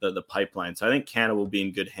pipeline. So I think Canada will be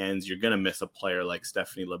in good hands. You're going to miss a player like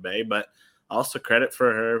Stephanie Labbé, but also credit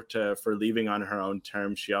for her for leaving on her own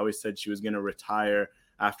terms. She always said she was going to retire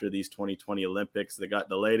after these 2020 Olympics. They got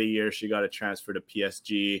delayed a year. She got a transfer to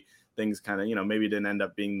PSG. Things kind of, maybe didn't end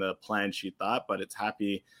up being the plan she thought, but it's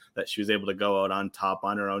happy that she was able to go out on top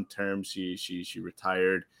on her own terms. She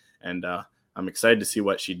retired, and I'm excited to see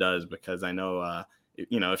what she does, because I know,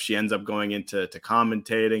 if she ends up going into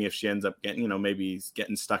commentating, if she ends up getting, maybe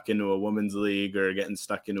getting stuck into a women's league or getting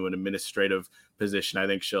stuck into an administrative position, I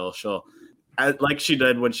think she'll like she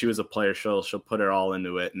did when she was a player, she'll put her all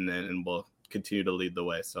into it, and will continue to lead the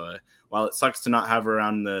way. So while it sucks to not have her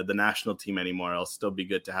around the national team anymore, it'll still be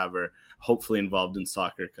good to have her hopefully involved in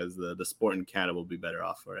soccer, because the sport in Canada will be better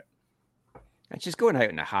off for it. And she's going out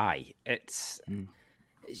in a high. It's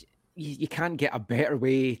you can't get a better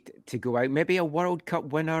way to go out. Maybe a World Cup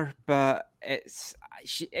winner, but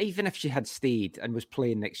even if she had stayed and was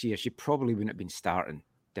playing next year, she probably wouldn't have been starting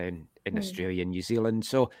down in Australia and New Zealand.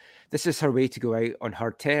 So this is her way to go out on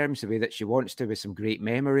her terms, the way that she wants to, with some great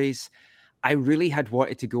memories. I really had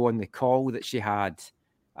wanted to go on the call that she had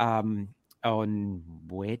on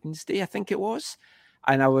Wednesday, I think it was.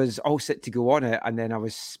 And I was all set to go on it. And then I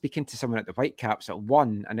was speaking to someone at the Whitecaps at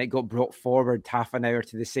 1, and it got brought forward half an hour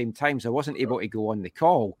to the same time. So I wasn't able to go on the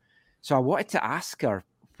call. So I wanted to ask her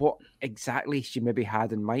what exactly she maybe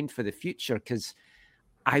had in mind for the future, because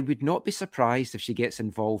I would not be surprised if she gets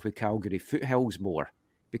involved with Calgary Foothills more,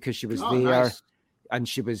 because she was there. Nice. And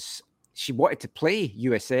she wanted to play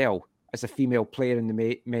USL as a female player in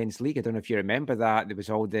the men's league. I don't know if you remember that. There was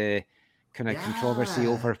all the kind of controversy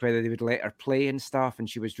over whether they would let her play and stuff. And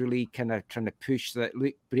she was really kind of trying to push that,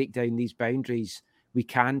 look, break down these boundaries. We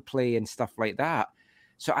can play and stuff like that.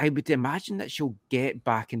 So I would imagine that she'll get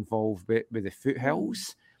back involved with the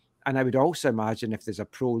Foothills. And I would also imagine if there's a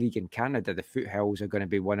pro league in Canada, the Foothills are going to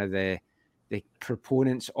be one of the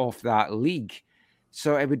proponents of that league.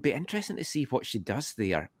 So it would be interesting to see what she does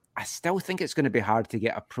there. I still think it's going to be hard to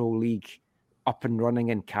get a pro league up and running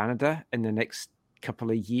in Canada in the next couple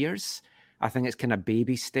of years. I think it's kind of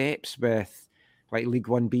baby steps with like League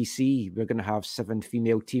One BC. We're going to have 7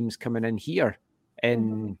 female teams coming in here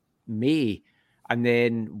in May, and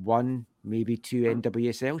then 1, maybe 2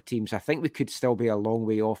 NWSL teams. I think we could still be a long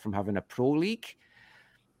way off from having a pro league,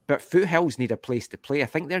 but Foothills need a place to play. I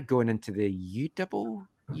think they're going into the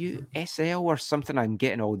USL or something. I'm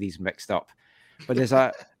getting all these mixed up, but there's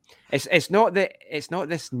a. It's not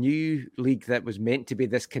this new league that was meant to be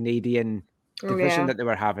this Canadian division that they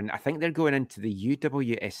were having. I think they're going into the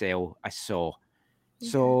UWSL, I saw.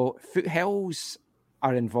 So Foothills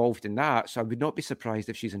are involved in that. So I would not be surprised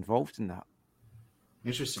if she's involved in that.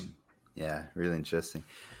 Interesting. Yeah, really interesting.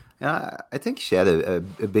 Yeah, I think she had a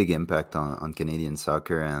big impact on Canadian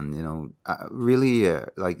soccer, and really,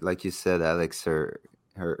 like you said, Alex, her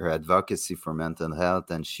advocacy for mental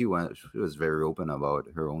health, and she was very open about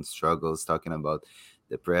her own struggles, talking about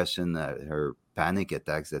depression, her panic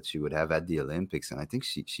attacks that she would have at the Olympics. And I think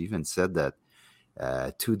she even said that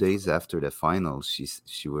 2 days after the final,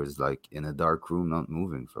 she was like in a dark room, not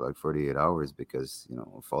moving for like 48 hours because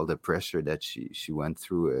of all the pressure that she went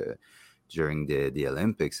through during the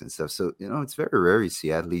Olympics and stuff. So it's very rare you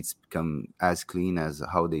see athletes become as clean as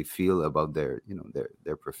how they feel about their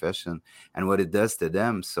profession and what it does to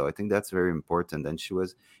them. So I think that's very important. And she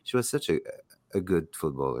was such a good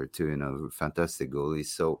footballer too, fantastic goalie.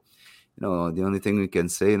 So the only thing we can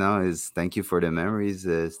say now is thank you for the memories,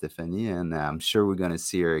 Stephanie, and I'm sure we're gonna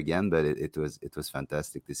see her again. But it was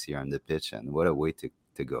fantastic to see her on the pitch, and what a way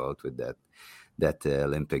to go out with that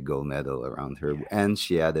Olympic gold medal around her. Yeah. And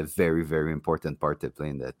she had a very, very important part to play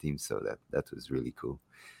in that team. So that was really cool.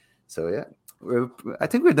 So yeah, I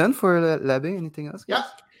think we're done for Labbé. Anything else, guys?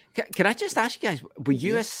 Yeah. Can I just ask you guys, were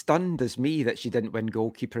you as stunned as me that she didn't win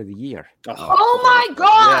goalkeeper of the year? Oh my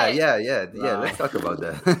God! Yeah. Let's talk about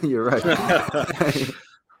that. You're right.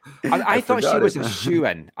 I thought she was a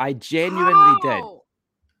shoo-in. I genuinely did.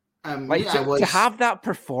 To have that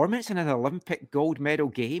performance in an Olympic gold medal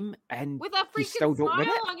game and with a freaking still don't win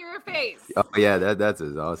it on your face. Oh yeah, that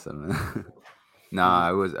is awesome. No,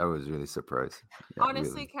 I was really surprised. Yeah,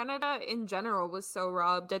 honestly, really. Canada in general was so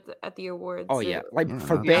robbed at the awards. Oh yeah,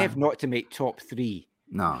 for Bev not to make top 3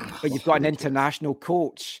 No. But you've got an international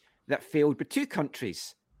coach that failed with 2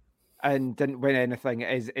 countries and didn't win anything,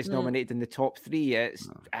 is nominated in the top 3. It's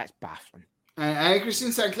baffling. And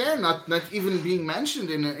Christine Sinclair not even being mentioned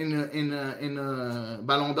in a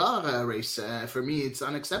Ballon d'Or race. For me, it's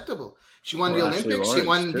unacceptable. She won the Olympics. She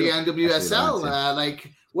won the NWSL.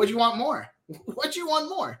 Like, what do you want more? What do you want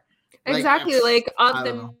more? Exactly. Of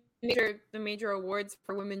the major awards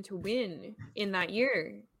for women to win in that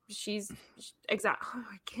year, she's exact. Oh,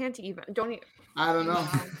 I can't even. I don't know.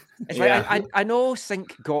 It's like I know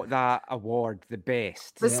Sink got that award, the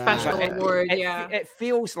best, the special award. It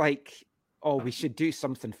feels like, we should do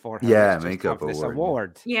something for her. Yeah, make up this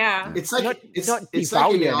award. Yeah, it's like not it's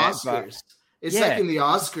like in the Oscars. It's like in the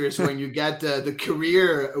Oscars when you get the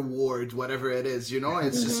career award, whatever it is.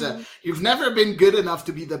 It's just you've never been good enough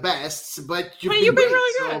to be the best, but you've been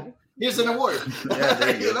really good. So here's an award.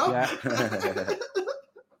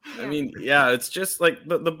 I mean, it's just like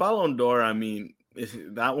the Ballon d'Or. I mean,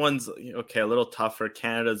 that one's okay, a little tougher.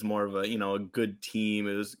 Canada's more of a good team.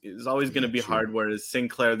 It was always going to be hard. Whereas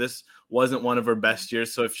Sinclair, this wasn't one of her best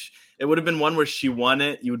years. So if it would have been one where she won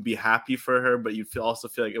it, you would be happy for her, but you also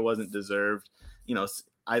feel like it wasn't deserved.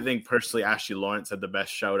 I think personally, Ashley Lawrence had the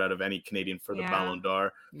best shout out of any Canadian for the Ballon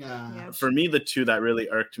d'Or. Yeah. For me, the two that really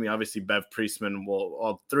irked me, obviously Bev Priestman. Well,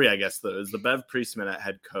 all three, I guess. It was the Bev Priestman at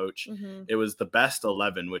head coach. Mm-hmm. It was the best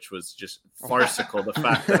 11, which was just farcical. The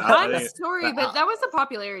fact that fun story, but that was a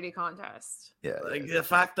popularity contest. Yeah, the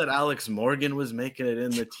fact that Alex Morgan was making it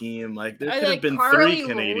in the team, there could have been Carly 3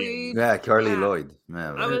 Canadians. Yeah, Carly Lloyd.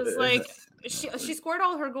 Man, I was like, she scored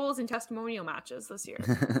all her goals in testimonial matches this year.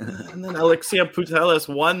 And then Alexia Putellas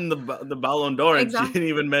won the Ballon d'Or, and she didn't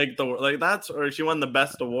even make or she won the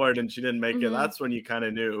best award and she didn't make it. That's when you kind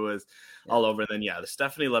of knew it was all over. And then the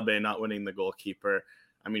Stephanie Labbe not winning the goalkeeper.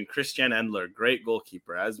 I mean, Christiane Endler, great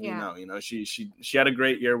goalkeeper, as we know. She had a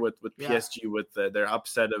great year with PSG with their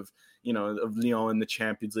upset of Lyon in the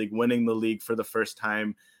Champions League, winning the league for the first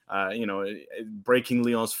time. Breaking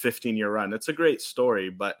Lyon's 15-year run. It's a great story,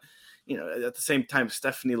 but at the same time,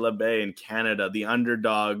 Stephanie Labbe in Canada, the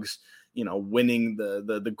underdogs, winning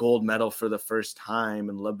the gold medal for the first time,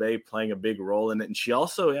 and Labbe playing a big role in it. And she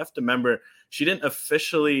also, you have to remember,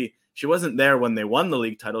 she wasn't there when they won the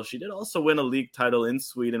league title. She did also win a league title in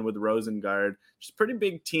Sweden with Rosengard. She's a pretty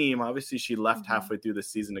big team. Obviously, she left halfway through the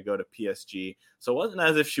season to go to PSG. So it wasn't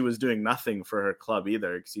as if she was doing nothing for her club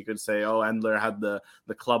either. Because you could say, Endler had the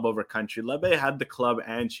club over country. Labbe had the club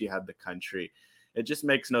and she had the country. It just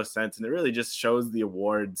makes no sense. And it really just shows the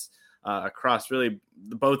awards across really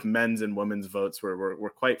both men's and women's votes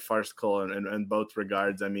were quite farcical in both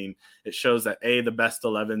regards. I mean, it shows that the best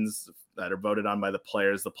 11s that are voted on by the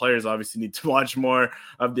players obviously need to watch more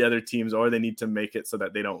of the other teams, or they need to make it so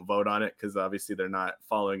that they don't vote on it, because obviously they're not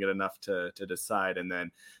following it enough to decide. And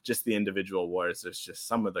then just the individual awards, there's just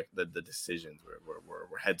some of the decisions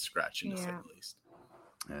were head scratching to say the least.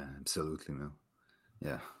 Yeah, absolutely, man.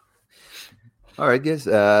 Yeah. All right, guys.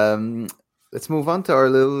 Let's move on to our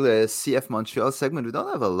little CF Montreal segment. We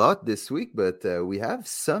don't have a lot this week, but we have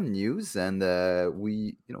some news, and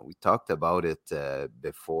we talked about it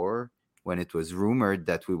before when it was rumored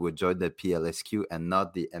that we would join the PLSQ and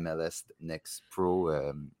not the MLS Next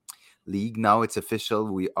Pro League. Now it's official.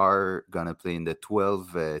 We are gonna play in the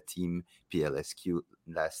 12-team PLSQ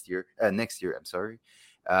next year. I'm sorry.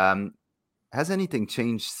 Has anything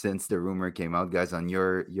changed since the rumor came out, guys, on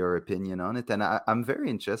your opinion on it? And I'm very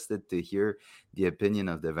interested to hear the opinion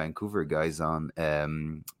of the Vancouver guys on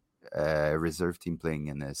reserve team playing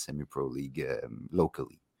in a semi-pro league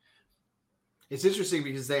locally. It's interesting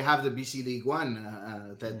because they have the BC League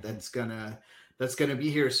One that's gonna be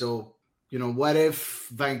here. So what if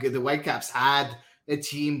the Whitecaps had a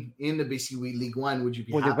team in the BC League One? Would you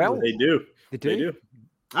be happy? Well, they do. They do.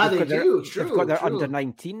 They do. True. They've got their under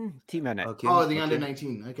 19 team in it. Okay. The under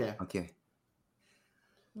 19. Okay.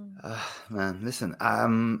 Man, listen. I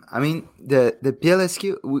mean, the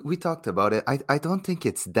PLSQ. We talked about it. I don't think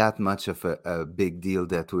it's that much of a big deal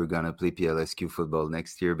that we're gonna play PLSQ football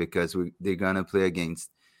next year, because they're gonna play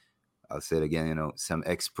against. I'll say it again. Some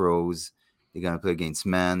ex-pros. They're gonna play against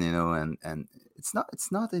men. And it's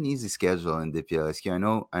not an easy schedule in the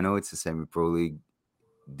PLSQ. I know it's a semi-pro league.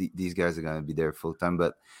 These guys are gonna be there full time,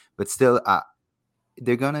 but still,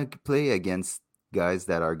 they're gonna play against guys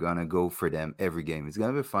that are gonna go for them every game. It's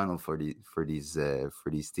gonna be a final for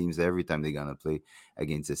these teams every time they're gonna play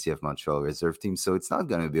against the CF Montreal reserve team. So it's not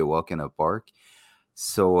gonna be a walk in the park.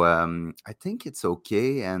 So I think it's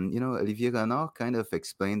okay. And Olivier Renard kind of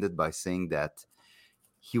explained it by saying that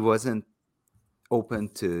he wasn't open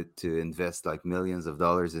to invest like millions of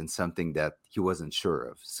dollars in something that he wasn't sure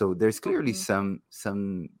of. So there's clearly some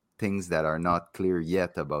things that are not clear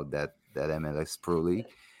yet about that MLS Pro League,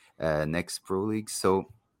 next Pro League.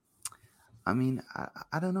 So I mean,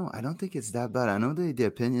 I don't know. I don't think it's that bad. I know the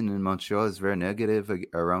opinion in Montreal is very negative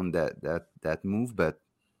around that move, but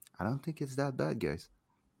I don't think it's that bad, guys.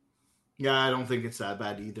 Yeah, I don't think it's that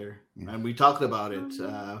bad either. Yeah. And we talked about it.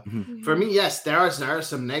 For me, yes, there are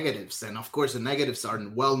some negatives. And of course, the negatives are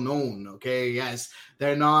well known. Okay. Yes,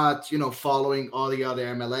 they're not, following all the other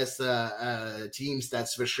MLS teams.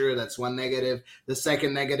 That's for sure. That's one negative. The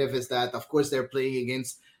second negative is that, of course, they're playing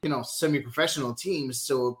against, semi-professional teams.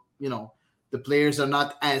 So, the players are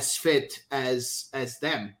not as fit as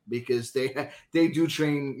them because they do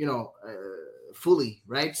train, fully.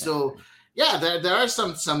 Right. Yeah. So, yeah, there are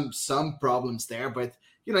some problems there, but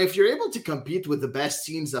if you're able to compete with the best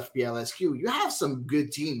teams of PLSQ, you have some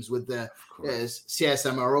good teams with the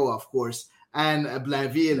CSMRO, of course, and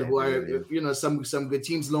Blainville, who are some good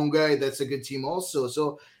teams. Longueuil, that's a good team also.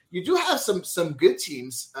 So you do have some good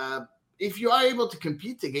teams. If you are able to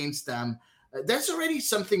compete against them, that's already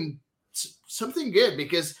something good,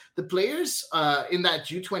 because the players in that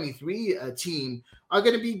U23 team are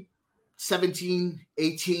going to be 17,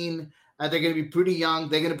 18. They're going to be pretty young.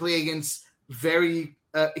 They're going to play against very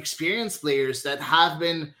experienced players that have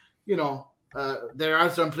been, there are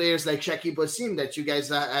some players like Shaki Bosim that you guys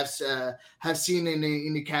have seen in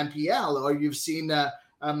the CFMTL, or you've seen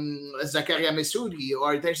Zakaria Messoudi,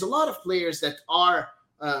 or there's a lot of players that are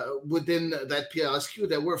within that PLSQ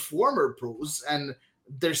that were former pros, and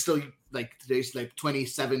they're still today's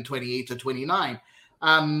 27, 28 or 29.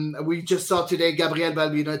 We just saw today Gabriel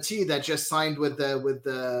Balbinotti that just signed with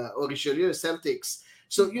the Richelieu Celtics.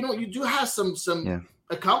 So you do have some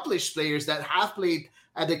accomplished players that have played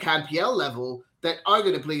at the CFMTL level that are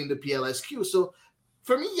going to play in the PLSQ. So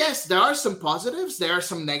for me, yes, there are some positives, there are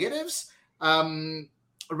some negatives.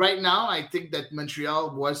 Right now, I think that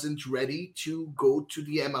Montreal wasn't ready to go to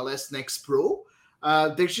the MLS Next Pro.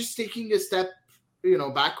 They're just taking a step,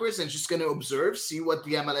 backwards, and just going to observe, see what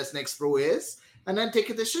the MLS Next Pro is, and then take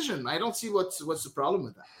a decision. I don't see what's the problem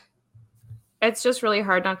with that. It's just really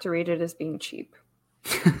hard not to read it as being cheap.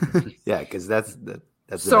 Yeah, because that's the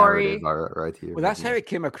narrative right here. Well, that's how it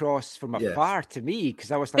came across from afar to me,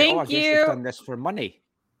 because I was like, I guess they've done this for money.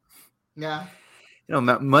 Yeah.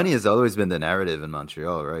 Money has always been the narrative in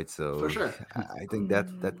Montreal, right? So for sure. I think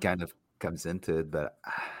that kind of comes into it. But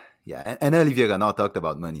yeah, and Olivier Renard talked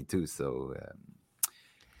about money too. So,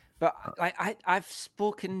 but I've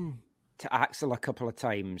spoken to Axel a couple of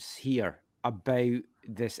times here about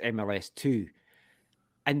this MLS2,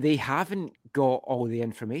 and they haven't got all the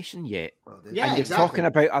information yet. And you're talking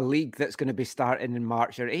about a league that's going to be starting in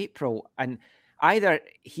March or April, and either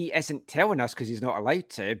he isn't telling us because he's not allowed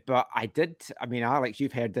to, but Alex,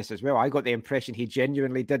 you've heard this as well. I got the impression he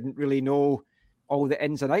genuinely didn't really know all the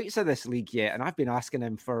ins and outs of this league yet, and I've been asking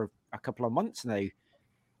him for a couple of months now.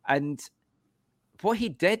 And what he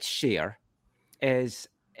did share is,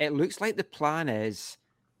 it looks like the plan is,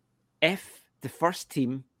 if the first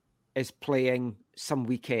team is playing some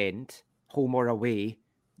weekend, home or away,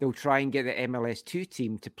 they'll try and get the MLS2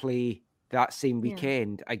 team to play that same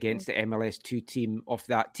weekend against the MLS2 team of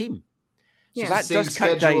that team. So that does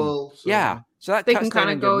cut down. So that they cuts can kind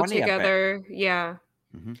down of go money together. Yeah.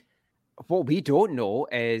 Mm-hmm. What we don't know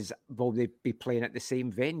is, will they be playing at the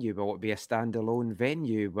same venue? Will it be a standalone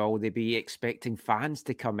venue? Will they be expecting fans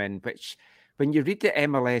to come in? Which, when you read the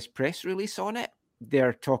MLS press release on it,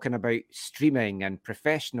 they're talking about streaming and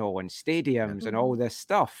professional and stadiums and all this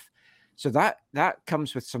stuff. So that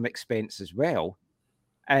comes with some expense as well.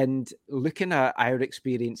 And looking at our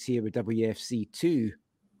experience here with WFC2,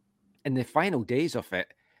 in the final days of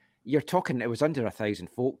it, you're talking, it was under 1,000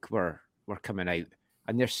 folk were coming out,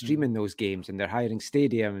 and they're streaming those games, and they're hiring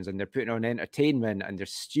stadiums, and they're putting on entertainment, and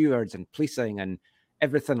there's stewards and policing and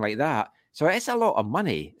everything like that. So it's a lot of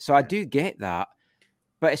money. So I do get that,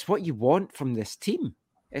 but it's what you want from this team.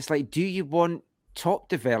 It's like, do you want top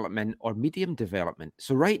development or medium development?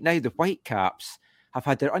 So right now, the Whitecaps have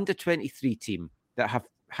had their under-23 team that have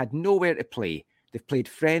had nowhere to play. They've played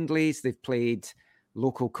friendlies, they've played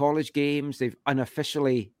local college games, they've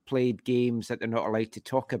unofficially played games that they're not allowed to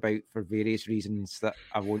talk about for various reasons that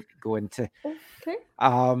I won't go into. Okay.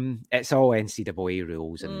 It's all NCAA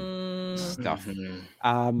rules and stuff.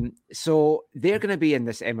 So they're going to be in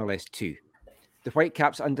this MLS2. The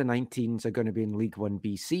Whitecaps under-19s are going to be in League 1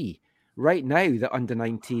 BC. Right now, the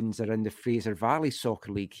under-19s are in the Fraser Valley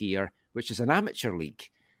Soccer League here, which is an amateur league.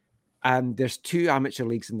 And there's two amateur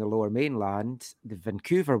leagues in the Lower Mainland, the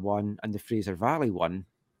Vancouver one and the Fraser Valley one.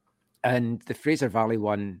 And the Fraser Valley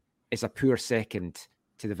one is a poor second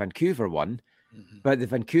to the Vancouver one. But the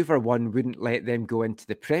Vancouver one wouldn't let them go into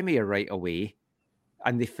the Premier right away.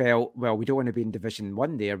 And they felt, well, we don't want to be in Division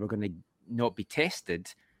 1 there. We're going to not be tested.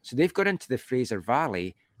 So they've got into the Fraser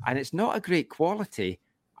Valley, and it's not a great quality.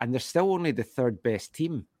 And they're still only the third best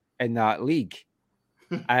team in that league.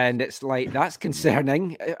 And it's like, that's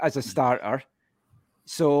concerning as a starter.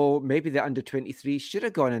 So maybe the under-23 should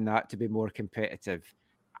have gone in that to be more competitive.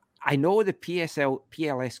 I know the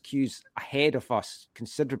PLSQ's ahead of us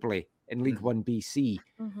considerably in League One BC.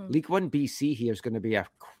 League One BC here is going to be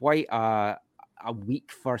quite a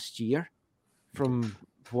weak first year from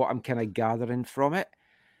what I'm kind of gathering from it.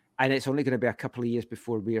 And it's only going to be a couple of years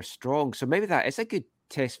before we are strong. So maybe that is a good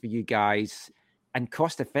test for you guys. And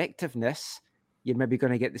cost effectiveness, you're maybe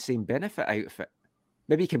going to get the same benefit out of it.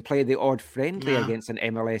 Maybe you can play the odd friendly against an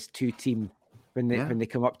MLS2 team when they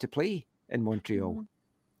come up to play in Montreal.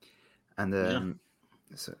 And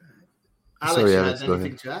Alex,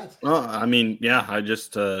 anything to add? Well, I mean, I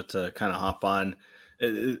just to kind of hop on.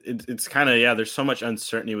 It's kind of, there's so much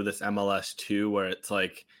uncertainty with this MLS too, where it's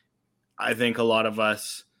like, I think a lot of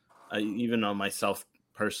us, even on myself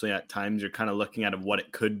personally, at times you're kind of looking at what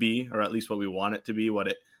it could be, or at least what we want it to be,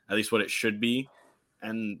 at least what it should be.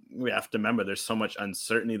 And we have to remember there's so much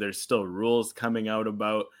uncertainty. There's still rules coming out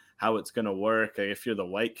about how it's going to work. If you're the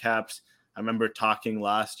Whitecaps, I remember talking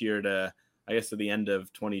last year to, I guess at the end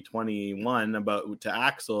of 2021 to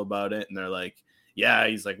Axel about it. And they're like,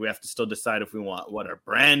 he's like, we have to still decide if we want what our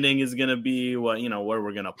branding is going to be, where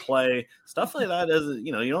we're going to play, stuff like that.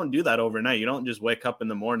 You don't do that overnight. You don't just wake up in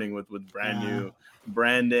the morning with brand new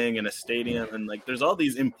branding and a stadium. And like, there's all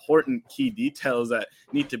these important key details that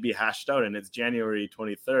need to be hashed out. And it's January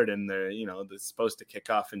 23rd and they're supposed to kick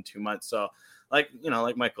off in 2 months. So like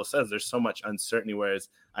Michael says, there's so much uncertainty, whereas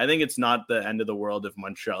I think it's not the end of the world if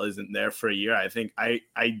Montreal isn't there for a year. I think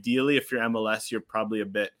ideally, if you're MLS, you're probably a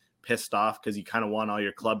bit pissed off because you kind of want all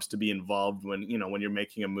your clubs to be involved when you're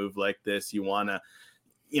making a move like this. You want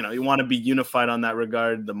to be unified on that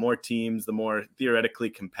regard. The more teams, the more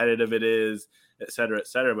theoretically competitive it is, et cetera, et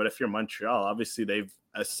cetera. But if you're Montreal, obviously they've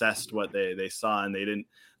assessed what they saw and they didn't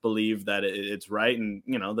believe that it's right. And,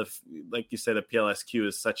 like you say, the PLSQ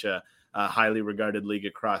is such a highly regarded league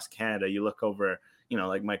across Canada. You look over,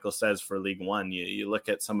 like Michael says, for League One, you look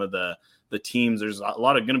at some of the teams. There's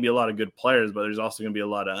going to be a lot of good players, but there's also going to be a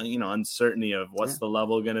lot of, uncertainty of what's the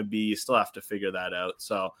level going to be. You still have to figure that out.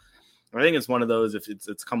 So I think it's one of those, if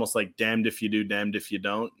it's almost like damned if you do, damned if you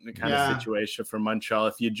don't kind of situation for Montreal.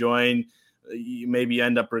 If you join, you maybe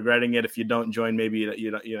end up regretting it. If you don't join, maybe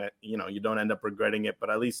you don't end up regretting it. But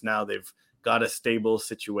at least now they've got a stable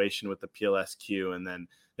situation with the PLSQ, and then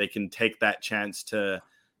they can take that chance to,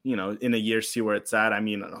 in a year, see where it's at. I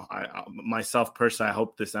mean, I myself personally, I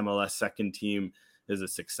hope this MLS second team is a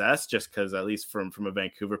success, just because at least from a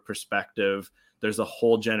Vancouver perspective, there's a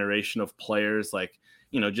whole generation of players like,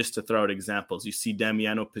 just to throw out examples, you see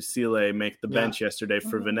Damiano Pasile make the bench yesterday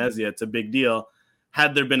for Venezia. It's a big deal.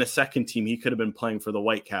 Had there been a second team, he could have been playing for the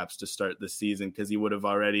Whitecaps to start the season, because he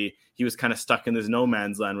was kind of stuck in this no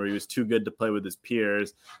man's land where he was too good to play with his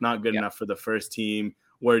peers, not good enough for the first team.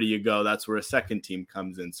 Where do you go? That's where a second team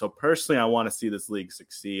comes in. So personally, I want to see this league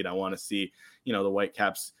succeed. I want to see, the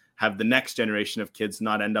Whitecaps have the next generation of kids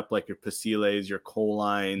not end up like your Pasiles, your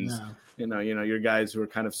Colines, your guys who are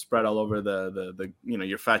kind of spread all over the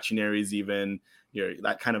your Faccineris, even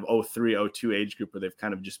that kind of 03-02 age group where they've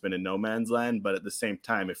kind of just been in no man's land. But at the same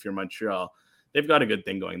time, if you're Montreal, they've got a good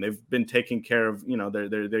thing going. They've been taking care of,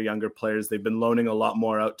 their younger players. They've been loaning a lot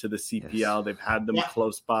more out to the CPL. Yes. They've had them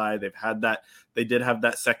close by. They did have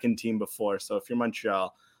that second team before. So if you're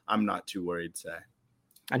Montreal, I'm not too worried, say.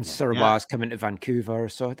 And Sirwa's coming to Vancouver.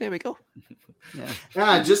 So there we go.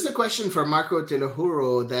 Just a question for Marco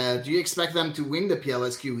Telehuro. Do you expect them to win the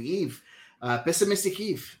PLSQ, Eve? Pessimistic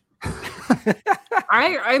Eve.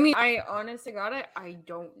 I mean, I honestly got it. I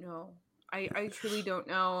don't know. I truly don't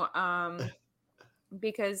know.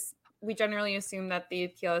 Because we generally assume that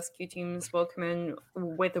the PLSQ teams will come in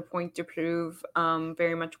with a point to prove,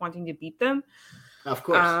 very much wanting to beat them. Of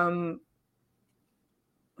course.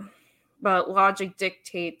 But logic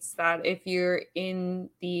dictates that if you're in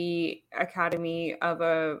the academy of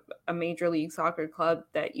a major league soccer club,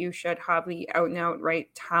 that you should have the out and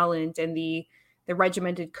outright talent and the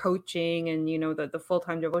regimented coaching and, the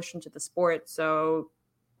full-time devotion to the sport. So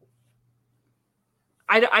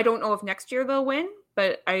I don't know if next year they'll win,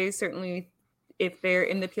 but I certainly, if they're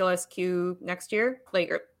in the PLSQ next year,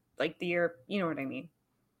 like the year, you know what I mean?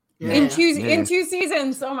 In two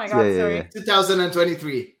seasons. Oh my God, sorry.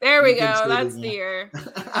 2023. There we go. That's the year.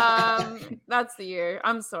 That's the year.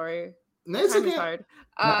 I'm sorry. That's Time okay. is hard.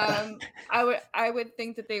 I would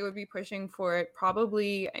think that they would be pushing for it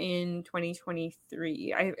probably in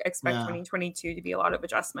 2023. I expect 2022 to be a lot of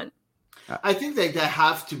adjustment. I think that they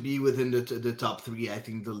have to be within the top three. I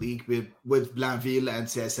think the league with Blainville and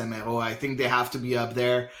CSMRO, I think they have to be up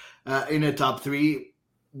there in the top three.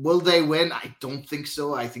 Will they win? I don't think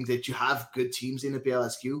so. I think that you have good teams in the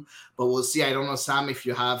PLSQ, but we'll see. I don't know, Sam, if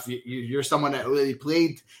you're someone that really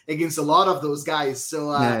played against a lot of those guys. So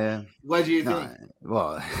what do you think?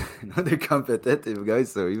 Well, they're competitive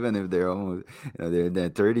guys. So even if they're almost they're in their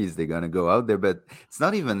 30s, they're gonna go out there. But it's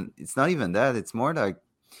not even that. It's more like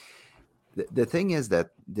the thing is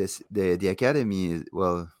that the academy is,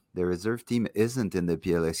 well, the reserve team isn't in the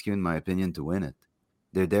PLSQ, in my opinion, to win it.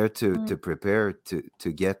 They're there to prepare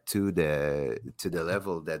to get to the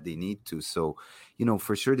level that they need to. So,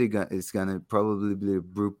 for sure it's gonna probably be a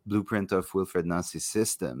blueprint of Wilfred Nancy's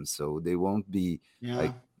system. So they won't be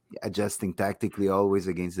like adjusting tactically always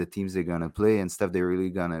against the teams they're gonna play and stuff. They're really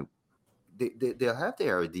gonna they'll have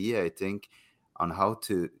their idea, I think, on how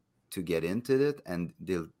to get into it, and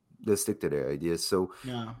they'll stick to their ideas. So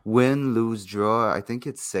win, lose, draw, I think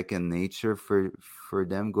it's second nature for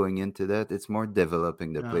them going into that. It's more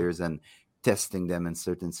developing the players and testing them in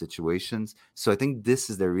certain situations. So I think this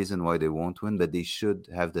is the reason why they won't win, but they should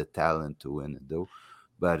have the talent to win it though.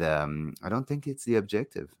 But I don't think it's the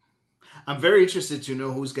objective. I'm very interested to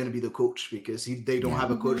know who's going to be the coach, because they don't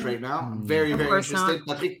have a coach right now. I'm very, very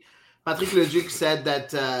interested. Patrick Leduc said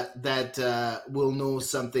that we'll know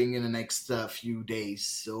something in the next few days.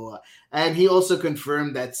 So, and he also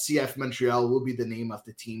confirmed that CF Montreal will be the name of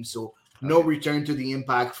the team. So no return to the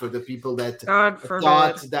Impact for the people that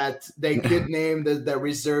thought that they could name the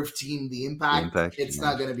reserve team the Impact. It's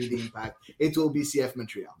not going to be the Impact. It will be CF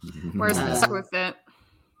Montreal. Where's the with it?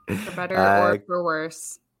 For better or for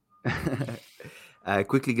worse?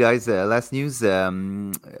 Quickly, guys, last news.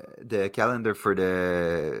 The calendar for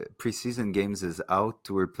the preseason games is out.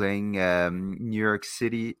 We're playing New York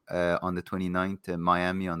City on the 29th,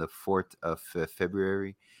 Miami on the 4th of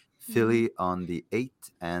February, Philly on the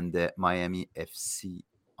 8th, and Miami FC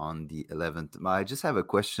on the 11th. I just have a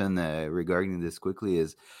question regarding this quickly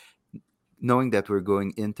is, knowing that we're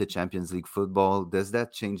going into Champions League football, does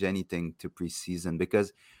that change anything to preseason?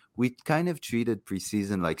 Because we kind of treated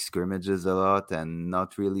preseason like scrimmages a lot and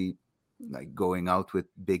not really like going out with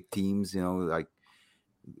big teams, like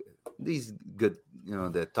these good,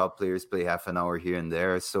 the top players play half an hour here and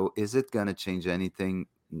there. So is it going to change anything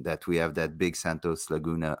that we have that big Santos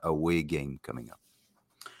Laguna away game coming up?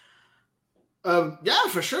 Yeah,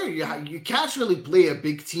 for sure. You can't really play a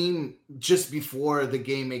big team just before the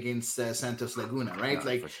game against Santos Laguna, right?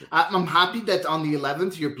 Sure. I'm happy that on the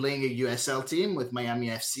 11th you're playing a USL team with Miami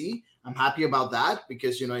FC. I'm happy about that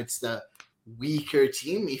because it's the weaker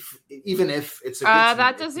team, even if it's a good team.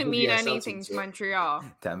 That doesn't mean anything to Montreal.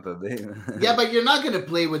 Tampa Bay. Yeah, but you're not going to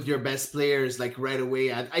play with your best players like right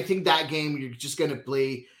away. I think that game you're just going to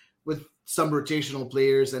play with some rotational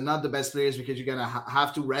players and not the best players because you're going to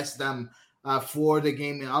have to rest them for the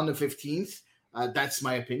game on the 15th. That's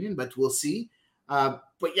my opinion, but we'll see. But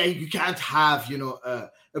yeah, you can't have, a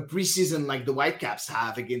preseason like the Whitecaps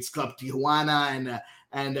have against Club Tijuana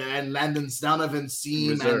and Landon Donovan's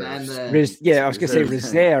team. I was going to say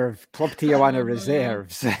reserve. Club Tijuana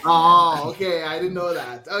reserves. Oh, okay. I didn't know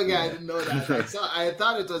that. Okay, I didn't know that. I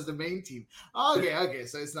thought it was the main team. Okay.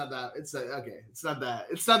 So it's not that. It's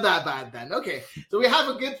not that bad then. Okay. So we have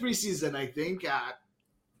a good preseason, I think.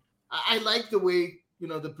 I like the way,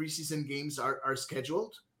 the preseason games are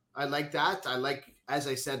scheduled. I like that. I like, as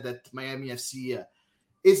I said, that Miami FC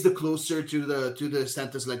is the closer to the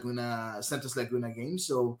Santos Laguna game.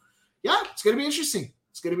 So, yeah, it's going to be interesting.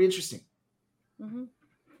 Mm-hmm.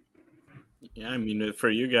 Yeah, I mean, for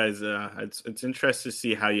you guys, it's interesting to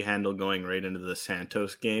see how you handle going right into the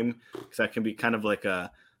Santos game, because that can be kind of like a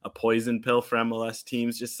poison pill for MLS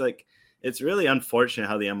teams. Just like, it's really unfortunate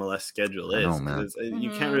how the MLS schedule is.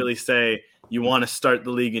 You can't really say you want to start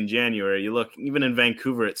the league in January. You look, even in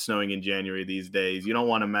Vancouver, it's snowing in January these days. You don't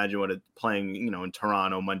want to imagine what it's playing, in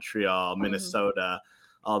Toronto, Montreal, Minnesota,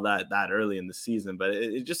 all that early in the season. But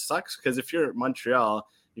it just sucks because if you're Montreal,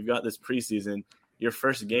 you've got this preseason. Your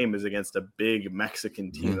first game is against a big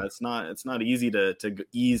Mexican team. It's not easy to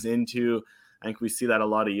ease into. I think we see that a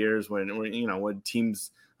lot of years when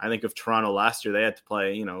teams. I think of Toronto last year, they had to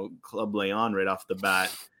play, Club Leon right off the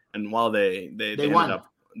bat. And while they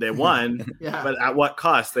won, yeah. But at what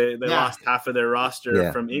cost? They lost half of their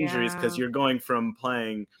roster from injuries because you're going from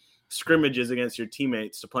playing, scrimmages against your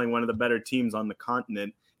teammates to playing one of the better teams on the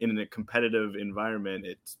continent in a competitive environment,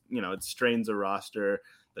 it strains a roster,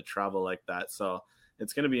 the travel like that. So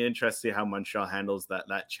it's going to be interesting how Montreal handles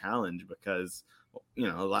that challenge, because,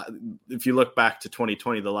 if you look back to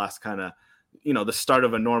 2020, the last kind of, the start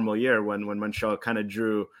of a normal year when Montreal kind of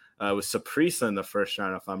drew with Saprissa in the first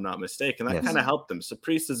round, if I'm not mistaken, that kind of helped them.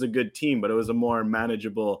 Saprissa is a good team, but it was a more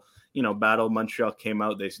manageable, battle. Montreal came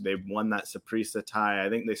out, they won that Saprissa tie. I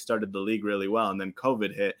think they started the league really well, and then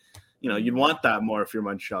COVID hit. You'd want that more if you're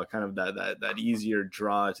Montreal, kind of that easier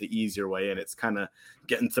draw to ease your way in. It's kind of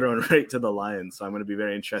getting thrown right to the Lions. So I'm going to be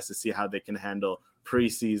very interested to see how they can handle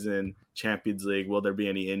preseason, Champions League. Will there be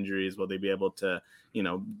any injuries? Will they be able to,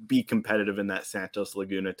 be competitive in that Santos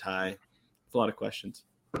Laguna tie? It's a lot of questions.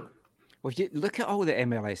 Well, if you look at all the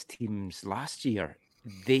MLS teams last year,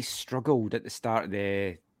 they struggled at the start of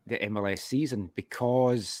the MLS season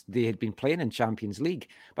because they had been playing in Champions League.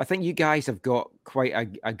 But I think you guys have got quite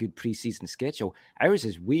a good preseason schedule. Ours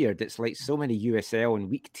is weird. It's like so many USL and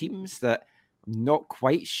weak teams that I'm not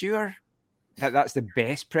quite sure that that's the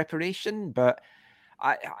best preparation. But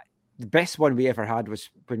the best one we ever had was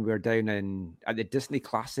when we were down at the Disney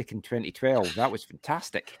Classic in 2012. That was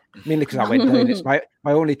fantastic. Mainly because I went down. It's my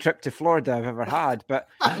only trip to Florida I've ever had. But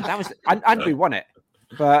that was, and we won it.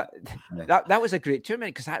 But that was a great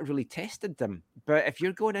tournament because that really tested them. But if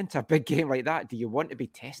you're going into a big game like that, do you want to be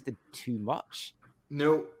tested too much?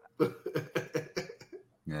 No.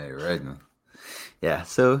 Yeah, you're right, man. Yeah,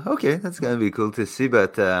 so okay, that's gonna be cool to see.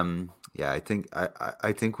 But I think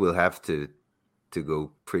we'll have to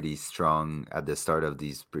go pretty strong at the start of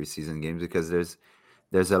these preseason games, because there's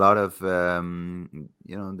a lot of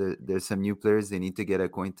there's some new players. They need to get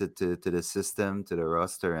acquainted to the system, to the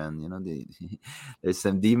roster, and there's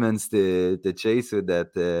some demons to chase with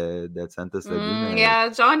that Santos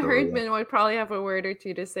Laguna. John Herdman would probably have a word or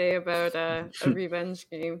two to say about a revenge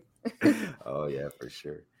game. Oh yeah, for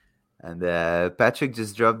sure. And Patrick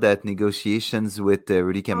just dropped that negotiations with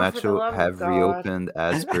Rudy Camacho have reopened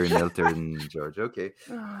as per Milton George. Okay.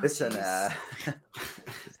 Listen, I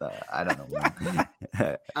don't know,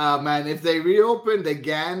 man. Man, if they reopened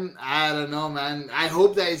again, I don't know, man. I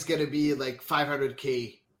hope that it's going to be like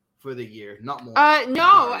 $500K for the year, not more.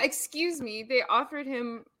 No, excuse me. They offered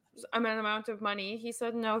him an amount of money. He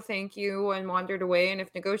said no, thank you, and wandered away. And if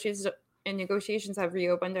negotiations have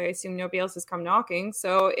reopened, I assume nobody else has come knocking.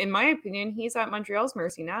 So, in my opinion, he's at Montreal's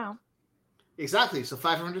mercy now. Exactly. So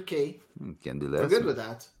 $500K. Can do that. We're good with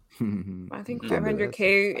that. I think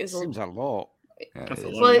 $500K is seems a lot.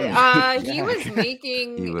 Yeah, he was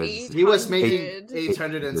making he was making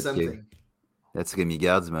 800 and something. That's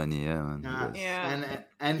Miguel's money, yeah, man.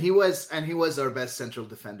 And he was our best central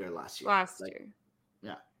defender last year.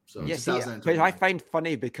 Yeah. So yes, but I find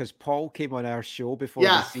funny because Paul came on our show before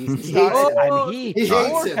the season started, and he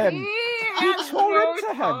tore him. He tore it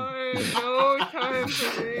to him. No time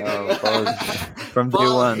for me. From day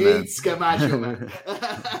one, hates Camacho, man.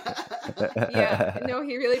 Yeah, no,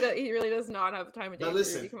 he really does not have time to date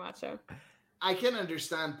Rudy Camacho. I can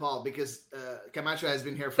understand Paul because Camacho has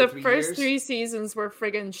been here for 3 years. The first 3 seasons were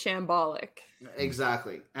friggin' shambolic.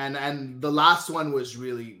 Exactly, and the last one was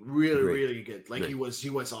really good. Like he was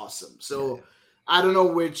awesome. So I don't know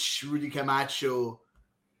which Rudy Camacho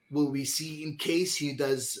will we see in case he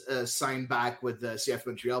does sign back with CF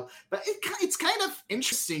Montreal. But it's kind of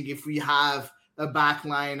interesting if we have a back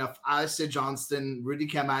line of Alistair Johnston, Rudy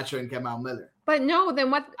Camacho, and Kamal Miller. But no,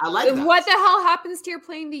 then what? What the hell happens to your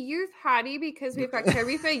playing the youth, Hattie? Because we've got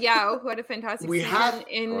Tarifa Yao, who had a fantastic season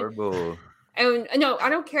in Corbo. And no, I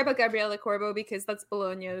don't care about Gabriela Corbo because that's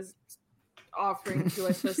Bologna's offering to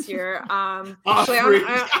us this year. Offering.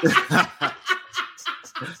 I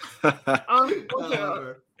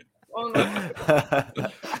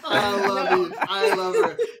love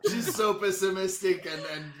her. She's so pessimistic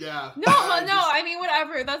and yeah. No, I mean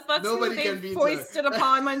whatever. That's nobody who they foisted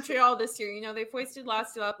upon Montreal this year. They foisted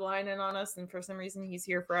Lastilop Linen on us, and for some reason he's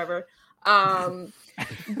here forever.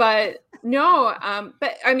 But no,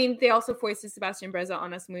 but I mean they also foisted Sebastian Breza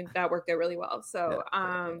on us, and that worked out really well. So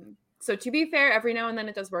so to be fair, every now and then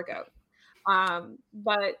it does work out.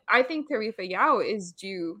 But I think Tarifa Yao is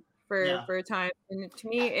due for a time. And to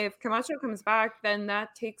me, if Camacho comes back, then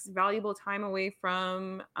that takes valuable time away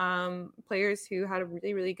from players who had a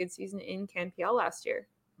really, really good season in CanPL last year.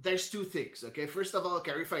 there's two things. Okay, first of all,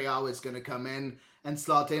 Crepeau is going to come in and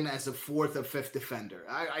slot in as a fourth or fifth defender.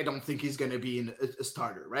 I don't think he's going to be a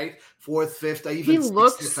starter, right? Fourth, fifth, even he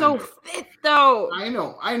looks so fit though. I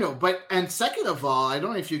know. But and second of all, I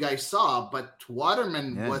don't know if you guys saw, but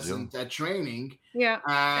Waterman wasn't at training. Yeah,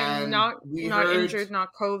 and not injured,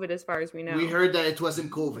 not COVID, as far as we know. We heard that it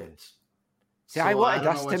wasn't COVID. See, I wanted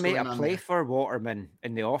us to make a play for Waterman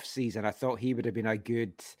in the off season. I thought he would have been a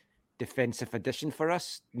good defensive addition for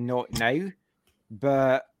us. Not now,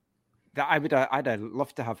 but I'd have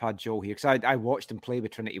loved to have had Joe here, because I watched him play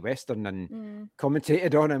with Trinity Western and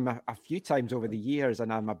commentated on him a few times over the years,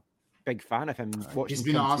 and I'm a big fan of him. Watching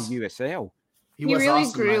him come to USL. He really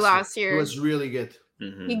awesome grew last year. He was really good.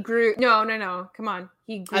 Mm-hmm. He grew. No. Come on.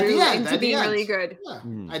 He grew into being really good. Yeah.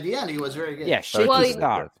 At the end, he was very good. Yeah, shaky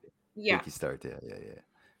start. Yeah. Shaky start. Yeah.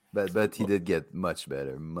 But he did get much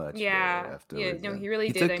better better afterwards. Yeah, no, he really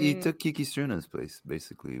did. He took Kiki Strunen's place,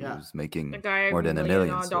 basically. He was making more than $1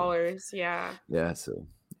 million. Yeah. Yeah, so,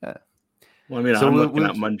 yeah. Well, I mean, I'm looking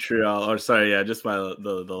at Montreal. Or sorry, just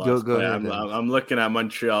the last play. I'm looking at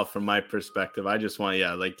Montreal from my perspective. I just want,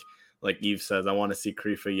 like Yves says, I want to see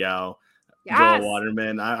Crepeau, Joel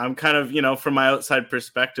Waterman. I'm kind of, from my outside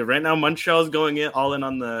perspective. Right now, Montreal's going all in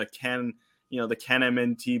on the the Ken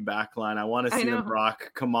MNT backline. I want to see the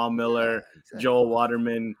Brock, Kamal Miller, Joel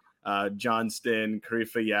Waterman, Johnston,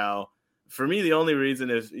 Crepeau. For me, the only reason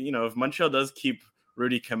is, if Montreal does keep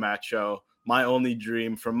Rudy Camacho, my only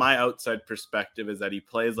dream from my outside perspective is that he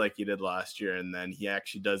plays like he did last year, and then he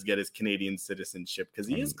actually does get his Canadian citizenship, because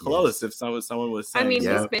he is close. If someone was saying,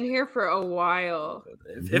 he's been here for a while.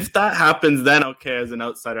 If that happens, then okay, as an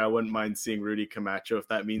outsider, I wouldn't mind seeing Rudy Camacho if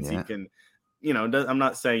that means he can. I'm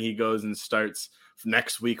not saying he goes and starts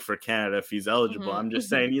next week for Canada if he's eligible. I'm just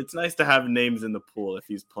saying it's nice to have names in the pool if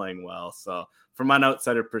he's playing well. So from an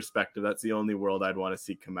outsider perspective, that's the only world I'd want to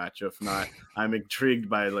see Camacho. If not, I'm intrigued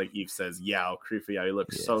by, like Yves says, Crepeau. He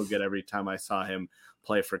looked so good every time I saw him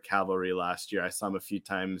play for Cavalry last year. I saw him a few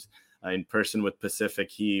times in person with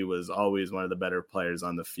Pacific. He was always one of the better players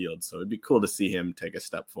on the field. So it'd be cool to see him take a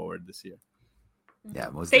step forward this year. Yeah,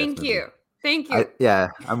 most Thank definitely. you. Thank you.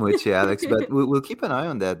 I'm with you, Alex. But we'll keep an eye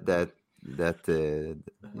on that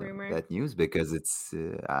news, because it's.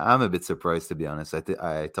 I'm a bit surprised, to be honest. I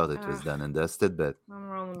thought it was done and dusted, but I'm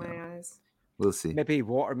rolling my eyes. We'll see. Maybe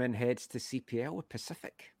Waterman heads to CPL with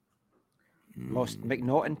Pacific. Lost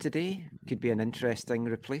McNaughton today. Could be an interesting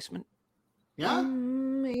replacement. Yeah,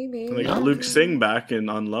 maybe. And they got Luke Singh back on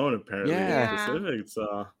loan apparently. Yeah. Pacific.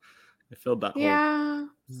 So they filled that hole. Yeah,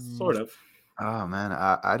 sort of. Oh man,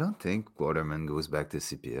 I don't think Waterman goes back to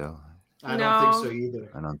CPL. I don't think so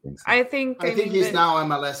either. I don't think so. I think he's now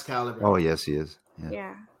MLS caliber. Oh yes, he is.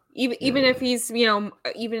 Yeah. Even if he's even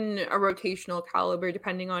a rotational caliber,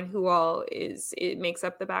 depending on who all it makes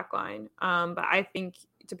up the back line. But I think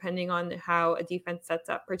depending on how a defense sets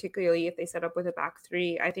up, particularly if they set up with a back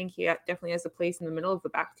three, I think he definitely has a place in the middle of the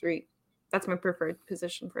back three. That's my preferred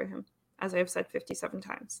position for him, as I have said 57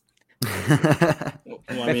 times.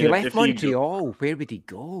 If he left Montreal, where would he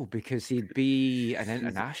go? Because he'd be an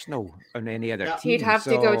international on any other team. He'd have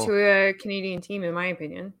to go to a Canadian team, in my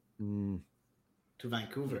opinion. To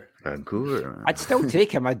Vancouver. I'd still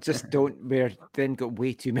take him. I just don't. We're then got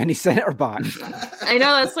way too many center backs. I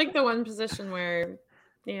know, that's like the one position where,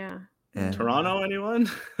 Toronto, anyone?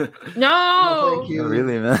 No, thank you.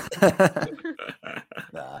 Really, man.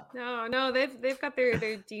 No, they've got their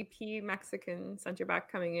DP Mexican center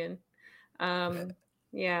back coming in. But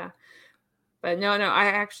no, I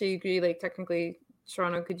actually agree. Like, technically,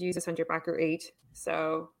 Toronto could use a center back or 8.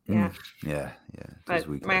 So yeah. But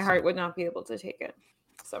my heart would not be able to take it.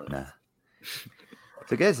 So no.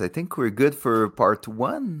 So guys, I think we're good for part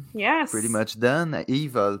 1. Yes. Pretty much done.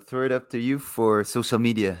 Eve, I'll throw it up to you for social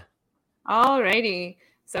media. Alrighty.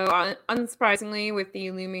 So unsurprisingly, with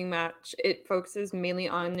the looming match, it focuses mainly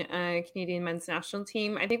on Canadian men's national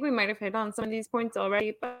team. I think we might have hit on some of these points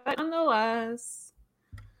already, but nonetheless,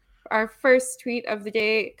 our first tweet of the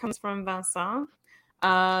day comes from Vincent.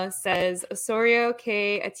 Says, Osorio,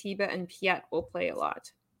 Kay, Atiba, and Piet will play a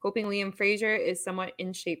lot. Hoping Liam Fraser is somewhat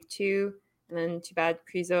in shape too. And then too bad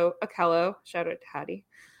Krizo, Okello, shout out to Hattie,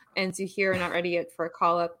 and Zuhir are not ready yet for a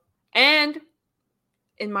call-up. And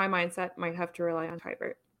in my mindset, might have to rely on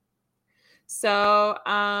Tybert. So,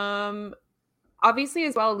 obviously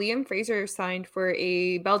as well, Liam Fraser signed for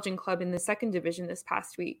a Belgian club in the 2nd division this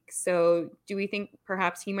past week. So do we think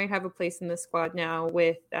perhaps he might have a place in the squad now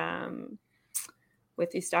with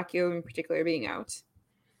Eustachio in particular being out?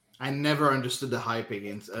 I never understood the hype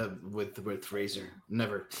against with Fraser.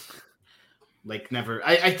 Never. Like never.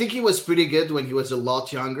 I think he was pretty good when he was a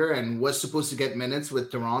lot younger and was supposed to get minutes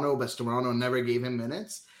with Toronto, but Toronto never gave him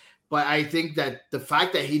minutes. But I think that the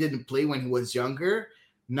fact that he didn't play when he was younger,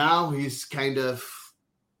 now he's kind of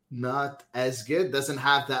not as good, doesn't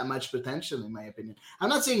have that much potential, in my opinion. I'm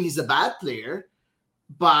not saying he's a bad player,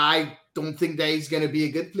 but I don't think that he's going to be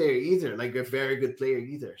a good player either, like a very good player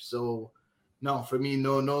either. So, no, for me,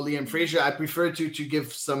 no Liam Fraser. I prefer to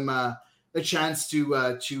give some a chance to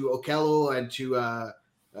Okello and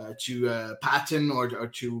to Patton or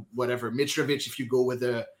to whatever Mitrovic if you go with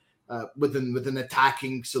with an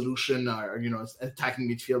attacking solution or attacking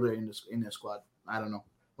midfielder in the squad. I don't know.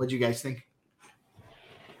 What do you guys think?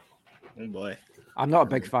 Oh boy, I'm not a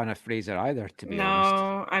big fan of Fraser either, to be honest.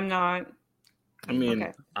 No, I'm not. I mean,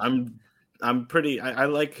 Okay. I'm pretty. I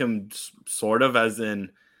like him sort of, as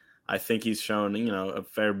in I think he's shown a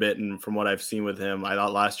fair bit, and from what I've seen with him, I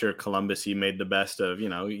thought last year at Columbus he made the best of.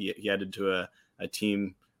 He added to a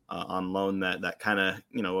team on loan that kind of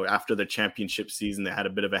after the championship season they had a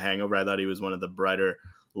bit of a hangover. I thought he was one of the brighter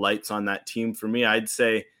lights on that team. For me, I'd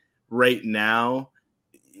say right now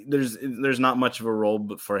there's not much of a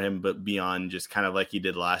role for him, but beyond just kind of like he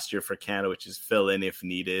did last year for Canada, which is fill in if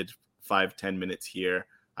needed, 5-10 minutes here.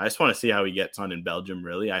 I just want to see how he gets on in Belgium,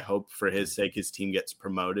 really. I hope for his sake his team gets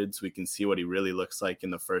promoted so we can see what he really looks like in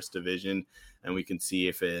the first division, and we can see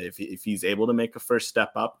if he's able to make a first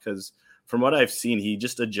step up, because from what I've seen, he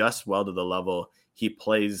just adjusts well to the level he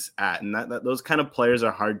plays at. And that those kind of players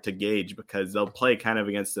are hard to gauge because they'll play kind of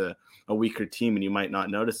against a weaker team and you might not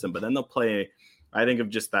notice them, but then they'll play, I think of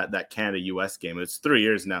just that Canada-US game. It's 3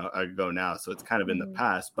 years ago now, so it's kind of in the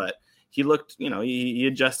past, but he looked, he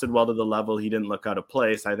adjusted well to the level. He didn't look out of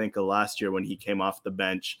place. I think last year when he came off the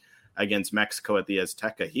bench against Mexico at the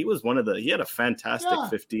Azteca, he had a fantastic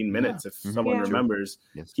 15 minutes. If someone remembers,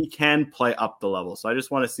 he can play up the level. So I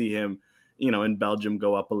just want to see him, in Belgium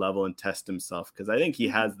go up a level and test himself, because I think he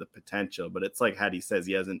has the potential, but it's like Hattie says,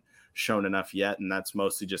 he hasn't shown enough yet. And that's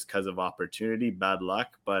mostly just because of opportunity, bad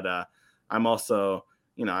luck. But I'm also,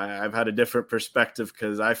 I've had a different perspective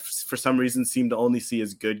because I, for some reason, seem to only see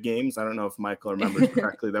his good games. I don't know if Michael remembers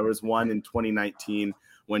correctly. There was one in 2019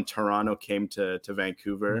 when Toronto came to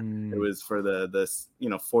Vancouver. It was for the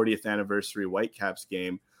 40th anniversary Whitecaps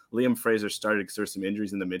game. Liam Fraser started because there were some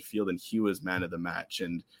injuries in the midfield, and he was man of the match.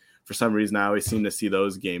 And for some reason, I always seem to see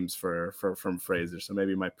those games from Fraser. So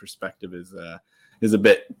maybe my perspective is a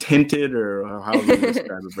bit tinted, or however you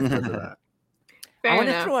describe it, because of that. I want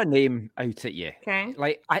to throw a name out at you. Okay.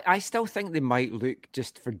 Like, I still think they might look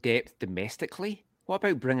just for depth domestically. What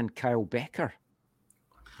about bringing Kyle Becker?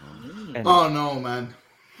 Oh, no, man.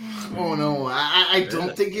 Oh, no. I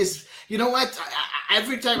don't think he's... You know what?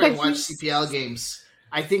 Every time I watch CPL games,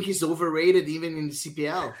 I think he's overrated even in the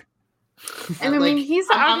CPL. And I mean, he's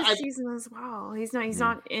out of season as well. He's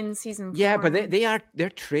not in season 4. Yeah, but they're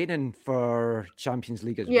training for Champions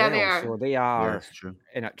League as well. Yeah, they are. So they are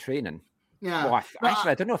in at training. Yeah. Well,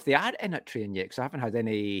 actually, I don't know if they are in at training yet, because I haven't had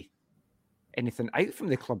anything out from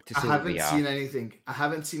the club to say I haven't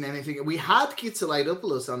seen anything. We had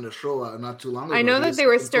Kitsilidopoulos on the show not too long ago. I know that they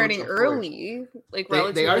were starting early,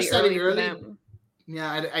 relatively they are starting early. early.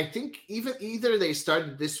 Yeah, I think either they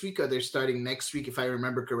started this week or they're starting next week, if I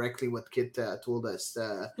remember correctly what Kit told us.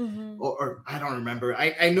 Or I don't remember.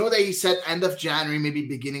 I know that he said end of January, maybe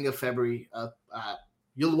beginning of February.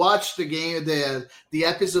 You'll watch the game, the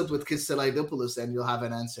episode with Kitsilidopoulos, and you'll have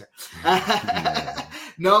an answer.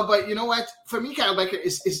 No, but you know what? For me, Kyle Becker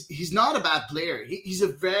he's not a bad player. He's a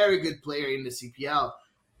very good player in the CPL.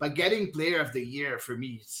 But getting Player of the Year for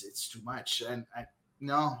me, it's too much. And I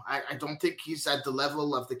don't think he's at the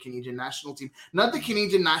level of the Canadian national team. Not the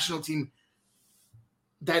Canadian national team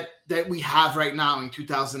that we have right now in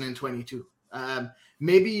 2022.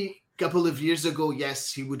 Maybe a couple of years ago,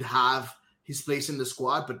 yes, he would have his place in the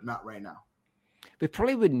squad, but not right now. We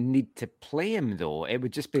probably wouldn't need to play him, though. It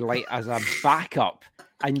would just be like as a backup.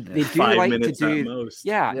 And they do 5 like to minutes do, at most.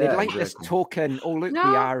 they like exactly. this token. Oh, look,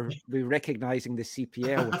 we're recognizing the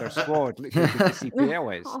CPL with our squad. Look how good the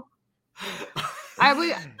CPL is.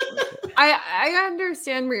 I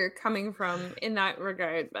understand where you're coming from in that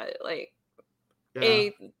regard, but let's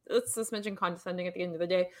just mention condescending at the end of the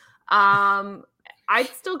day. I'd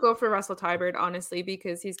still go for Russell Tybert, honestly,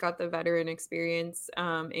 because he's got the veteran experience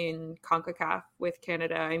in CONCACAF with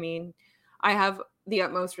Canada. I mean, I have the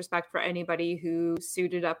utmost respect for anybody who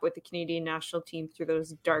suited up with the Canadian national team through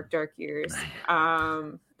those dark years.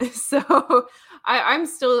 So I'm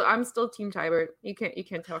still Team Tybert. You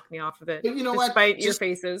can't talk me off of it. But you know despite what? Your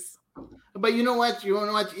faces. But you know what?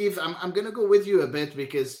 Eve, I'm gonna go with you a bit,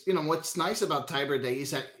 because what's nice about Tybert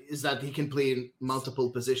that is that he can play in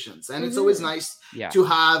multiple positions, and it's always nice Yeah. to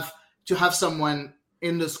have someone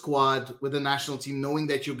in the squad with the national team, knowing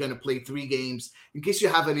that you're going to play 3 games in case you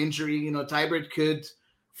have an injury. You know, Tybert could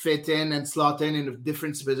fit in and slot in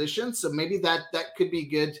different positions, so maybe that could be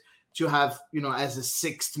good to have, you know, as a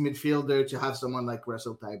 6th midfielder, to have someone like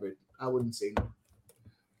Russell Tybert. I wouldn't say no.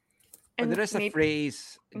 And there is a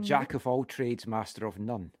phrase, jack of all trades, master of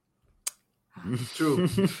none. True.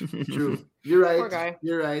 You're right. Poor guy.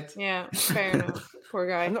 You're right. Yeah, fair enough. Poor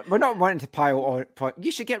guy. We're not wanting to pile on.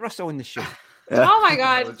 You should get Russell on the show. Oh my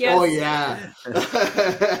God! Yes. Oh yeah.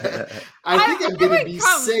 I think I'm gonna be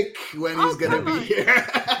sick when he's gonna be here.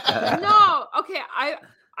 No. Okay.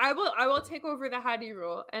 I will take over the Hattie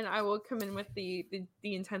rule, and I will come in with the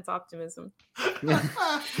intense optimism.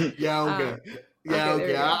 Yeah. Okay.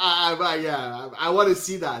 Okay. I want to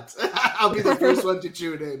see that. I'll be the first one to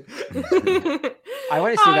tune in. I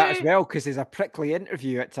want to see that as well, because there's a prickly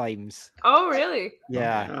interview at times. Oh really?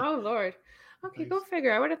 Yeah. Oh Lord. Okay, go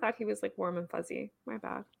figure. I would have thought he was like warm and fuzzy. My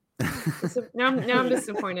bad. Now I'm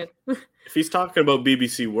disappointed. If he's talking about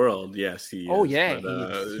BBC World, yes, he. Oh is, yeah,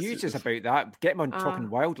 but, he's huge about that. Get him on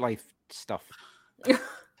talking wildlife stuff.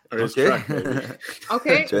 Or his Okay. truck,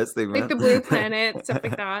 Okay. Interesting, man. Like the Blue Planet, stuff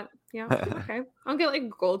like that. Yeah. Okay. I'll get like a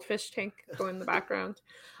goldfish tank going in the background.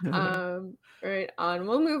 Right on.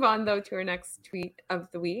 We'll move on though to our next tweet of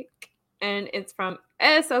the week. And it's from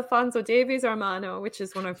Alfonso Davies Armano, which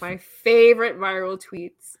is one of my favorite viral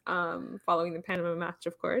tweets following the Panama match,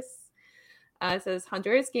 of course. It says,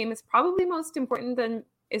 Honduras game is probably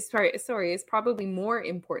is probably more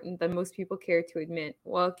important than most people care to admit.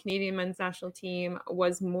 While Canadian men's national team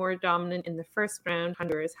was more dominant in the first round,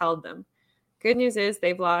 Honduras held them. Good news is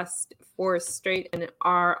they've lost 4 straight and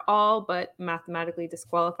are all but mathematically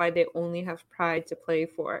disqualified. They only have pride to play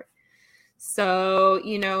for. So,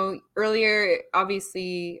 you know, earlier,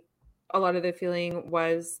 obviously, a lot of the feeling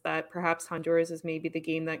was that perhaps Honduras is maybe the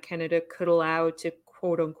game that Canada could allow to,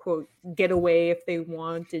 quote unquote, get away if they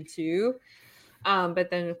wanted to. But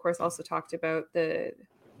then, of course, also talked about the,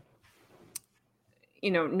 you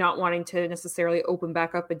know, not wanting to necessarily open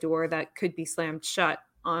back up a door that could be slammed shut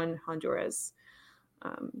on Honduras,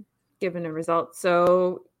 given a result.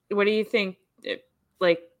 So what do you think?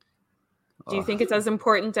 Do you think it's as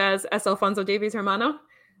important as Alfonso Davies Hermano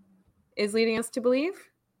is leading us to believe?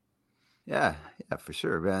 Yeah, for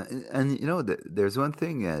sure, man. And you know, there's one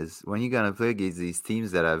thing is when you're gonna play against these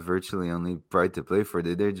teams that have virtually only pride to play for,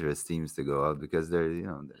 they're dangerous teams to go out because they're, you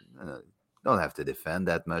know, don't have to defend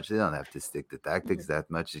that much. They don't have to stick to tactics that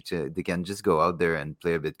much. They can just go out there and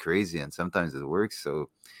play a bit crazy, and sometimes it works. So,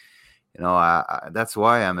 you know, I that's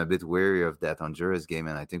why I'm a bit wary of that Honduras game,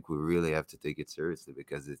 and I think we really have to take it seriously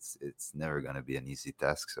because it's never going to be an easy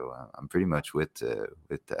task. So I'm pretty much with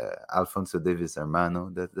Alfonso Davies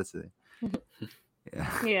Armano. That's it.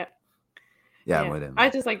 Yeah. I'm with him. I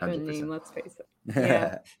just like 100%. the name. Let's face it.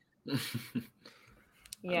 Yeah.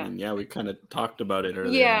 I mean, we kind of talked about it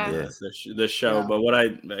earlier in the show, Yeah. but what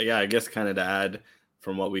I guess kind of to add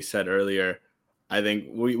from what we said earlier, I think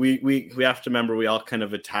we have to remember we all kind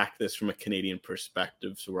of attack this from a Canadian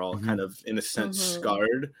perspective, so we're all kind of in a sense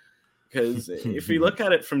scarred, because if you look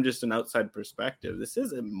at it from just an outside perspective, this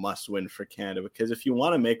is a must-win for Canada, because if you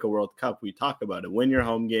want to make a World Cup, we talk about it, win your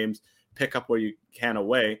home games, pick up where you can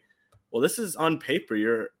away. Well, this is on paper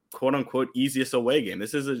your quote-unquote easiest away game.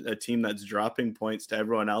 This is a team that's dropping points to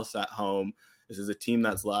everyone else at home. This is a team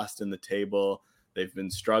that's last in the table. They've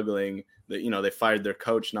been struggling. They fired their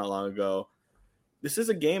coach not long ago. This is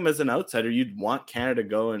a game as an outsider you'd want Canada to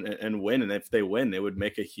go and win, and if they win, it would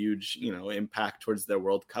make a huge impact towards their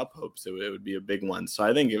World Cup hopes. It would be a big one. So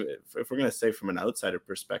I think if we're going to say from an outsider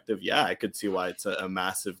perspective, I could see why it's a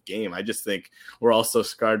massive game. I just think we're also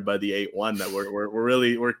scarred by the 8-1 that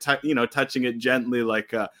we're touching it gently,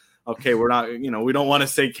 like okay, we're not, we don't want to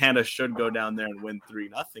say Canada should go down there and win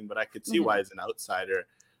 3-0, but I could see why as an outsider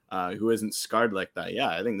who isn't scarred like that.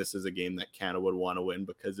 I think this is a game that Canada would want to win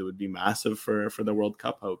because it would be massive for the World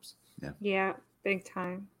Cup hopes. Yeah, big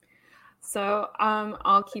time. So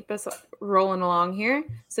I'll keep us rolling along here.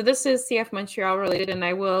 So this is CF Montreal related, and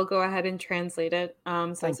I will go ahead and translate it.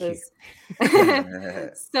 So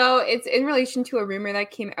it's in relation to a rumor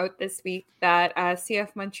that came out this week that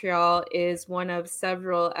CF Montreal is one of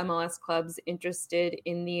several MLS clubs interested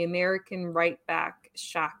in the American right back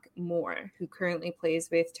Shaq Moore, who currently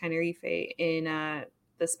plays with Tenerife in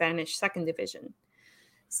the Spanish second division.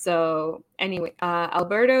 So anyway,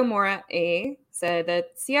 Alberto Mora A said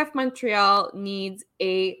that CF Montreal needs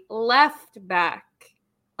a left back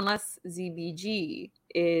unless ZBG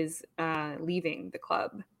is leaving the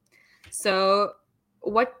club. So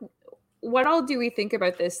what what all do we think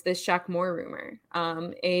about this Shaq Moore rumor?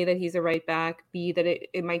 A, that he's a right back. B, that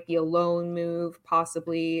it might be a loan move,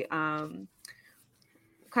 possibly. Kind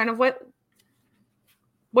of what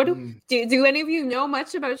do any of you know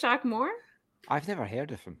much about Shaq Moore? I've never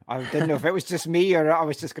heard of him. I didn't know if it was just me or I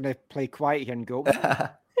was just going to play quiet here and go.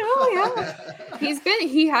 Oh yeah,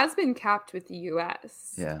 he has been capped with the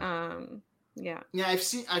U.S. Yeah,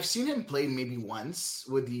 I've seen him play maybe once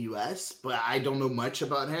with the US, but I don't know much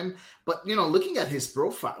about him. But looking at his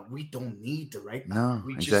profile, we don't need the right back. No,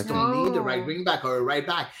 just don't need the right wing back or a right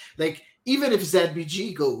back. Like even if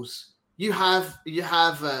ZBG goes, you have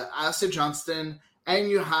Alistair Johnston and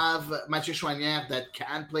you have Mathieu Choinière that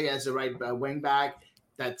can play as a right wing back.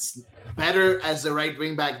 That's better as a right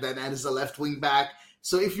wing back than as a left wing back.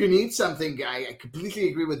 So if you need something, I completely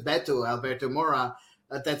agree with Alberto Mora.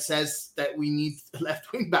 That says that we need a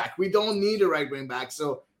left wing back. We don't need a right wing back.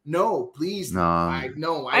 So no, please. No.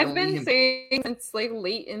 I've been saying since like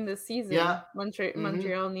late in the season. Yeah.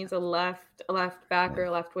 Montreal needs a left back or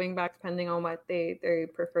a left wing back, depending on what they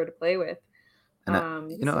prefer to play with. And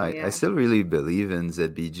I still really believe in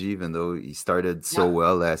ZBG, even though he started so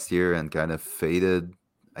well last year and kind of faded.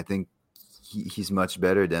 I think he's much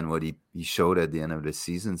better than what he showed at the end of the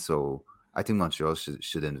season. So I think Montreal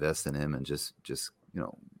should invest in him and just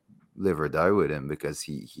live or die with him, because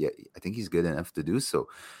I think he's good enough to do so.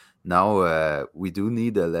 Now we do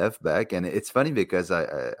need a left back, and it's funny because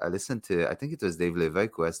I listened to, I think it was Dave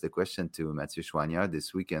Lévesque who asked the question to Mathieu Choinière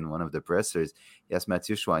this week in one of the pressers. He asked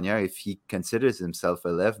Mathieu Choinière if he considers himself a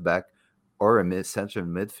left back or a central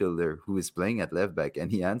midfielder who is playing at left back, and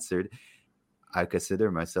he answered, I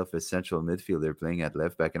consider myself a central midfielder playing at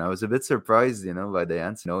left back. And I was a bit surprised, by the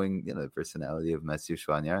answer, knowing the personality of Mathieu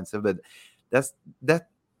Choinière and stuff. But that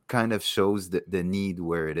kind of shows the need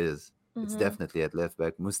where it is. Mm-hmm. It's definitely at left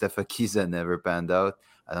back. Mustafa Kiza never panned out.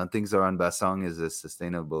 I don't think Zoran Bassong is a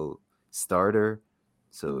sustainable starter.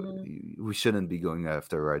 So we shouldn't be going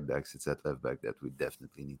after right backs. It's at left back that we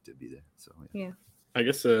definitely need to be there. So yeah. I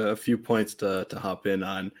guess a few points to hop in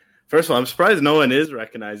on. First of all, I'm surprised no one is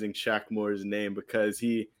recognizing Shaq Moore's name, because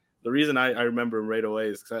the reason I remember him right away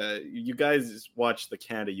is because you guys watched the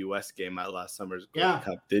Canada-US game at last summer's Gold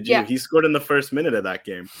Cup, did you? Yeah. He scored in the first minute of that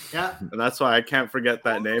game. Yeah. And that's why I can't forget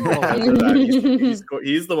that name. After that,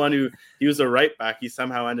 he's the one he was a right back. He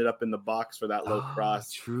somehow ended up in the box for that low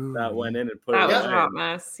cross that went in and put that it was a hot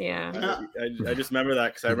mess, yeah. I just remember that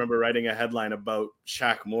because I remember writing a headline about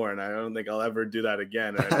Shaq Moore, and I don't think I'll ever do that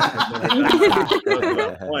again.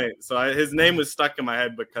 So his name was stuck in my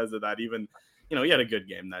head because of that. Even he had a good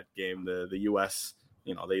game that game. The U.S.,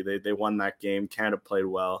 they won that game. Canada played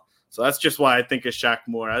well. So that's just why I think of Shaq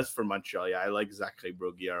Moore. As for Montreal, I like Zach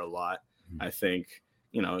Broguier a lot. I think,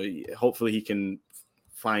 hopefully he can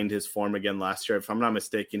find his form again last year. If I'm not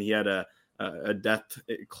mistaken, he had a death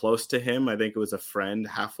close to him. I think it was a friend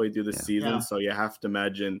halfway through the season. Yeah. So you have to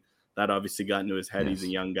imagine that obviously got into his head. Yes. He's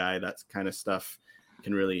a young guy. That kind of stuff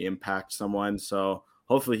can really impact someone. So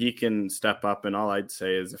hopefully he can step up. And all I'd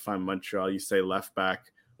say is, if I'm Montreal, you say left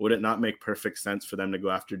back, would it not make perfect sense for them to go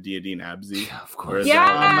after Diadine Abzi? Yeah, of course.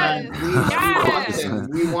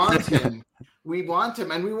 We want him. We want him.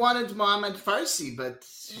 And we wanted Mohamed Farsi, but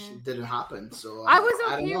it didn't happen. So I was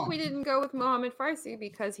okay if we didn't go with Mohamed Farsi,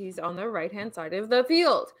 because he's on the right-hand side of the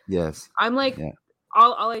field. Yes. I'm like,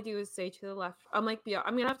 all I do is say to the left. I'm like,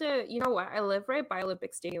 I'm going to have to, you know what? I live right by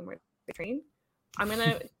Olympic Stadium where they train. I'm going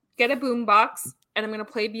to get a boom box, and I'm going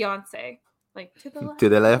to play Beyonce. Like, to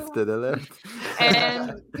the left.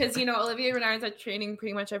 And because, Olivier Renard's at training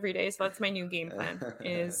pretty much every day. So that's my new game plan,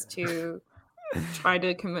 is to try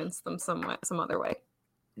to convince them some other way.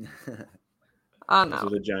 No. So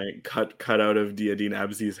the giant cut out of Diadine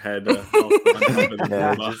Abzi's head. Just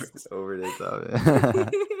over the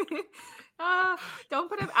top. Don't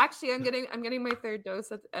put him. Actually, I'm getting my third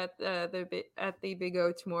dose at the Big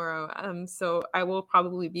O tomorrow. So I will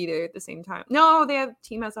probably be there at the same time. No,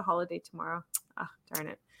 team has a holiday tomorrow. Darn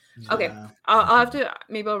it. Okay, I'll have to.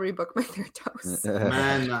 Maybe I'll rebook my third dose.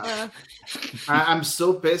 Man, I'm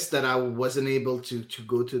so pissed that I wasn't able to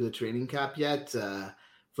go to the training camp yet.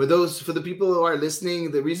 For the people who are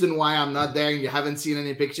listening, the reason why I'm not there, and you haven't seen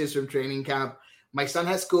any pictures from training camp, my son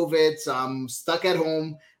has COVID, so I'm stuck at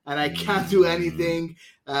home. And I can't do anything.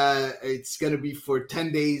 It's going to be for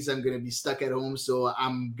 10 days. I'm going to be stuck at home. So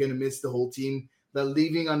I'm going to miss the whole team. They're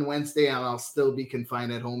leaving on Wednesday, and I'll still be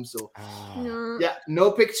confined at home. So,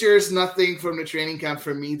 no pictures, nothing from the training camp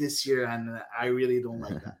for me this year. And I really don't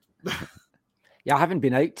like that. Yeah, I haven't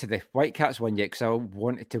been out to the Whitecaps one yet because I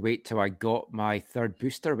wanted to wait till I got my third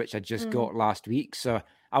booster, which I just got last week. So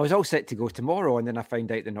I was all set to go tomorrow, and then I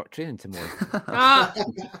found out they're not training tomorrow.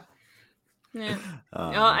 Yeah.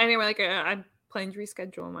 Well, anyway, like I'm planning to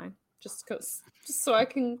reschedule mine just so I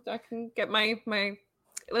can get my.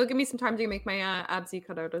 It'll give me some time to make my absy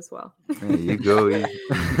cut out as well. There you go.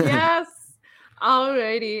 Yes.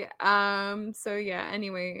 Alrighty. So yeah.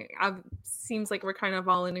 Anyway, seems like we're kind of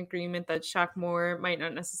all in agreement that Shaq Moore might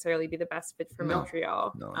not necessarily be the best fit for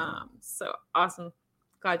Montreal. No. So awesome.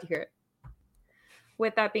 Glad to hear it.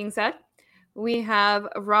 With that being said, we have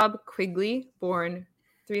Rob Quigley, born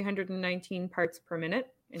 319 parts per minute.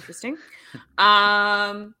 Interesting.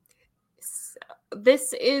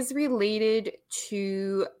 This is related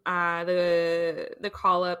to the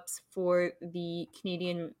call-ups for the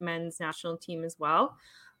Canadian men's national team as well.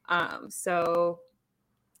 So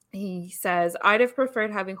he says, I'd have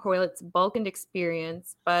preferred having Hoylett's bulk and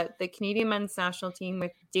experience, but the Canadian men's national team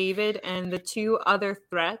with David and the two other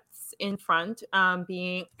threats in front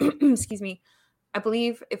being, excuse me, I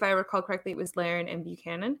believe, if I recall correctly, it was Laren and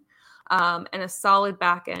Buchanan. And a solid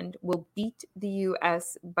back end will beat the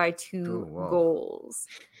U.S. by 2 goals.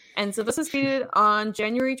 And so this was tweeted on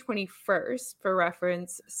January 21st for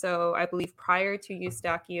reference. So I believe prior to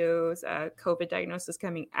Eustachio's COVID diagnosis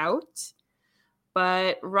coming out.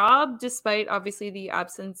 But Rob, despite obviously the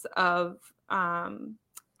absence of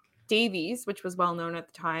Davies, which was well known at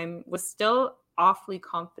the time, was still awfully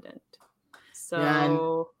confident.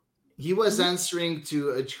 So he was answering to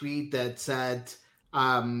a tweet that said,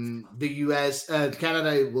 the U.S.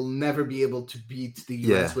 Canada will never be able to beat the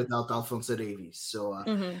U.S. without Alphonso Davies. So,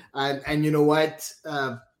 and you know what?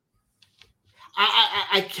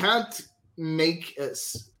 I can't make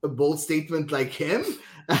a bold statement like him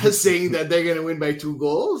saying that they're going to win by 2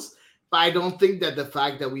 goals. But I don't think that the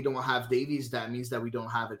fact that we don't have Davies, that means that we don't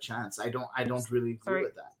have a chance. I don't really agree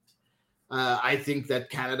with that. I think that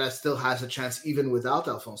Canada still has a chance even without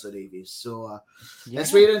Alphonso Davies. So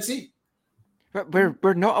let's wait and see. But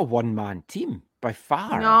we're not a one-man team by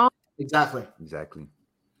far. No. Exactly.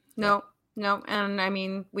 No. And I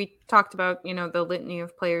mean, we talked about, the litany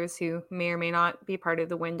of players who may or may not be part of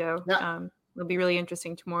the window. Yeah. It'll be really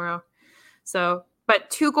interesting tomorrow. So, but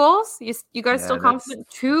 2 goals? You guys still confident?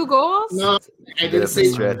 2 goals? No, I didn't say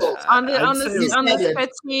 2 goals. On the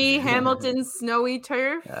sketchy Hamilton snowy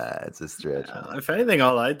turf? It's a stretch. If anything,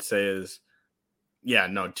 all I'd say is,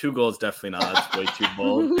 2 goals definitely not. That's way too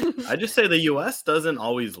bold. I just say the U.S. doesn't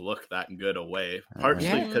always look that good away,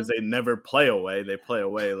 partially because they never play away. They play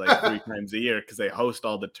away like 3 times a year because they host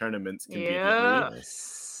all the tournaments conveniently.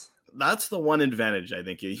 Yes. That's the one advantage I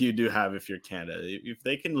think you do have if you're Canada. If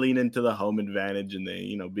they can lean into the home advantage and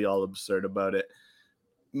they, be all absurd about it,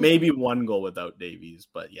 maybe 1 goal without Davies.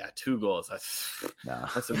 But 2 goals,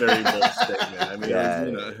 that's a very bold statement. I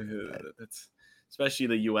mean, it's especially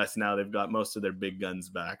the U.S. now, they've got most of their big guns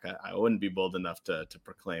back. I wouldn't be bold enough to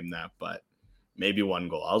proclaim that, but maybe 1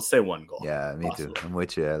 goal. I'll say 1 goal. Yeah, me too. I'm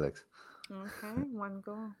with you, Alex. Okay, 1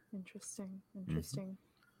 goal. Interesting. Mm-hmm.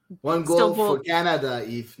 1 goal for Canada,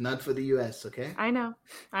 Eve, not for the U.S., okay? I know.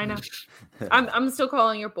 I'm still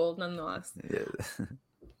calling you bold nonetheless. Yeah.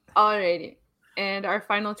 Alrighty. And our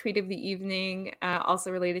final tweet of the evening,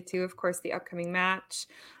 also related to, of course, the upcoming match.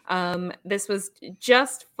 This was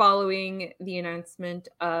just following the announcement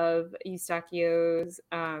of Eustachio's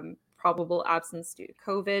probable absence due to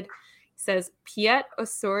COVID. He says, Piet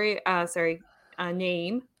Osorio,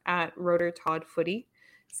 name at Rotor Todd Footy,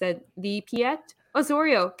 said, the Piet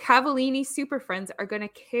Osorio Cavallini Super Friends are going to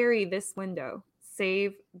carry this window.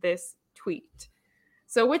 Save this tweet.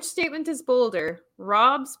 So which statement is bolder?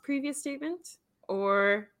 Rob's previous statement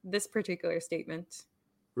or this particular statement?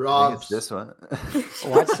 Rob's. This one.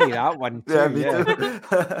 I'd say that one too. Yeah, me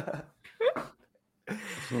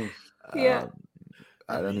too. Yeah.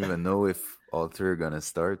 I don't even know if all 3 are going to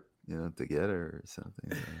start, together or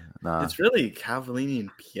something. Nah. It's really Cavallini and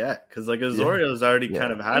Piet because Osorio's already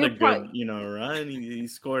kind of had a good, run. He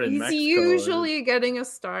scored in Mexico. He's usually getting a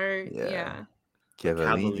start. Yeah.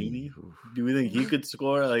 Cavallini. Do we think he could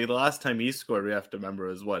score? The last time he scored, we have to remember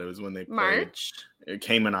was what? It was when they played March.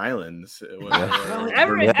 Cayman Islands.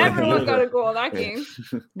 Everyone got a goal that game.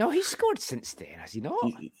 No, he scored since then, has he not?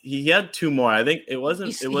 He had 2 more. I think it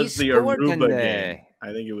wasn't. It was the Aruba game.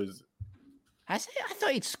 I think it was. I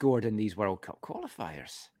thought he'd scored in these World Cup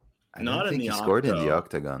qualifiers. I don't think he scored in the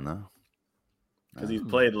octagon, no. Because he's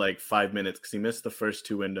played 5 minutes because he missed the first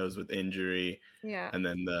 2 windows with injury. Yeah. And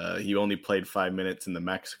then he only played 5 minutes in the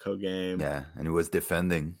Mexico game. Yeah, and he was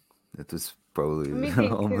defending. It was probably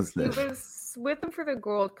almost there. there. He was with them for the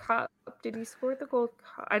Gold Cup. Did he score the Gold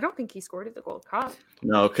Cup? I don't think he scored at the Gold Cup.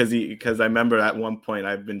 No, because I remember at one point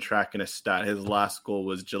I've been tracking a stat. His last goal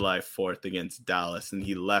was July 4th against Dallas, and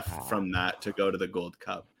he left from that to go to the Gold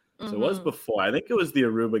Cup. So it was before. I think it was the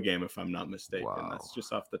Aruba game, if I'm not mistaken. Wow. That's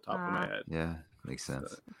just off the top of my head. Yeah, makes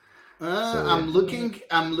sense. I'm looking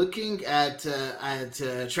at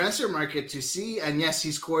transfer market to see, and yes,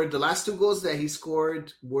 he scored the last 2 goals that he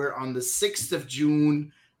scored were on the 6th of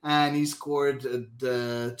June, and he scored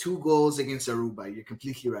the 2 goals against Aruba. You're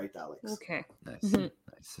completely right, Alex. Okay, nice. Nice.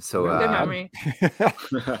 So good memory.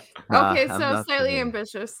 Okay, so slightly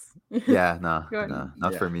ambitious. Yeah, no,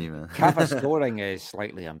 not for me, man. Cava scoring is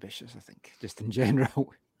slightly ambitious, I think, just in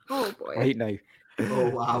general. Oh boy! Right now. Oh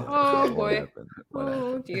wow! Oh boy!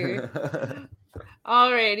 Oh dear!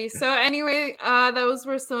 Alrighty. So anyway, those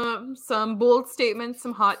were some bold statements,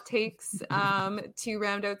 some hot takes to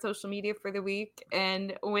round out social media for the week.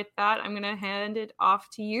 And with that, I'm gonna hand it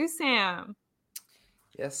off to you, Sam.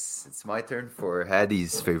 Yes, it's my turn for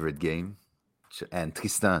Hattie's favorite game, and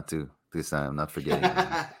Tristan too. Tristan, I'm not forgetting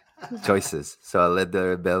choices. So I'll let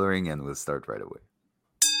the bell ring, and we'll start right away.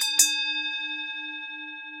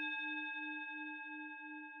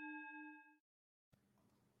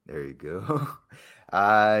 There you go.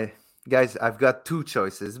 Guys, I've got 2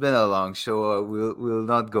 choices. It's been a long show. We'll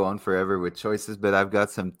not go on forever with choices, but I've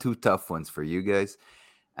got 2 tough ones for you guys.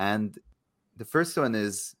 And the first one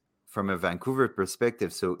is from a Vancouver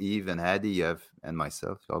perspective. So Eve and Hattie, and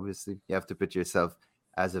myself, obviously, you have to put yourself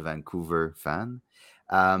as a Vancouver fan.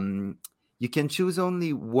 You can choose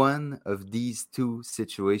only one of these 2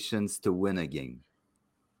 situations to win a game.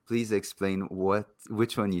 Please explain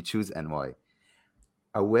which one you choose and why.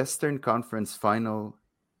 A Western Conference final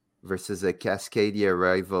versus a Cascadia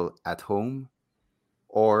rival at home,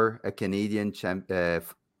 or a Canadian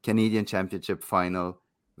Championship final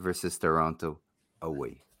versus Toronto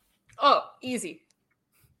away. Oh, easy.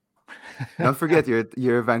 Don't forget,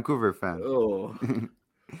 you're a Vancouver fan. Oh,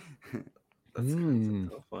 that's a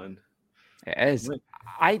tough one. It is.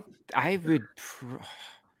 I would.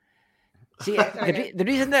 See, the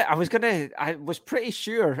reason that I was pretty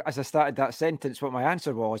sure as I started that sentence what my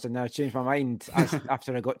answer was, and then I changed my mind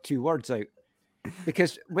after I got 2 words out.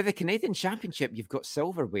 Because with the Canadian Championship, you've got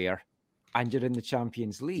silverware, and you're in the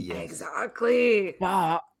Champions League. Yes. Exactly.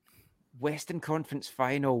 But Western Conference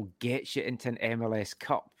final gets you into an MLS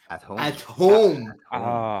Cup at home. At home.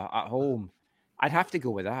 At home. I'd have to go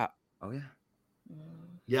with that. Oh yeah.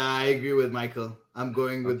 Yeah, I agree with Michael. I'm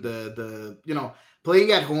going with the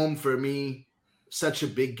playing at home for me, such a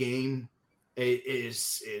big game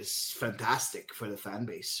is fantastic for the fan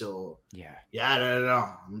base. So I don't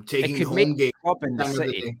know. I'm taking the home game club in the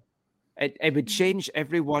city. It would change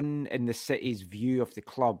everyone in the city's view of the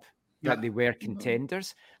club that they were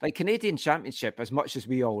contenders. Like Canadian Championship, as much as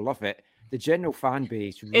we all love it, the general fan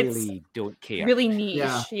base really don't care. Really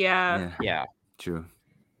niche. Yeah. True.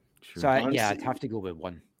 So honestly, I'd have to go with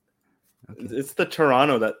one. Okay. It's the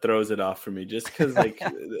Toronto that throws it off for me, just because like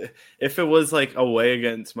if it was like away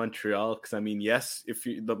against Montreal, because I mean, yes, if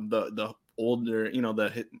you the older,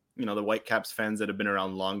 the Whitecaps fans that have been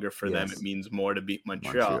around longer, for them it means more to beat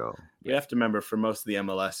Montreal. You have to remember, for most of the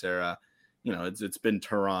MLS era, it's been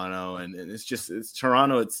Toronto, and it's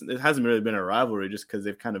Toronto. It hasn't really been a rivalry, just because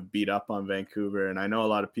they've kind of beat up on Vancouver. And I know a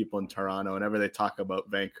lot of people in Toronto, whenever they talk about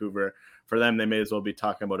Vancouver, for them, they may as well be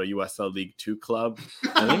talking about a USL League 2 club.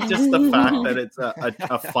 I think just the fact that it's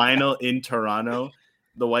a final in Toronto,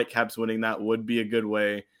 the Whitecaps winning that would be a good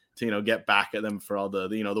way to, get back at them for all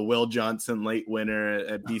the Will Johnson late winner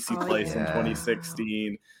at BC Place in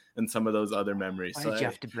 2016 and some of those other memories. Why did you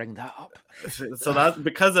have to bring that up? So that's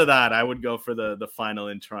because of that, I would go for the final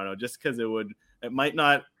in Toronto, just because it might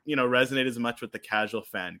not, resonate as much with the casual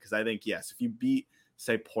fan. Because I think, yes, if you beat,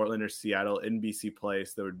 say, Portland or Seattle in BC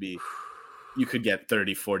Place, there would be, you could get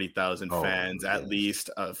 40,000 fans at least,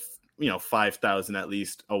 5,000 at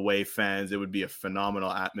least away fans. It would be a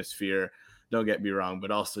phenomenal atmosphere. Don't get me wrong,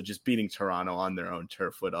 but also just beating Toronto on their own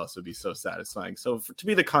turf would also be so satisfying. So to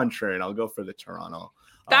be the contrarian, I'll go for the Toronto.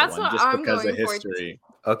 That's one, what just I'm because going of history.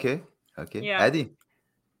 Okay. Yeah. Eddie.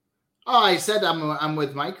 Oh, I said I'm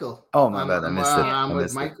with Michael. Oh my bad, I missed it. I'm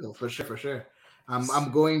with Michael for sure.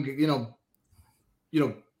 I'm going,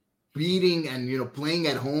 beating and playing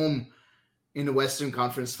at home in the Western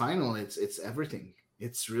Conference final. It's everything.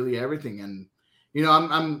 It's really everything. And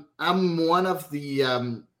I'm one of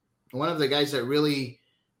the guys that really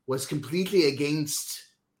was completely against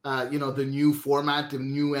the new format, the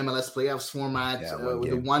new MLS playoffs format, with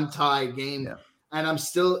the one tie game. Yeah. And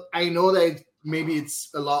I know that maybe it's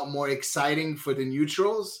a lot more exciting for the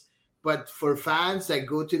neutrals, but for fans that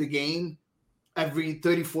go to the game every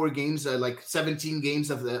 34 games, like 17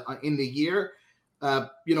 games in the year,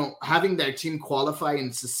 having their team qualify in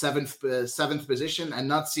the seventh position and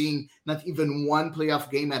not seeing not even one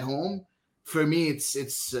playoff game at home, for me, it's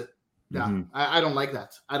Mhm. I don't like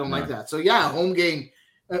that. I don't like that. So yeah, a home game,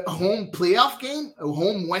 a home playoff game, a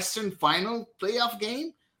home Western Final playoff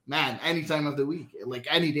game, man, any time of the week, like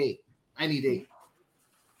any day.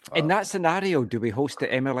 In that scenario, do we host the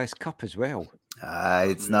MLS Cup as well?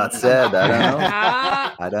 It's not said.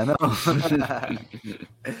 I don't know.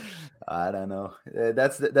 I don't know.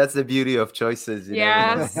 That's the beauty of choices. You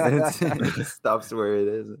Yes. never know. It stops where it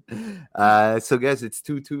is. So guys, it's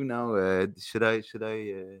 2-2 now. Should I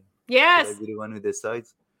Yes. be the one who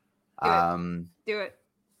decides? Do it.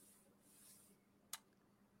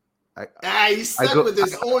 He's stuck with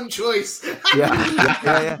his own choice.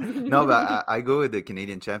 Yeah. No, but I go with the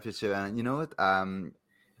Canadian Championship, and you know what?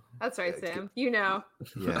 That's right, Sam. You know.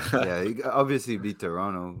 Yeah. You obviously beat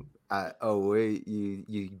Toronto. Away,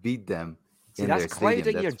 you beat them. See, in that's their stadium.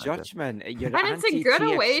 clouding your Fantastic. judgment. And it's a good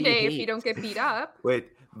away day if you don't get beat up. Wait,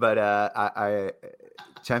 but I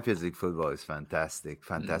Champions League football is fantastic,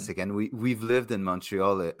 and we've lived in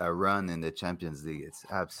Montreal a run in the Champions League. It's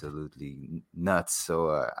absolutely nuts.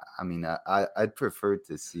 So I mean, I'd prefer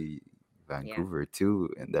to see Vancouver too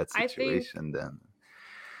in that situation than.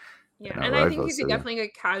 Yeah, and I think you could definitely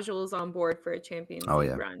get casuals on board for a Champions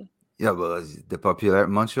League run. Yeah, well,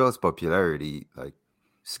 Montreal's popularity like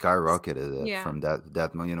skyrocketed from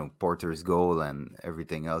that Porter's goal and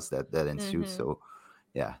everything else that ensued. So,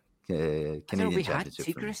 yeah, Canadian we had Championship.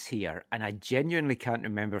 Tigres here, and I genuinely can't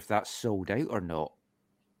remember if that sold out or not.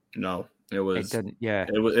 No, it was. It didn't. Yeah,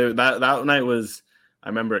 that night was. I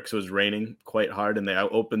remember because it was raining quite hard, and they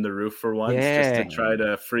opened the roof for once just to try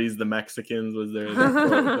to freeze the Mexicans. Was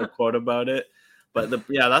their quote about it? But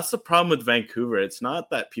that's the problem with Vancouver. It's not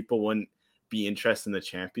that people wouldn't be interested in the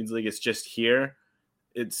Champions League. It's just here,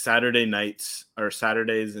 it's Saturday nights or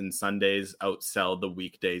Saturdays and Sundays outsell the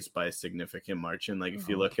weekdays by a significant margin. Like if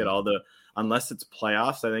you look at unless it's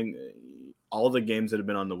playoffs, I think all the games that have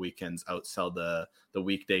been on the weekends outsell the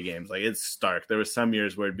weekday games. Like it's stark. There was some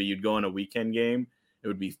years where you'd go on a weekend game, it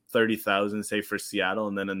would be 30,000, say for Seattle,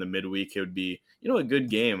 and then in the midweek it would be a good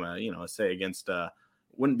game. Say against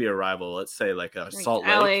wouldn't be a rival. Let's say like a Salt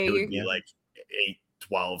Lake, LA, it would be like 8,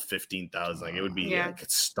 12, 15,000. Like it would be like a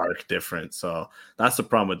stark difference. So that's the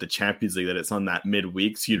problem with the Champions League, that it's on that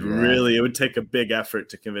midweek. So it would take a big effort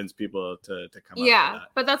to convince people to come out. Yeah,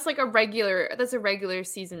 but that's like a regular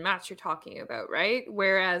season match you're talking about, right?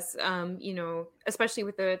 Whereas especially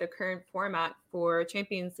with the current format for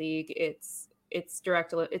Champions League, it's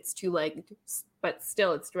two-legged, but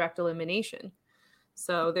still it's direct elimination.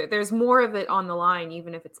 So there's more of it on the line,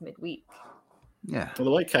 even if it's midweek. Yeah. Well,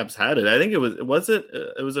 the Whitecaps had it. I think it was it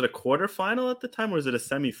a quarterfinal at the time, or was it a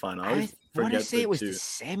semifinal? I want to say it was the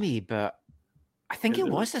semi, but I think it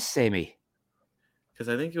was the semi. Because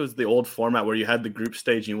I think it was the old format where you had the group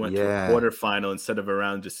stage and you went to a quarterfinal instead of a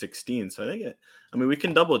round of 16. So I think we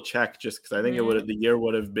can double check just because I think the year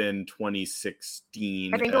would have been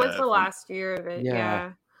 2016. I think it was the last year of it.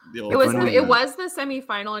 Yeah. It was the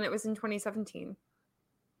semifinal, and it was in 2017.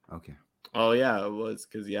 Okay. Oh yeah, it was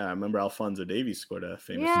because I remember Alphonso Davies scored a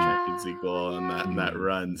famous Champions League goal in that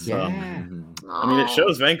run. So I mean, it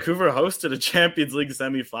shows Vancouver hosted a Champions League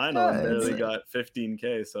semifinal and barely got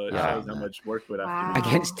 15K. So it shows how much work would have to be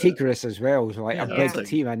against Tigres as well. So like a big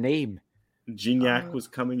team, a name. Gignac was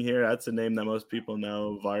coming here. That's a name that most people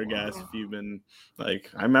know. Vargas, if you've been I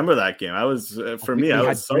remember that game. I was so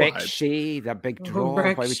Brek hyped. Shea, that big draw.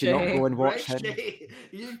 Why would you not go and watch him?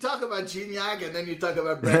 You talk about Gignac and then you talk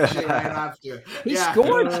about Brek Shea right after. He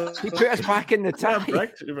scored. He put us back in the tie.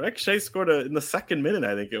 Brek Shea scored in the second minute,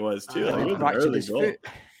 I think it was too. It was an early goal.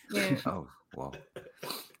 Yeah. Oh wow.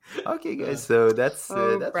 Okay, guys. So that's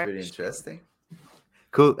pretty interesting.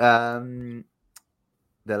 Cool.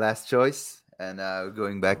 The last choice, and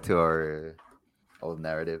going back to our old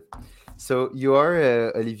narrative. So you are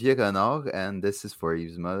Olivier Renard, and this is for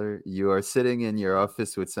Yves' mother. You are sitting in your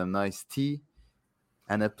office with some nice tea,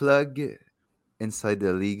 and a plug inside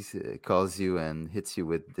the leagues calls you and hits you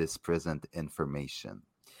with this present information.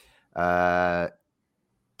 Crepeau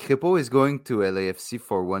is going to LAFC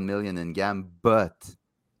for $1 million in GAM, but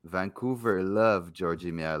Vancouver love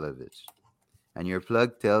Georgi Mihailovic. And your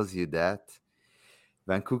plug tells you that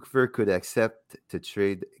Vancouver could accept to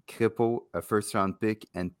trade Crepeau, a first-round pick,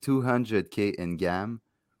 and $200K in GAM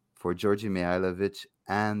for Georgi Mihailovic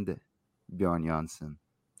and Bjorn Janssen.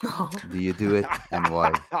 Do you do it, and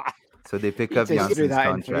why? So they pick up Janssen's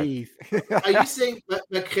contract. Are you saying that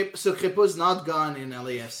Crepeau's not gone in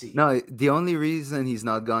LAFC? No, the only reason he's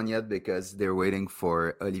not gone yet because they're waiting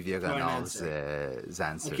for Olivier Renard's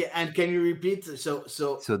answer. Okay, and can you repeat? So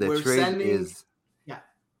the trade is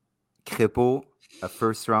Crepeau, a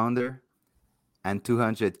first rounder, and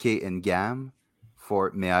 200K in GAM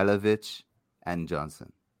for Mihailovic and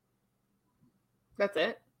Johnson. That's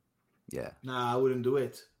it? Yeah. Nah, I wouldn't do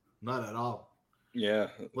it. Not at all. Yeah.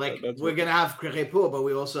 Like, we're going to have Crepeau, but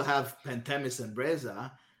we also have Pantemis and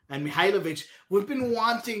Breza. And Mihailovic, we've been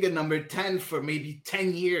wanting a number 10 for maybe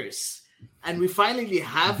 10 years. And we finally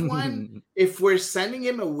have one. If we're sending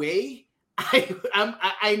him away,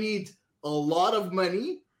 I need a lot of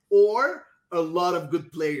money or a lot of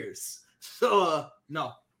good players. So,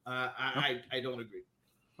 no, I don't agree.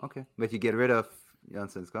 Okay. But you get rid of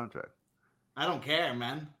Johnson's contract. I don't care,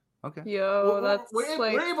 man. Okay.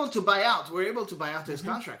 We're able to buy out. We're able to buy out his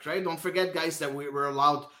contract, right? Don't forget, guys, that we were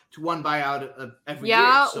allowed to one buyout every year.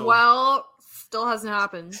 Yeah, So. well, still hasn't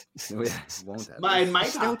happened. Won't happen. But it might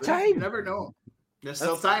Still happen. time. You never know. There's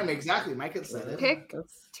still time. Exactly. Michael said it.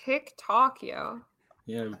 TikTok, yo.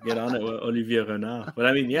 Yeah, get on it with Olivier Renard. But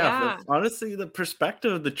I mean, honestly, the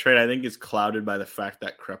perspective of the trade, I think, is clouded by the fact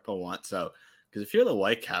that Crepeau wants out. Because if you're the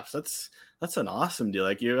Whitecaps, that's an awesome deal.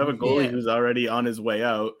 Like, you have a goalie who's already on his way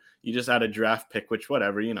out. You just add a draft pick, which,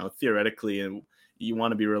 whatever, theoretically, and you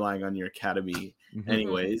want to be relying on your academy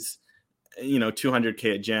anyways.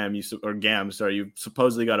 200K at GAM, you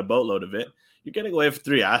supposedly got a boatload of it. You're getting away with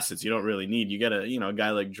 3 assets you don't really need. You get a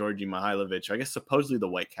guy like Georgi Mihailovic. I guess supposedly the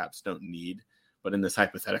Whitecaps don't need, but in this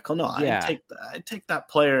hypothetical, no, I'd take that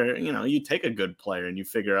player. You take a good player and you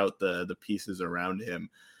figure out the pieces around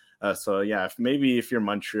him. If you're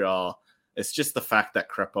Montreal, it's just the fact that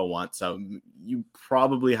Crepeau wants out. You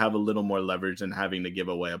probably have a little more leverage than having to give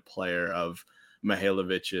away a player of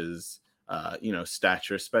Mihailovic's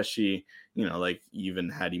stature, especially, like even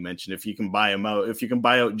had he mentioned, if you can buy him out, if you can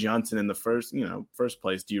buy out Johnson in the first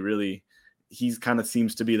place, do you really, he's kind of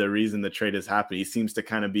seems to be the reason the trade is happening. He seems to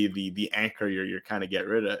kind of be the anchor you're kind of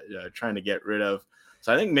trying to get rid of.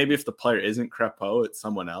 So I think maybe if the player isn't Crepeau, it's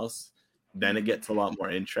someone else, then it gets a lot more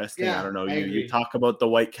interesting. I don't know. You talk about the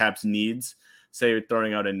Whitecaps needs, say you're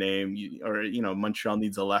throwing out a name, Montreal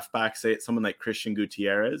needs a left back, say it's someone like Christian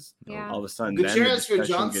Gutierrez. Yeah. All of a sudden, Gutierrez for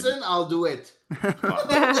Johnson, I'll do it.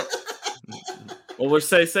 Well, we'll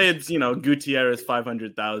say it's Gutierrez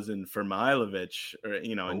 500,000 for Mihailovic, or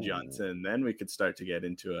and Johnson. Then we could start to get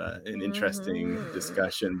into an interesting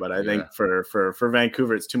discussion. But I think for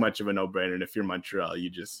Vancouver, it's too much of a no-brainer. And if you're Montreal,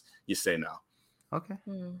 you say no. Okay,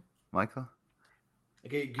 Michael.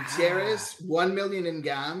 Okay, Gutierrez, 1 million in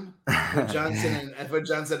GAM for Johnson and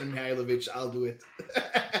Mihailovic. I'll do it.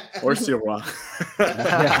 Or Sirois.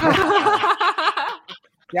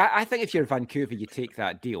 Yeah, I think if you're Vancouver, you take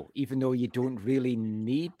that deal, even though you don't really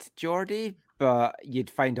need Jordy, but you'd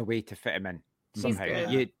find a way to fit him in somehow.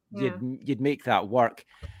 You'd make that work.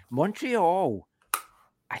 Montreal,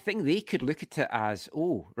 I think they could look at it as,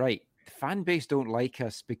 the fan base don't like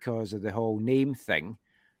us because of the whole name thing.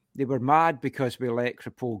 They were mad because we let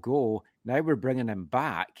Crepeau go. Now we're bringing him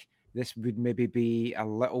back. This would maybe be a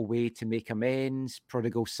little way to make amends.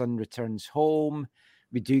 Prodigal son returns home.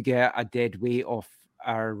 We do get a dead weight off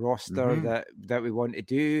our roster that we want to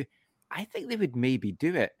do. I think they would maybe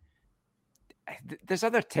do it. There's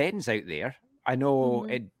other 10s out there. I know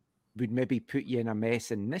it would maybe put you in a mess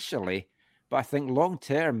initially, but I think long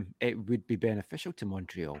term it would be beneficial to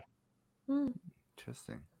Montreal.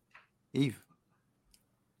 Interesting. Eve.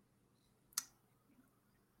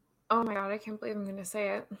 Oh my God, I can't believe I'm going to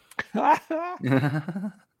say it.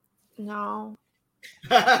 No.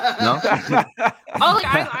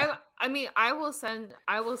 I will send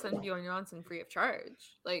Bjorn Johnson free of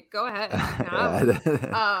charge. Like, go ahead.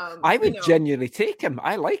 I would genuinely take him.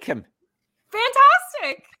 I like him.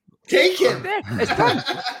 Fantastic. Take him. It's done.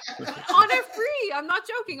 On a free. I'm not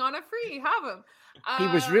joking. On a free. Have him. He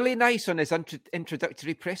was really nice on his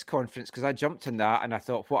introductory press conference because I jumped on that and I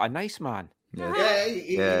thought, what a nice man. Yeah,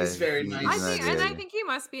 he's very nice. I think he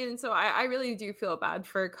must be, and so I really do feel bad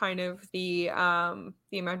for kind of the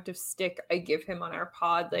amount of stick I give him on our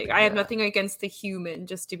pod. Like, I have nothing against the human,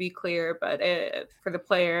 just to be clear, but for the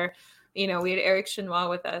player, we had Eric Chenois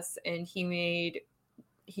with us, and he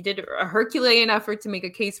did a Herculean effort to make a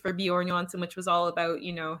case for Bjorn Johnson, which was all about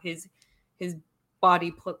his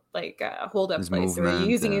body hold up place, or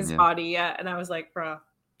using his body, and I was like, bro.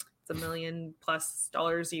 $1 million+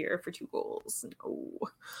 a year for 2 goals.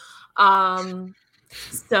 No.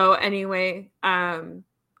 So anyway,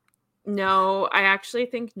 no, I actually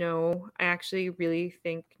think no. I actually really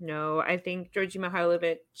think no. I think Georgi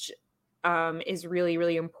Mihailovic is really,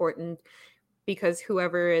 really important because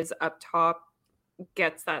whoever is up top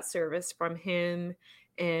gets that service from him.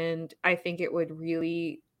 And I think it would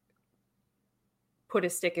really put a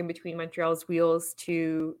stick in between Montreal's wheels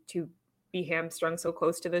to be hamstrung so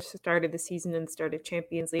close to the start of the season and start of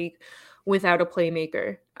Champions League without a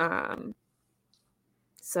playmaker.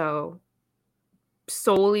 So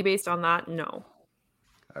solely based on that, no.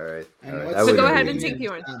 All right. So go ahead and take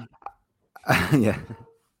Bjorn. Yeah.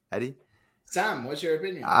 Eddie? Sam, what's your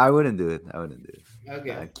opinion? I wouldn't do it.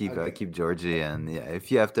 Okay. Keep Georgie, and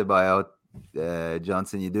if you have to buy out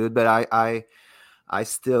Johnson, you do it. But I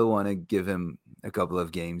still want to give him a couple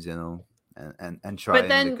of games, and try.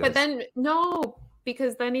 But then no,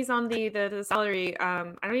 because then he's on the salary.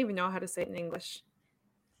 I don't even know how to say it in English.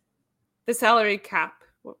 The salary cap.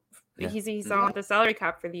 Yeah. He's on the salary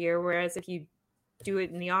cap for the year, whereas if you do it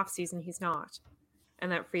in the off season, he's not,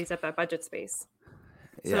 and that frees up that budget space.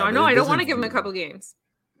 So I don't want to give him a couple games.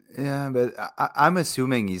 Yeah, but I'm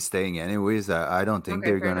assuming he's staying anyways. I don't think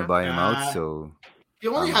they're going to buy him out. So he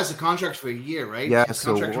only has a contract for a year, right? Yeah, his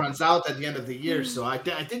contract runs out at the end of the year. So I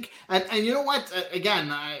think, and you know what?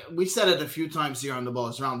 Again, we said it a few times here on The Ball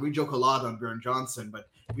Is Round. We joke a lot on Bjorn Johnson, but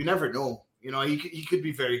you never know. He could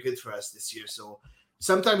be very good for us this year. So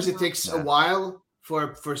sometimes it takes a while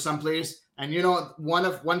for some players. And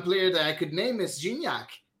one player that I could name is Gignac.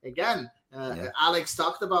 Again, Alex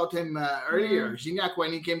talked about him earlier. Gignac,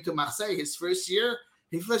 when he came to Marseille, his first year,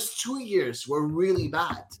 his first 2 years were really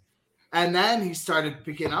bad. And then he started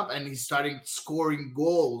picking up and he started scoring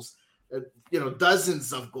goals,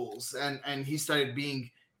 dozens of goals. And he started being,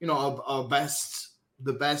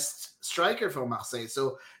 the best striker for Marseille.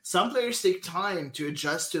 So some players take time to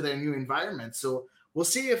adjust to their new environment. So we'll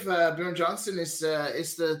see if Bjorn Johnson is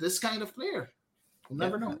this kind of player. We'll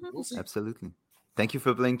never know. We'll see. Absolutely. Thank you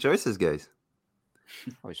for playing choices, guys.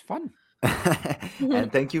 It was fun.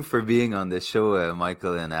 And thank you for being on the show,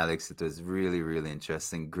 Michael and Alex. It was really, really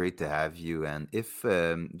interesting. Great to have you. And if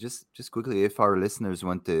just quickly, if our listeners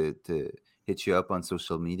want to hit you up on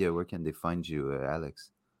social media, where can they find you,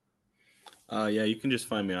 Alex? You can just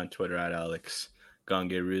find me on Twitter at Alex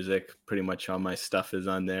Gange-Ruzic. Pretty much all my stuff is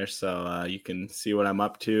on there, so you can see what I'm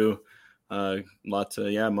up to. Lots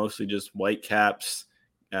of mostly just Whitecaps,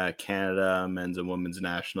 Canada, men's and women's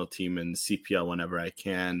national team, and CPL whenever I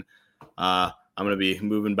can. I'm going to be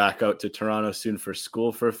moving back out to Toronto soon for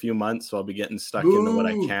school for a few months, so I'll be getting stuck into what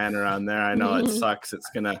I can around there. I know it sucks.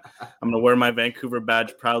 I'm going to wear my Vancouver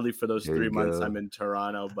badge proudly for those 3 months I'm in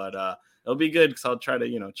Toronto, but it'll be good because I'll try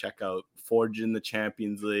to, check out Forge in the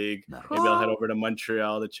Champions League. Nice. Maybe I'll head over to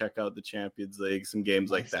Montreal to check out the Champions League, some games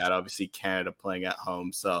like that. Obviously, Canada playing at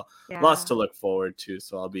home, so lots to look forward to.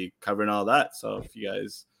 So I'll be covering all that. So if you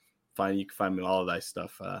guys you can find me all of that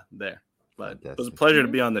stuff there. But it was a pleasure to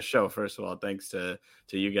be on the show. First of all, thanks to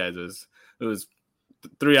you guys. It was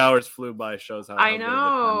 3 hours flew by. Shows how good it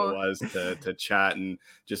was to chat and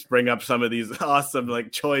just bring up some of these awesome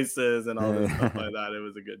choices and all this stuff like that. It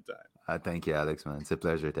was a good time. Thank you, Alex, man. It's a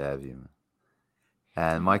pleasure to have you, man.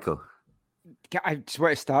 And Michael, I just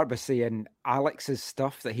want to start by saying Alex's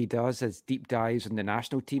stuff that he does, his deep dives on the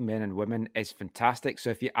national team, men and women, is fantastic. So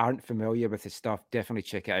if you aren't familiar with his stuff, definitely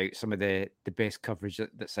check it out. Some of the best coverage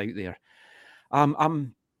that's out there.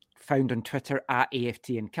 I'm found on Twitter at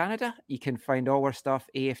AFT in Canada. You can find all our stuff,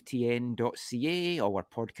 aftn.ca, all our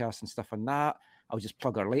podcasts and stuff on that. I'll just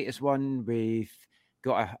plug our latest one. We've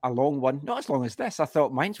got a long one, not as long as this. I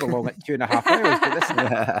thought mine were long at 2.5 hours, but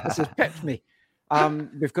this has pipped me.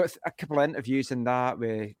 We've got a couple of interviews in that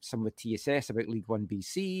with some with TSS about League One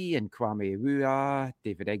BC and Kwame Awuah,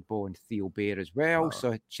 David Egbo and Theo Bair as well. Wow.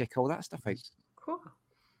 So check all that stuff out.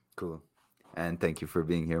 Cool. And thank you for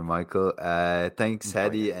being here, Michael. Thanks,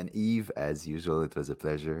 Hedy and Eve. As usual, it was a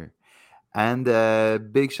pleasure. And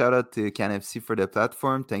big shout out to CanFC for the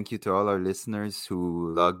platform. Thank you to all our listeners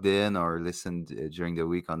who logged in or listened during the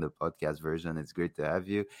week on the podcast version. It's great to have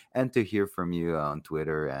you and to hear from you on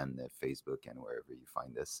Twitter and Facebook and wherever you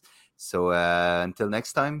find us. So until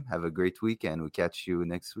next time, have a great week, and we'll catch you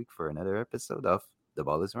next week for another episode of The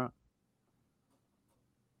Ball Is Round.